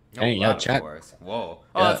 Chat. Whoa.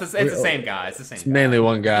 Oh, it's the same guy. It's the same. It's mainly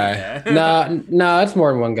one guy. Yeah. No, it's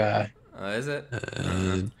more than one guy. Is it?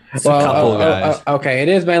 It's a couple guys. Okay, it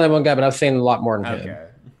is mainly one guy, but I've seen a lot more than him.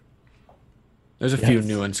 There's a few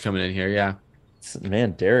new ones coming in here. Yeah.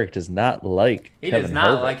 Man, Derek does not like. He does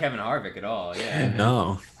not like Kevin Harvick at all. Yeah.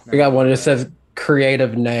 No. We got one that says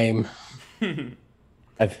creative name.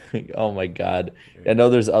 I think. Oh my God! I know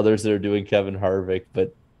there's others that are doing Kevin Harvick,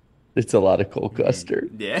 but it's a lot of Cole Custer.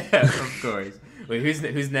 Yeah, of course. Wait, who's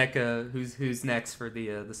next? Who's next for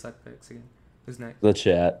the suck picks again? Who's next? The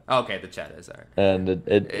chat. Oh, okay, the chat is there. And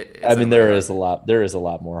there is a lot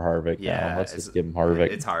more Harvick. Yeah, let's just give him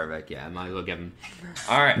Harvick. It's Harvick. Yeah, I might as well give him.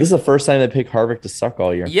 All right. This is the first time they pick Harvick to suck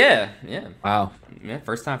all year. Yeah. Wow. Yeah,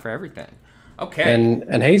 first time for everything. Okay.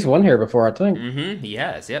 And he's won here before, I think. Mm-hmm. He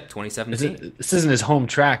has. Yep. 2017. This isn't his home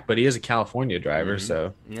track, but he is a California driver. Mm-hmm.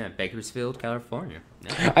 So yeah, Bakersfield, California.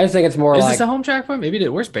 Yeah. I just think it's more is this a home track for him? Maybe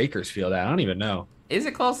where's Bakersfield at? I don't even know. Is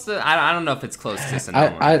it close to? I don't know if it's close to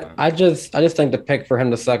Sonoma. I just think the pick for him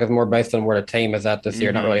to suck is more based on where the team is at this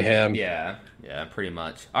year, not really him. Yeah, pretty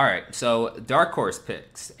much. All right, so dark horse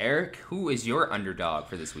picks. Eric, who is your underdog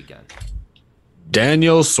for this weekend?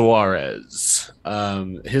 Daniel Suarez.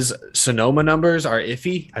 His Sonoma numbers are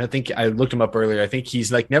iffy. I looked him up earlier. I think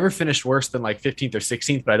he's never finished worse than 15th or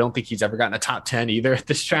 16th, but I don't think he's ever gotten a top 10 either at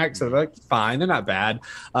this track. So fine, they're not bad.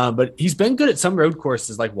 But he's been good at some road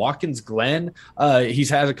courses like Watkins Glen. He's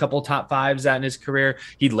has a couple top 5s in his career.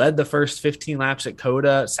 He led the first 15 laps at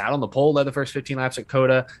COTA, sat on the pole, led the first 15 laps at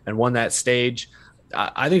COTA, and won that stage.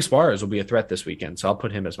 I think Suarez will be a threat this weekend, so I'll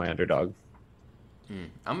put him as my underdog.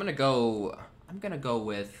 I'm gonna go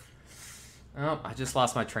with. Oh, I just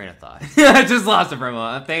lost my train of thought. I just lost it for a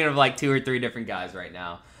moment. I'm thinking of 2 or 3 different guys right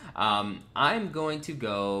now. I'm going to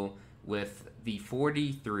go with the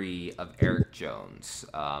 43 of Erik Jones.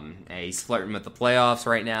 He's flirting with the playoffs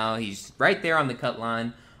right now. He's right there on the cut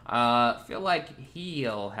line. Feel like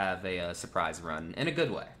he'll have a surprise run in a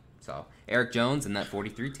good way. So Erik Jones and that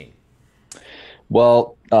 43 team.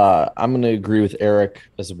 Well, I'm going to agree with Eric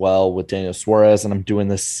as well with Daniel Suarez, and I'm doing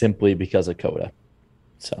this simply because of Coda.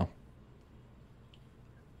 So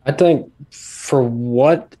I think for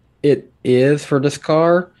what it is for this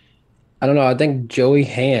car, I don't know. I think Joey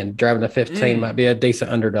Hand driving the 15 might be a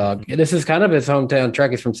decent underdog. This is kind of his hometown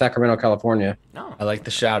track. He's from Sacramento, California. No, I like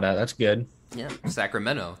the shout out. That's good. Yeah,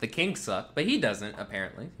 Sacramento. The Kings suck, but he doesn't,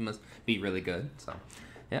 apparently. He must be really good. So,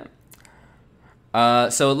 yeah.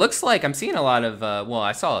 So it looks like I'm seeing a lot of,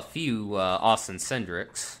 I saw a few Austin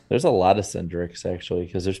Cindrics. There's a lot of Cindrics, actually,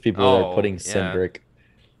 because there's people that are putting Cindric,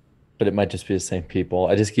 but it might just be the same people.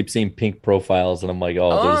 I just keep seeing pink profiles, and I'm like, there's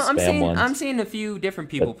spam ones. I'm seeing a few different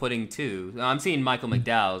people putting two. I'm seeing Michael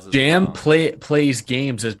McDowell's as Jam well. plays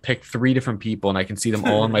games has picked 3 different people, and I can see them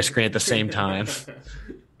all on my screen at the same time.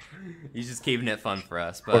 He's just keeping it fun for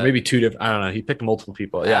us. But or maybe 2 different. I don't know. He picked multiple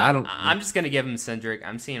people. Yeah, I don't. I'm just gonna give him Cindric.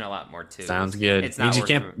 I'm seeing a lot more too. Sounds good. It's not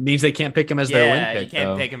means they can't pick him as their win pick. You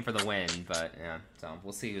can't pick him for the win, but yeah. So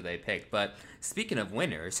we'll see who they pick. But speaking of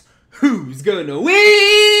winners, who's gonna win?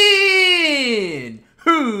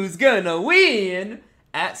 Who's gonna win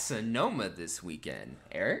at Sonoma this weekend?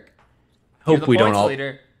 Eric? Hope we don't all.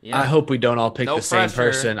 Yeah. I hope we don't all pick the same pressure.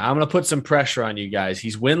 person. I'm going to put some pressure on you guys.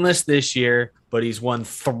 He's winless this year, but he's won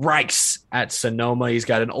thrice at Sonoma. He's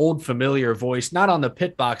got an old familiar voice, not on the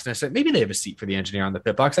pit box necessarily. Maybe they have a seat for the engineer on the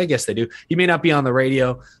pit box. I guess they do. He may not be on the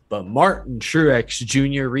radio, but Martin Truex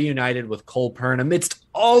Jr. reunited with Cole Pearn amidst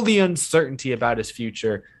all the uncertainty about his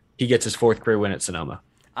future. He gets his 4th career win at Sonoma.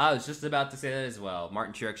 I was just about to say that as well.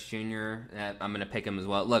 Martin Truex Jr., I'm going to pick him as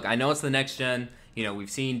well. Look, I know it's the next gen. You know, we've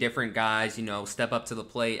seen different guys, step up to the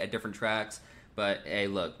plate at different tracks. But, hey,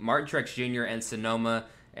 look, Martin Truex Jr. and Sonoma,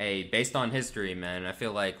 based on history, man, I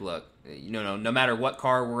feel like, look, no matter what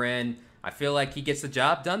car we're in, I feel like he gets the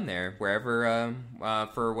job done there, wherever,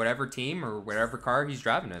 for whatever team or whatever car he's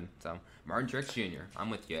driving in. So, Martin Truex Jr., I'm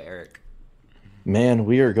with you, Eric. Man,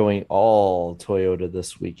 we are going all Toyota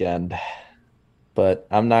this weekend. But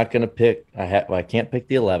I'm not going to pick. I can't pick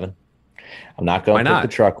the 11. I'm not going to pick the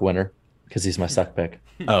truck winner because he's my suck pick.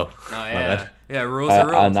 Oh yeah. Yeah, rules are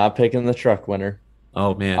rules. I'm not picking the truck winner.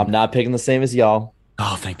 Oh, man. I'm not picking the same as y'all.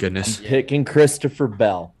 Oh, thank goodness. I'm picking Christopher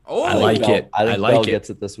Bell. Oh, I like it. I think Bell gets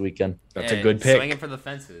it this weekend. That's a good pick. Swinging for the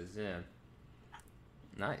fences, yeah.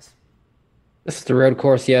 Nice. This is the road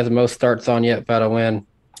course he has the most starts on yet without a win.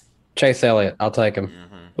 Chase Elliott. I'll take him.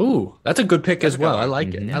 Mm-hmm. Ooh, that's a good pick as well. I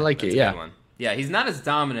like it. I like it, yeah. Yeah, he's not as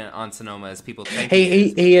dominant on Sonoma as people think.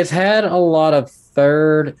 He has had a lot of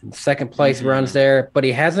 3rd and 2nd place runs there, but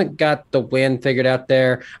he hasn't got the win figured out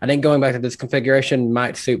there. I think going back to this configuration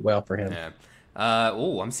might suit well for him. Yeah.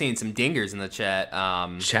 I'm seeing some dingers in the chat.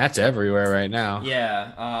 Chat's everywhere right now.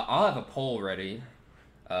 Yeah, I'll have a poll ready.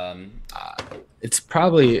 It's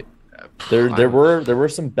probably there were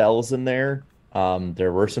some Bells in there.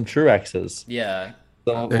 There were some Truexes. Yeah.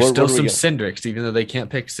 So there's still some Cindrics, even though they can't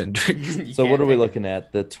pick Cindrics. So what are we looking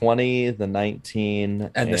at? The 20, the 19,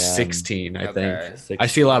 and the 16, I think. 16. I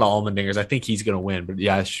see a lot of Allmendingers. I think he's going to win, but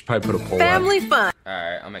yeah, I should probably put a poll Family fun. All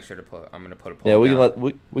right, I'll make sure to put. I'm going to put a poll. Yeah, we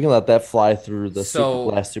down. can let that fly through the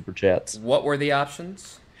last super chats. What were the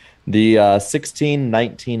options? The 16,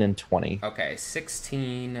 19, and 20. Okay,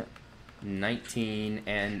 16, 19,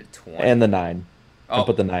 and 20. And the 9. Oh. I'll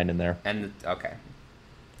put the 9 in there. Okay.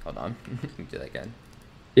 Hold on. Let me do that again.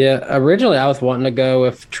 Yeah, originally I was wanting to go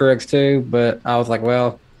with Truex too, but I was like,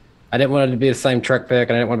 well, I didn't want it to be the same truck pick,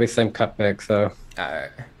 and I didn't want to be the same cut pick, so. All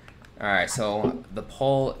right. So the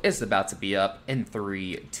poll is about to be up in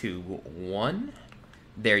 3, 2, 1.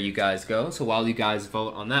 There you guys go. So while you guys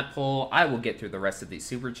vote on that poll, I will get through the rest of these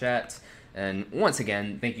super chats. And once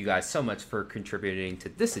again, thank you guys so much for contributing to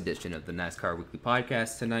this edition of the NASCAR Weekly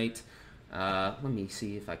Podcast tonight. Let me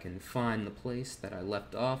see if I can find the place that I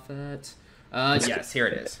left off at. Yes, here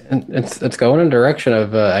it is. It's going in the direction of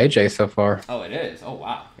AJ so far. Oh, it is. Oh,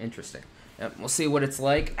 wow. Interesting. Yep, we'll see what it's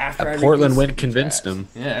like after I read Portland these win super convinced chats. him.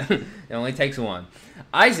 Yeah, it only takes one.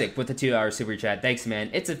 Isaac with the 2-hour super chat. Thanks, man.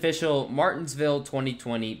 It's official. Martinsville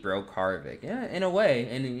 2020 broke Harvick. Yeah, in a way.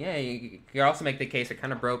 And yeah, you can also make the case it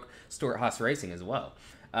kind of broke Stewart-Haas Racing as well.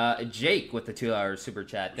 Jake with the 2-hour super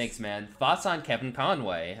chat. Thanks, man. Thoughts on Kevin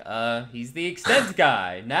Conway? He's the extends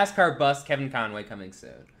guy. NASCAR bust Kevin Conway coming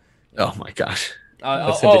soon. Oh my gosh.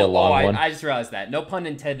 That's gonna be a long one. I just realized that. No pun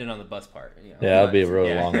intended on the bus part. Yeah, that'll be a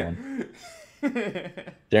really long one.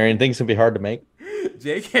 Darian, things can be hard to make.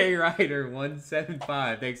 JK Ryder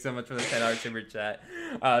 175. Thanks so much for the $10 super chat.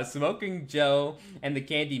 Smoking Joe and the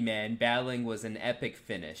Candyman battling was an epic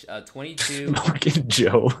finish. 22. Smoking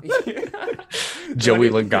Joe. Joey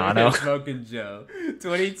Logano. Smoking Joe.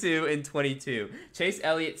 22 and 22. Chase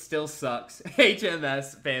Elliott still sucks.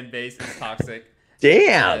 HMS fan base is toxic.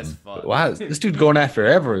 Damn. Wow, this dude going after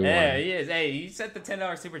everyone. Yeah, he is. Hey, he sent the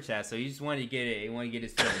 $10 super chat, so he just wanted to get it. He wanted to get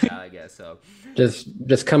his feelings out, I guess. So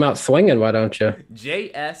just come out swinging, why don't you?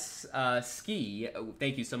 JS Ski,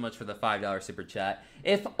 thank you so much for the $5 super chat.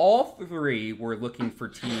 If all three were looking for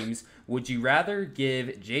teams, would you rather give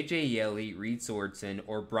JJ Yeley, Reed Sorensen,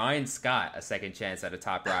 or Brian Scott a second chance at a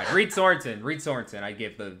top ride? Reed Sorensen. I'd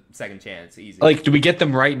give the second chance easy. Like, do we get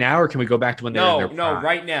them right now, or can we go back to when they were in their prime?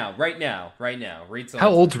 right now. Reed Sorensen. How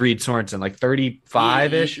old's Reed Sorensen? Like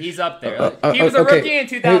 35-ish? He's up there. He was a rookie in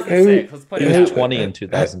 2006. Let's put it He was 20 in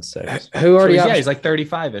 2006. Who already? Yeah, he's like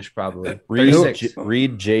 35-ish probably. Reed,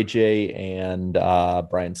 JJ, and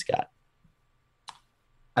Brian Scott.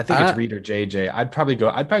 I think it's Reed or JJ. I'd probably go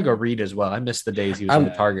Reed as well. I miss the days he was in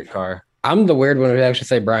the Target car. I'm the weird one who actually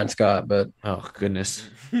say Brian Scott, but oh goodness.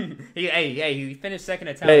 he finished second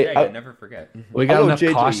at Talladega. Never forget. We got enough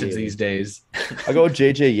cautions these days. I'll go with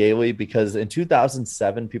JJ Yeley because in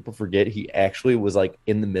 2007, people forget he actually was like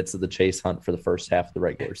in the midst of the chase hunt for the first half of the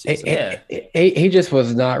regular season. He just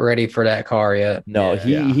was not ready for that car yet. No,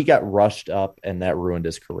 he got rushed up and that ruined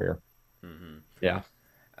his career. Mm-hmm. Yeah.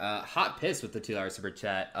 Hot Piss with the $2 super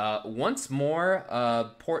chat. Once more,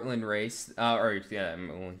 Portland race.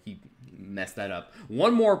 He messed that up.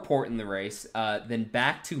 One more Portland race, then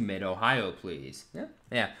back to Mid-Ohio, please.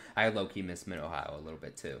 Yeah. I low-key miss Mid-Ohio a little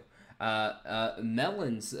bit, too.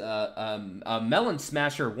 Melon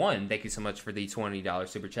Smasher 1, thank you so much for the $20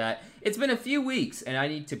 super chat. It's been a few weeks, and I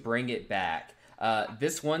need to bring it back.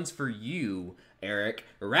 This one's for you, Eric.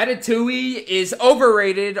 Ratatouille is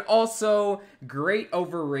overrated. Also, great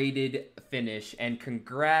overrated finish. And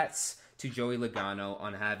congrats to Joey Logano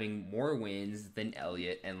on having more wins than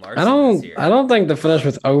Elliott and Larson this year. I don't think the finish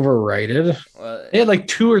was overrated. They had like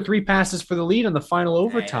 2 or 3 passes for the lead in the final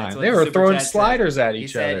overtime. They were throwing sliders at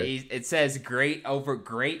each other. It says great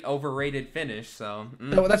overrated finish. So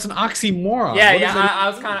that's an oxymoron. Yeah. I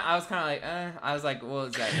was kind of like, what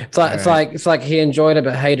was that? It's like he enjoyed it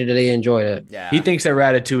but hated it. He enjoyed it. Yeah. He thinks that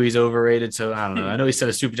Ratatouille's overrated. So I don't know. I know he said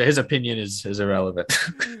a super chat. His opinion is irrelevant.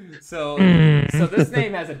 So this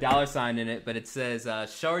name has a $sign in it, but it says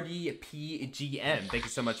Shardy PGM. Thank you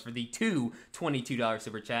so much for the $22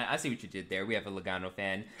 super chat. I see what you did there. We have a Logano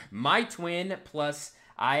fan. My twin plus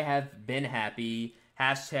I have been happy.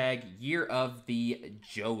 Hashtag year of the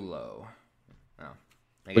Jolo.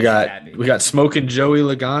 We got Smoking Joey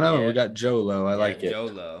Logano and we got Jolo. I like it.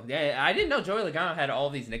 Jolo. Yeah, I didn't know Joey Logano had all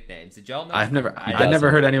these nicknames. Did y'all know? I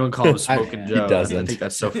never heard anyone call him Smoking Joe. He doesn't. I think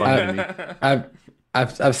that's so funny to me.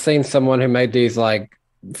 I've seen someone who made these like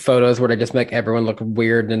photos where they just make everyone look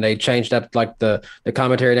weird and they changed up like the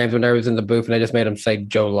commentary names when they was in the booth and they just made him say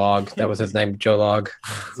Joe Log. That was his name, Joe Log.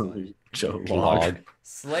 Joe Log.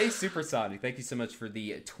 Slay Supersonic, thank you so much for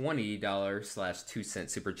the $20/2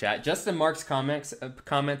 super chat. Justin Mark's comments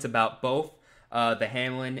about both the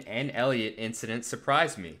Hamlin and Elliott incident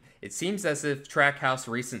surprised me. It seems as if Trackhouse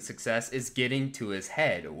recent success is getting to his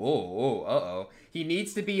head. Whoa, he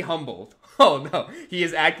needs to be humbled. Oh no, he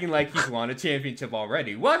is acting like he's won a championship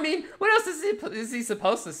already. Well, I mean, what else is he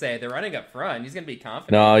supposed to say? They're running up front. He's gonna be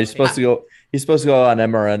confident. No, he's supposed to go. He's supposed to go on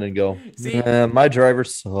MRN and go. My driver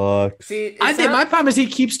sucks. I think my problem is he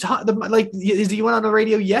keeps talking. Like he went on the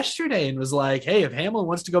radio yesterday and was like, "Hey, if Hamlin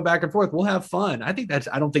wants to go back and forth, we'll have fun." I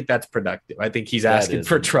don't think that's productive. I think he's asking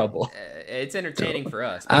for trouble. It's entertaining for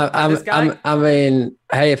us. I mean,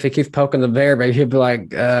 hey, if he keeps poking the bear, maybe he'll be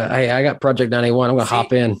like, "Hey, I got Project 91. I'm gonna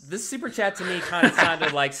hop in." This super chat to me kind of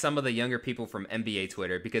sounded like some of the younger people from NBA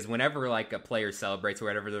Twitter, because whenever like a player celebrates or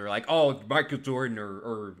whatever, they're like, "Oh, Michael Jordan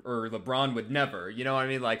or LeBron would never," you know what I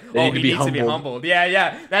mean? Like, he needs to be humbled.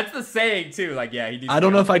 Yeah, that's the saying too. Like, yeah, he needs. I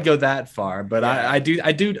don't know if I'd go that far, but yeah. I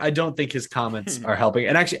don't think his comments are helping.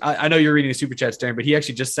 And actually, I know you're reading a super chat, Darren, but he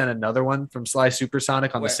actually just sent another one from Sly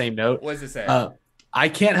Supersonic on the same note. What does it say? I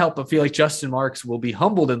can't help but feel like Justin Marks will be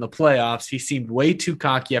humbled in the playoffs. He seemed way too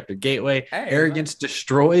cocky after Gateway. Arrogance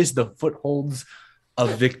destroys the footholds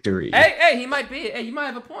of victory. Hey, he might be. Hey, you might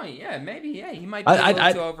have a point. Yeah, maybe. Yeah, he might be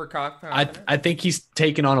too overcocked. I think he's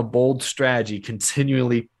taken on a bold strategy,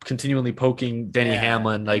 continually poking Denny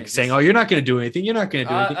Hamlin, like saying, "Oh, you're not going to do anything. You're not going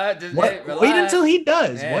to do anything." Wait until he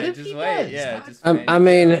does. What if he does? I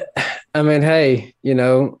mean, I mean, hey,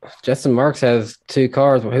 Justin Marks has 2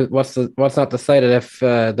 cars. What's not to say that if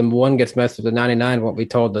the one gets messed with the 99, won't be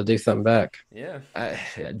told to do something back? Yeah.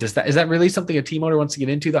 Is that really something a team owner wants to get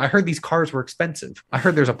into? Though I heard these cars were expensive. I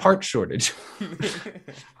heard there's a part shortage.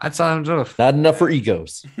 That sounds rough. Not enough for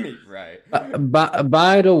egos. Right.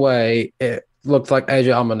 By the way, it looks like AJ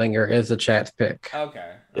Allmendinger is the chat's pick.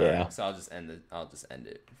 Okay. Yeah. Right. So I'll just end it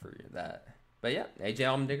for that. But yeah, AJ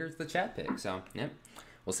Allmendinger is the chat pick. So yeah.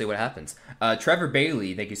 We'll see what happens. Trevor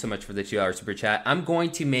Bailey, thank you so much for the $2 super chat. I'm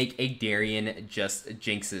going to make a Darian Just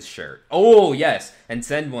Jinxes shirt. Oh, yes. And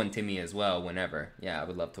send one to me as well whenever. Yeah, I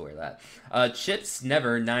would love to wear that. Chips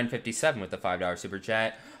Never 957 with the $5 super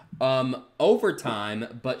chat.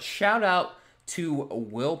 Overtime, but shout out to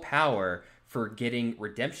Will Power for getting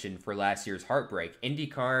redemption for last year's heartbreak.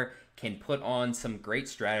 IndyCar can put on some great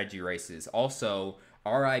strategy races. Also,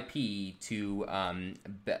 RIP to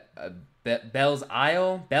Bell's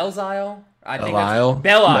Isle. I think Belle Isle.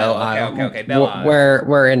 Belle Isle. Okay. Belle Isle. Where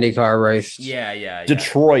IndyCar raced. Yeah.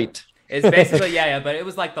 Detroit. It's basically but it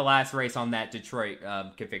was like the last race on that Detroit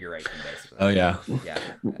configuration, basically. Oh yeah. Yeah.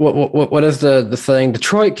 What is the saying?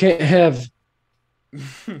 Detroit can't have.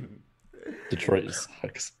 Detroit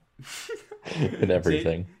sucks. And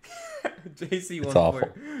everything.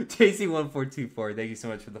 JC1424, thank you so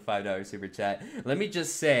much for the $5 super chat. Let me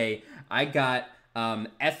just say, I got an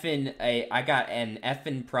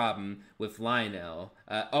effing problem with Lionel.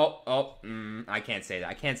 I can't say that.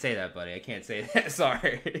 I can't say that, buddy. I can't say that.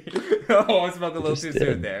 Sorry. I spoke a little too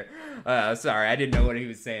soon there. Sorry, I didn't know what he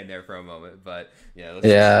was saying there for a moment, but we'll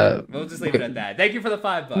just leave it at that. Thank you for the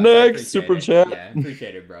 $5. Next super chat. Yeah,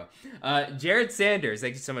 appreciate it, bro. Jared Sanders,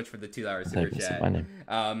 thank you so much for the $2 super chat.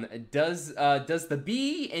 Does the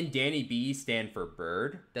B in Danny B stand for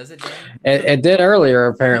bird? Does it, Dan? It did earlier,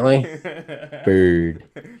 apparently. Bird.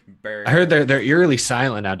 Bird. I heard they're eerily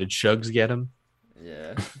silent now. Did Shugs get him?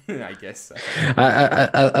 Yeah, I guess so.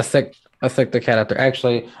 I stick the cat out there.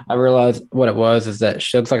 Actually, I realized what it was is that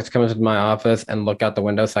Shugs likes to come into my office and look out the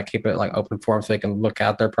window, so I keep it like open for him so he can look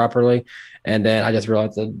out there properly. And then I just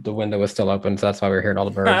realized that the window was still open, so that's why we were hearing all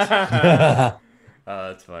the birds. Oh,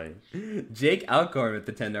 that's funny. Jake Alcorn with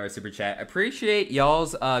the $10 super chat. Appreciate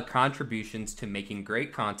y'all's contributions to making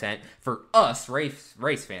great content for us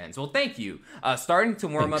race fans. Well, thank you. Starting to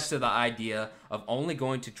warm up to the idea of only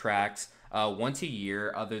going to tracks once a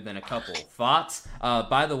year other than a couple. Thoughts?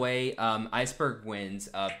 By the way, Iceberg wins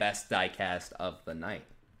best diecast of the night.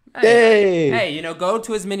 Hey, go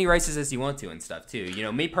to as many races as you want to and stuff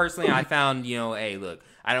too. Me personally, I found, hey, look,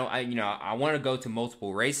 I want to go to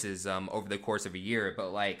multiple races over the course of a year,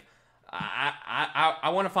 but like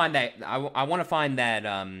I want to find that I want to find that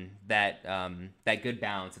that good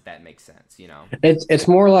balance, if that makes sense. It's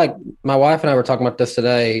more like my wife and I were talking about this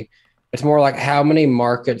today. It's more like how many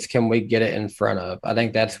markets can we get it in front of? I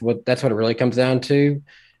think that's what it really comes down to.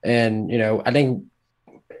 And I think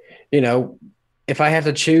if I have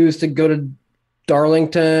to choose to go to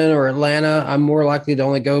Darlington or Atlanta, I'm more likely to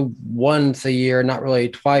only go once a year, not really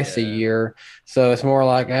twice a year. So it's more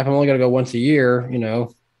like if I'm only going to go once a year,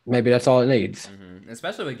 maybe that's all it needs. Mm-hmm.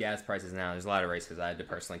 Especially with gas prices now, there's a lot of races I had to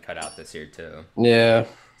personally cut out this year too. Yeah.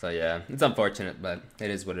 So yeah, it's unfortunate, but it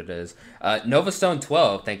is what it is.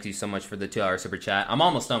 NovaStone12, thank you so much for the $2 super chat. I'm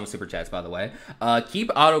almost done with super chats, by the way. Keep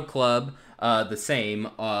Auto Club the same,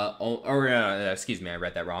 excuse me, I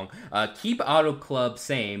read that wrong. Keep Auto Club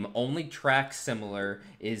same, only track similar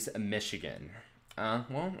is Michigan.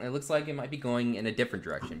 Well, it looks like it might be going in a different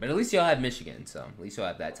direction, but at least you'll have Michigan, so at least you'll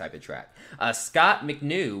have that type of track. Scott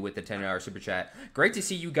McNew with the $10 super chat. Great to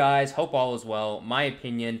see you guys. Hope all is well. My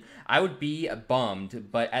opinion, I would be bummed,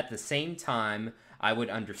 but at the same time, I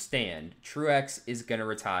would understand. Truex is going to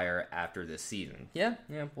retire after this season. Yeah,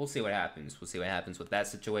 we'll see what happens. We'll see what happens with that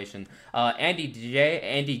situation. Andy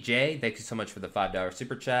J, thank you so much for the $5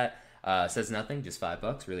 super chat. Says nothing, just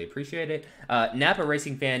 $5. Really appreciate it. Napa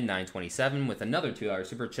Racing Fan 927 with another $2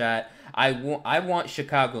 super chat. I want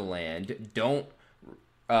Chicagoland. Don't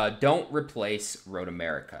replace Road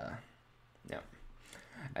America. No.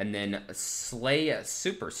 And then Slay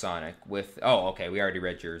Supersonic with we already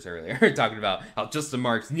read yours earlier, talking about how Justin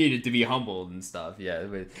Marks needed to be humbled and stuff. Yeah,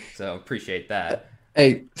 so appreciate that.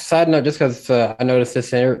 Hey, side note, just because I noticed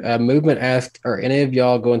this here, Movement asked, are any of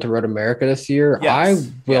y'all going to Road America this year? Yes. I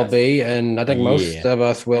will be, and I think most of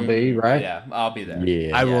us will be, right? Yeah, I'll be there.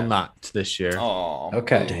 Yeah, I will not this year. Oh,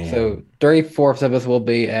 okay. Damn. So 3/4 of us will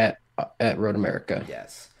be at Road America.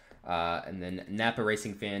 Yes. And then Napa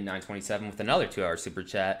Racing Fan 927 with another $2 super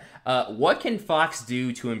chat. What can Fox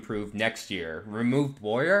do to improve next year? Remove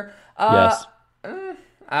Boyer? Yes.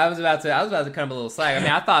 I was about to cut him a little slack. I mean,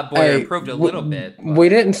 I thought Boyer improved a little bit. But. We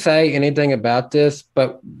didn't say anything about this,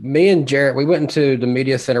 but me and Jarrett, we went into the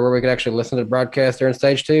media center where we could actually listen to the broadcast during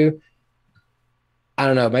stage 2. I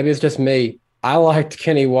don't know. Maybe it's just me. I liked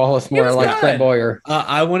Kenny Wallace more. I liked Clint Boyer.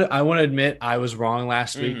 I want to admit I was wrong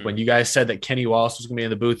last week when you guys said that Kenny Wallace was going to be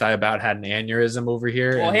in the booth. I about had an aneurysm over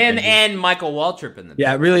here. Well, and Michael Waltrip in the booth.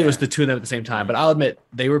 Yeah, really, it was the two of them at the same time. But I'll admit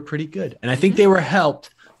they were pretty good, and I think they were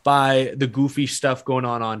helped by the goofy stuff going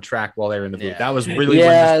on track while they were in the booth. That was really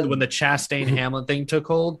when the Chastain Hamlin thing took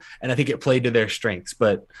hold, and I think it played to their strengths.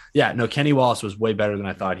 But yeah, no, Kenny Wallace was way better than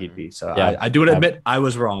I thought he'd be. So I do admit I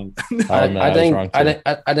was wrong. I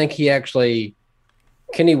think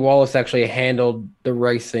Kenny Wallace actually handled the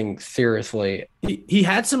racing seriously. He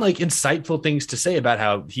had some like insightful things to say about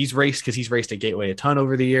how he's raced, because he's raced at Gateway a ton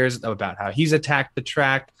over the years, about how he's attacked the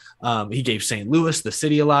track. He gave St. Louis, the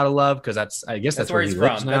city, a lot of love, because that's where he's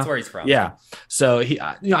from. That's where he's from. Yeah. So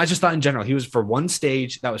I just thought in general he was, for one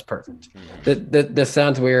stage, that was perfect. This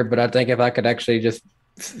sounds weird, but I think if I could actually just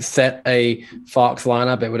set a Fox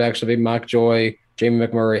lineup, it would actually be Mike Joy, Jamie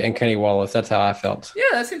McMurray, and Kenny Wallace. That's how I felt. Yeah,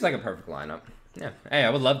 that seems like a perfect lineup. Yeah. Hey, I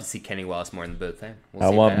would love to see Kenny Wallace more in the booth. Hey, I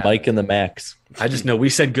want Mike and the Max. I just know we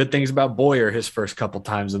said good things about Boyer his first couple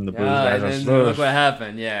times in the booth. Look what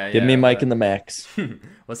happened. Yeah. Give me Mike and the Max.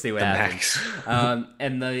 We'll see what happens.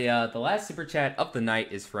 And the last super chat of the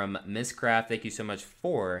night is from Miss Craft. Thank you so much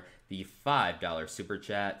for the $5 super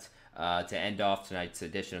chat. To end off tonight's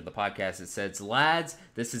edition of the podcast, it says, "Lads,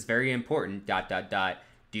 this is very important. ...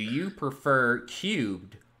 Do you prefer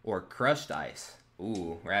cubed or crushed ice?"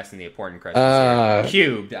 Ooh, we're asking the important questions here.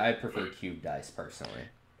 Cubed. I prefer cubed ice personally.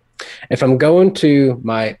 If I'm going to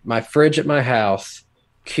my fridge at my house,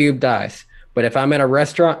 cubed ice. But if I'm at a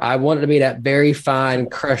restaurant, I want it to be that very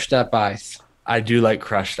fine crushed up ice. I do like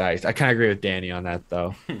crushed ice. I kind of agree with Danny on that,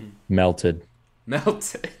 though. Melted. Do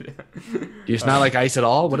you just not like ice at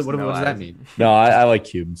all? What does that mean? No, I like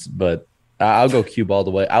cubes, but I'll go cube all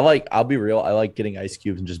the way. I'll be real. I like getting ice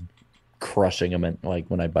cubes and just crushing them and like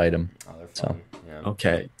when I bite them. Oh, they're fun. Yeah.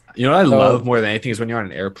 Okay. You know what I love more than anything is when you're on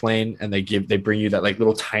an airplane and they bring you that like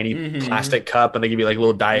little tiny plastic cup and they give you like a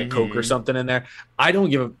little Diet Coke or something in there. I don't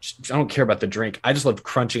care about the drink. I just love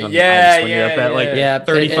crunching on the ice when you're up at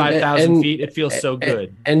 35,000 feet. It feels so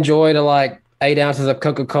good. Enjoy to like 8 ounces of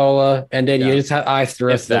Coca-Cola, and then you just have ice the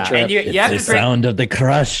rest of the trip. And you have the sound of the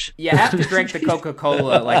crush. You have to drink the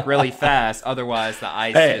Coca-Cola like really fast, otherwise the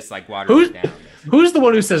ice just like waters down. Who's the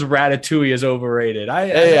one who says Ratatouille is overrated? I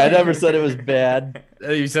never said it was bad.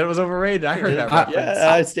 You said it was overrated. I heard that reference.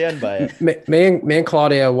 I stand by it. Me and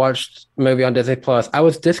Claudia watched a movie on Disney Plus. I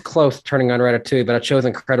was this close to turning on Ratatouille, but I chose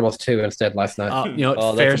Incredibles 2 instead last night.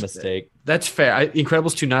 That's a mistake. That's fair.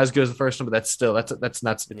 Incredibles 2 not as good as the first one, but that's still that's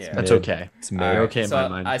okay. It's okay in my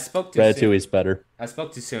mind. I spoke to Ratatouille is better. I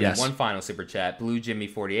spoke too soon. Yes. One final super chat. Blue Jimmy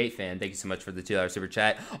 48 fan. Thank you so much for the $2 super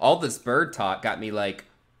chat. All this bird talk got me like.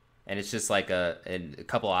 And it's just like a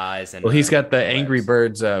couple eyes. And he's got the Angry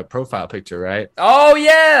Birds profile picture, right? Oh,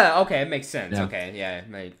 yeah. Okay, it makes sense. Yeah. Okay,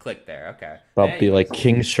 yeah. Click there. Okay. I'll be like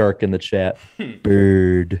King Shark in the chat.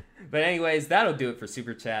 Bird. But anyways, that'll do it for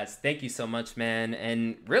Super Chats. Thank you so much, man.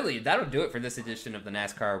 And really, that'll do it for this edition of the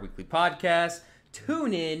NASCAR Weekly Podcast.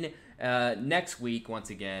 Tune in next week, once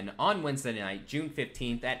again, on Wednesday night, June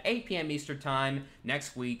 15th at 8 p.m. Eastern Time.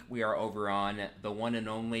 Next week, we are over on the one and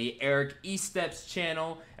only Eric Estep's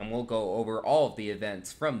channel, and we'll go over all of the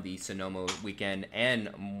events from the Sonoma weekend and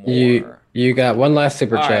more. You got one last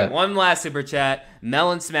super chat. Right, one last super chat.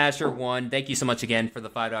 Melon Smasher 1. Thank you so much again for the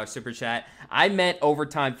 $5 super chat. I meant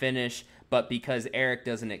overtime finish, but because Eric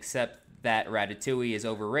doesn't accept that Ratatouille is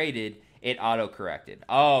overrated, it auto-corrected.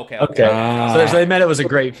 Oh, okay. So they meant it was a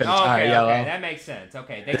great finish. Okay, that makes sense.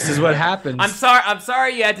 Okay, this is what happens. I'm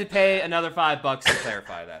sorry you had to pay another $5 to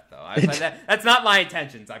clarify that, though. That's not my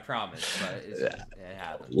intentions, I promise. But it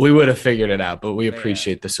happens. We would have figured it out, but we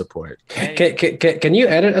appreciate the support. Can you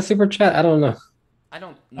edit a super chat? I don't know. I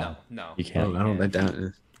don't. No. You can't. I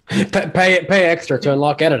don't. Pay extra to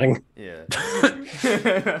unlock editing. Yeah.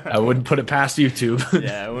 I wouldn't put it past YouTube.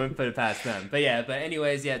 Yeah, I wouldn't put it past them. But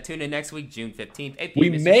anyways, tune in next week, June 15th. We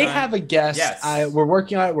may have a guest. Yes. We're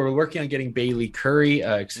working on it. We're working on getting Bailey Curry,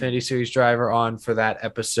 Xfinity Series driver, on for that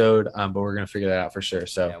episode. But we're gonna figure that out for sure.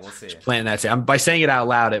 So we'll see. Just plan that. By saying it out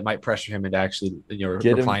loud, it might pressure him into actually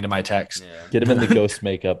replying to my text. Yeah. Get him in the ghost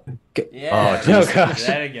makeup. Yeah. Oh gosh.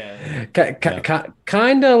 That again.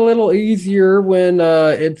 Kind of a little easier when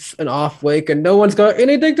it's an off week and no one's got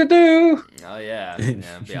anything to do. Oh yeah,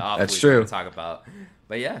 that's true. To talk about,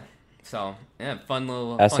 but yeah. So Yeah, fun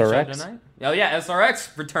show SRX. tonight. Oh yeah,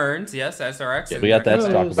 SRX returns. Yes, SRX. Yeah, we got that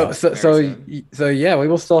to talk about. So yeah, we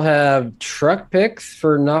will still have truck picks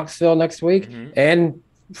for Knoxville next week, and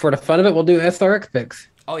for the fun of it, we'll do SRX picks.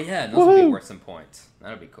 Oh yeah, and those will be worth some points.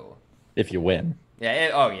 That'll be cool. If you win.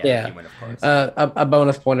 Yeah. If you win, of course. A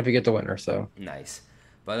bonus point if you get the winner. So nice.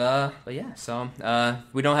 But yeah. So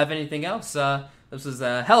we don't have anything else. This was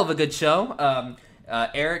a hell of a good show.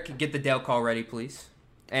 Eric, get the Dale call ready, please.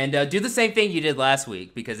 And do the same thing you did last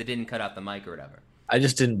week because it didn't cut out the mic or whatever. I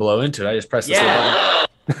just didn't blow into it. I just pressed the No,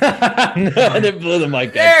 I didn't blow the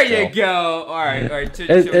mic. There you go. All right. Should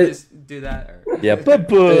we just do that? Or? Yeah.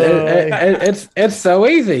 It's so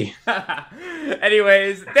easy.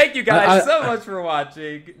 Anyways, thank you guys so much for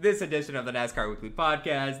watching this edition of the NASCAR Weekly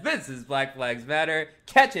Podcast. This is Black Flags Matter.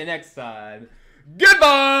 Catch you next time. Goodbye.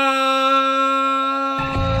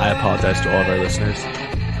 I apologize to all of our listeners.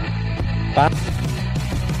 Bye.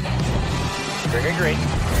 Green.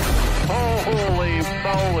 Holy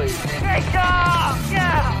moly. Take off!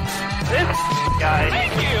 Yeah! This guy.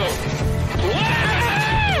 Thank you!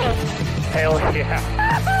 Wow! Hell yeah.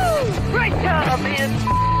 Woo-hoo! Great job, man!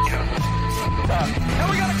 Now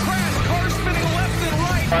we got a crash. Car spinning left and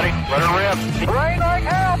right. Buddy, let her rip. Rain like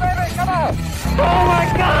hell, baby! Come on! Oh my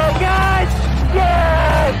God, guys!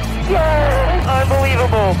 Yes! Yes!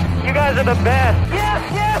 Unbelievable! You guys are the best! Yes!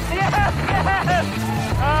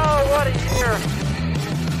 Oh, what a year!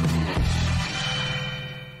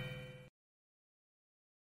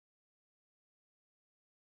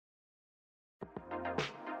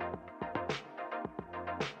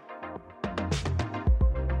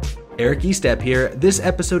 Eric Estep here. This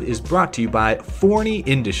episode is brought to you by Forney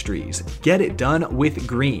Industries. Get it done with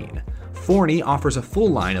green. Forney offers a full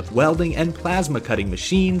line of welding and plasma cutting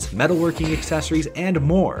machines, metalworking accessories, and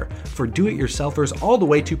more. For do-it-yourselfers all the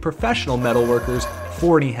way to professional metalworkers,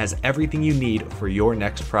 Forney has everything you need for your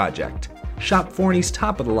next project. Shop Forney's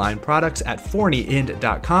top-of-the-line products at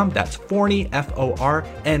forneyInd.com. That's Forney,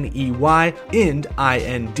 F-O-R-N-E-Y, Ind,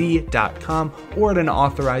 I-N-D.com, or at an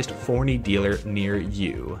authorized Forney dealer near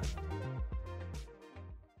you.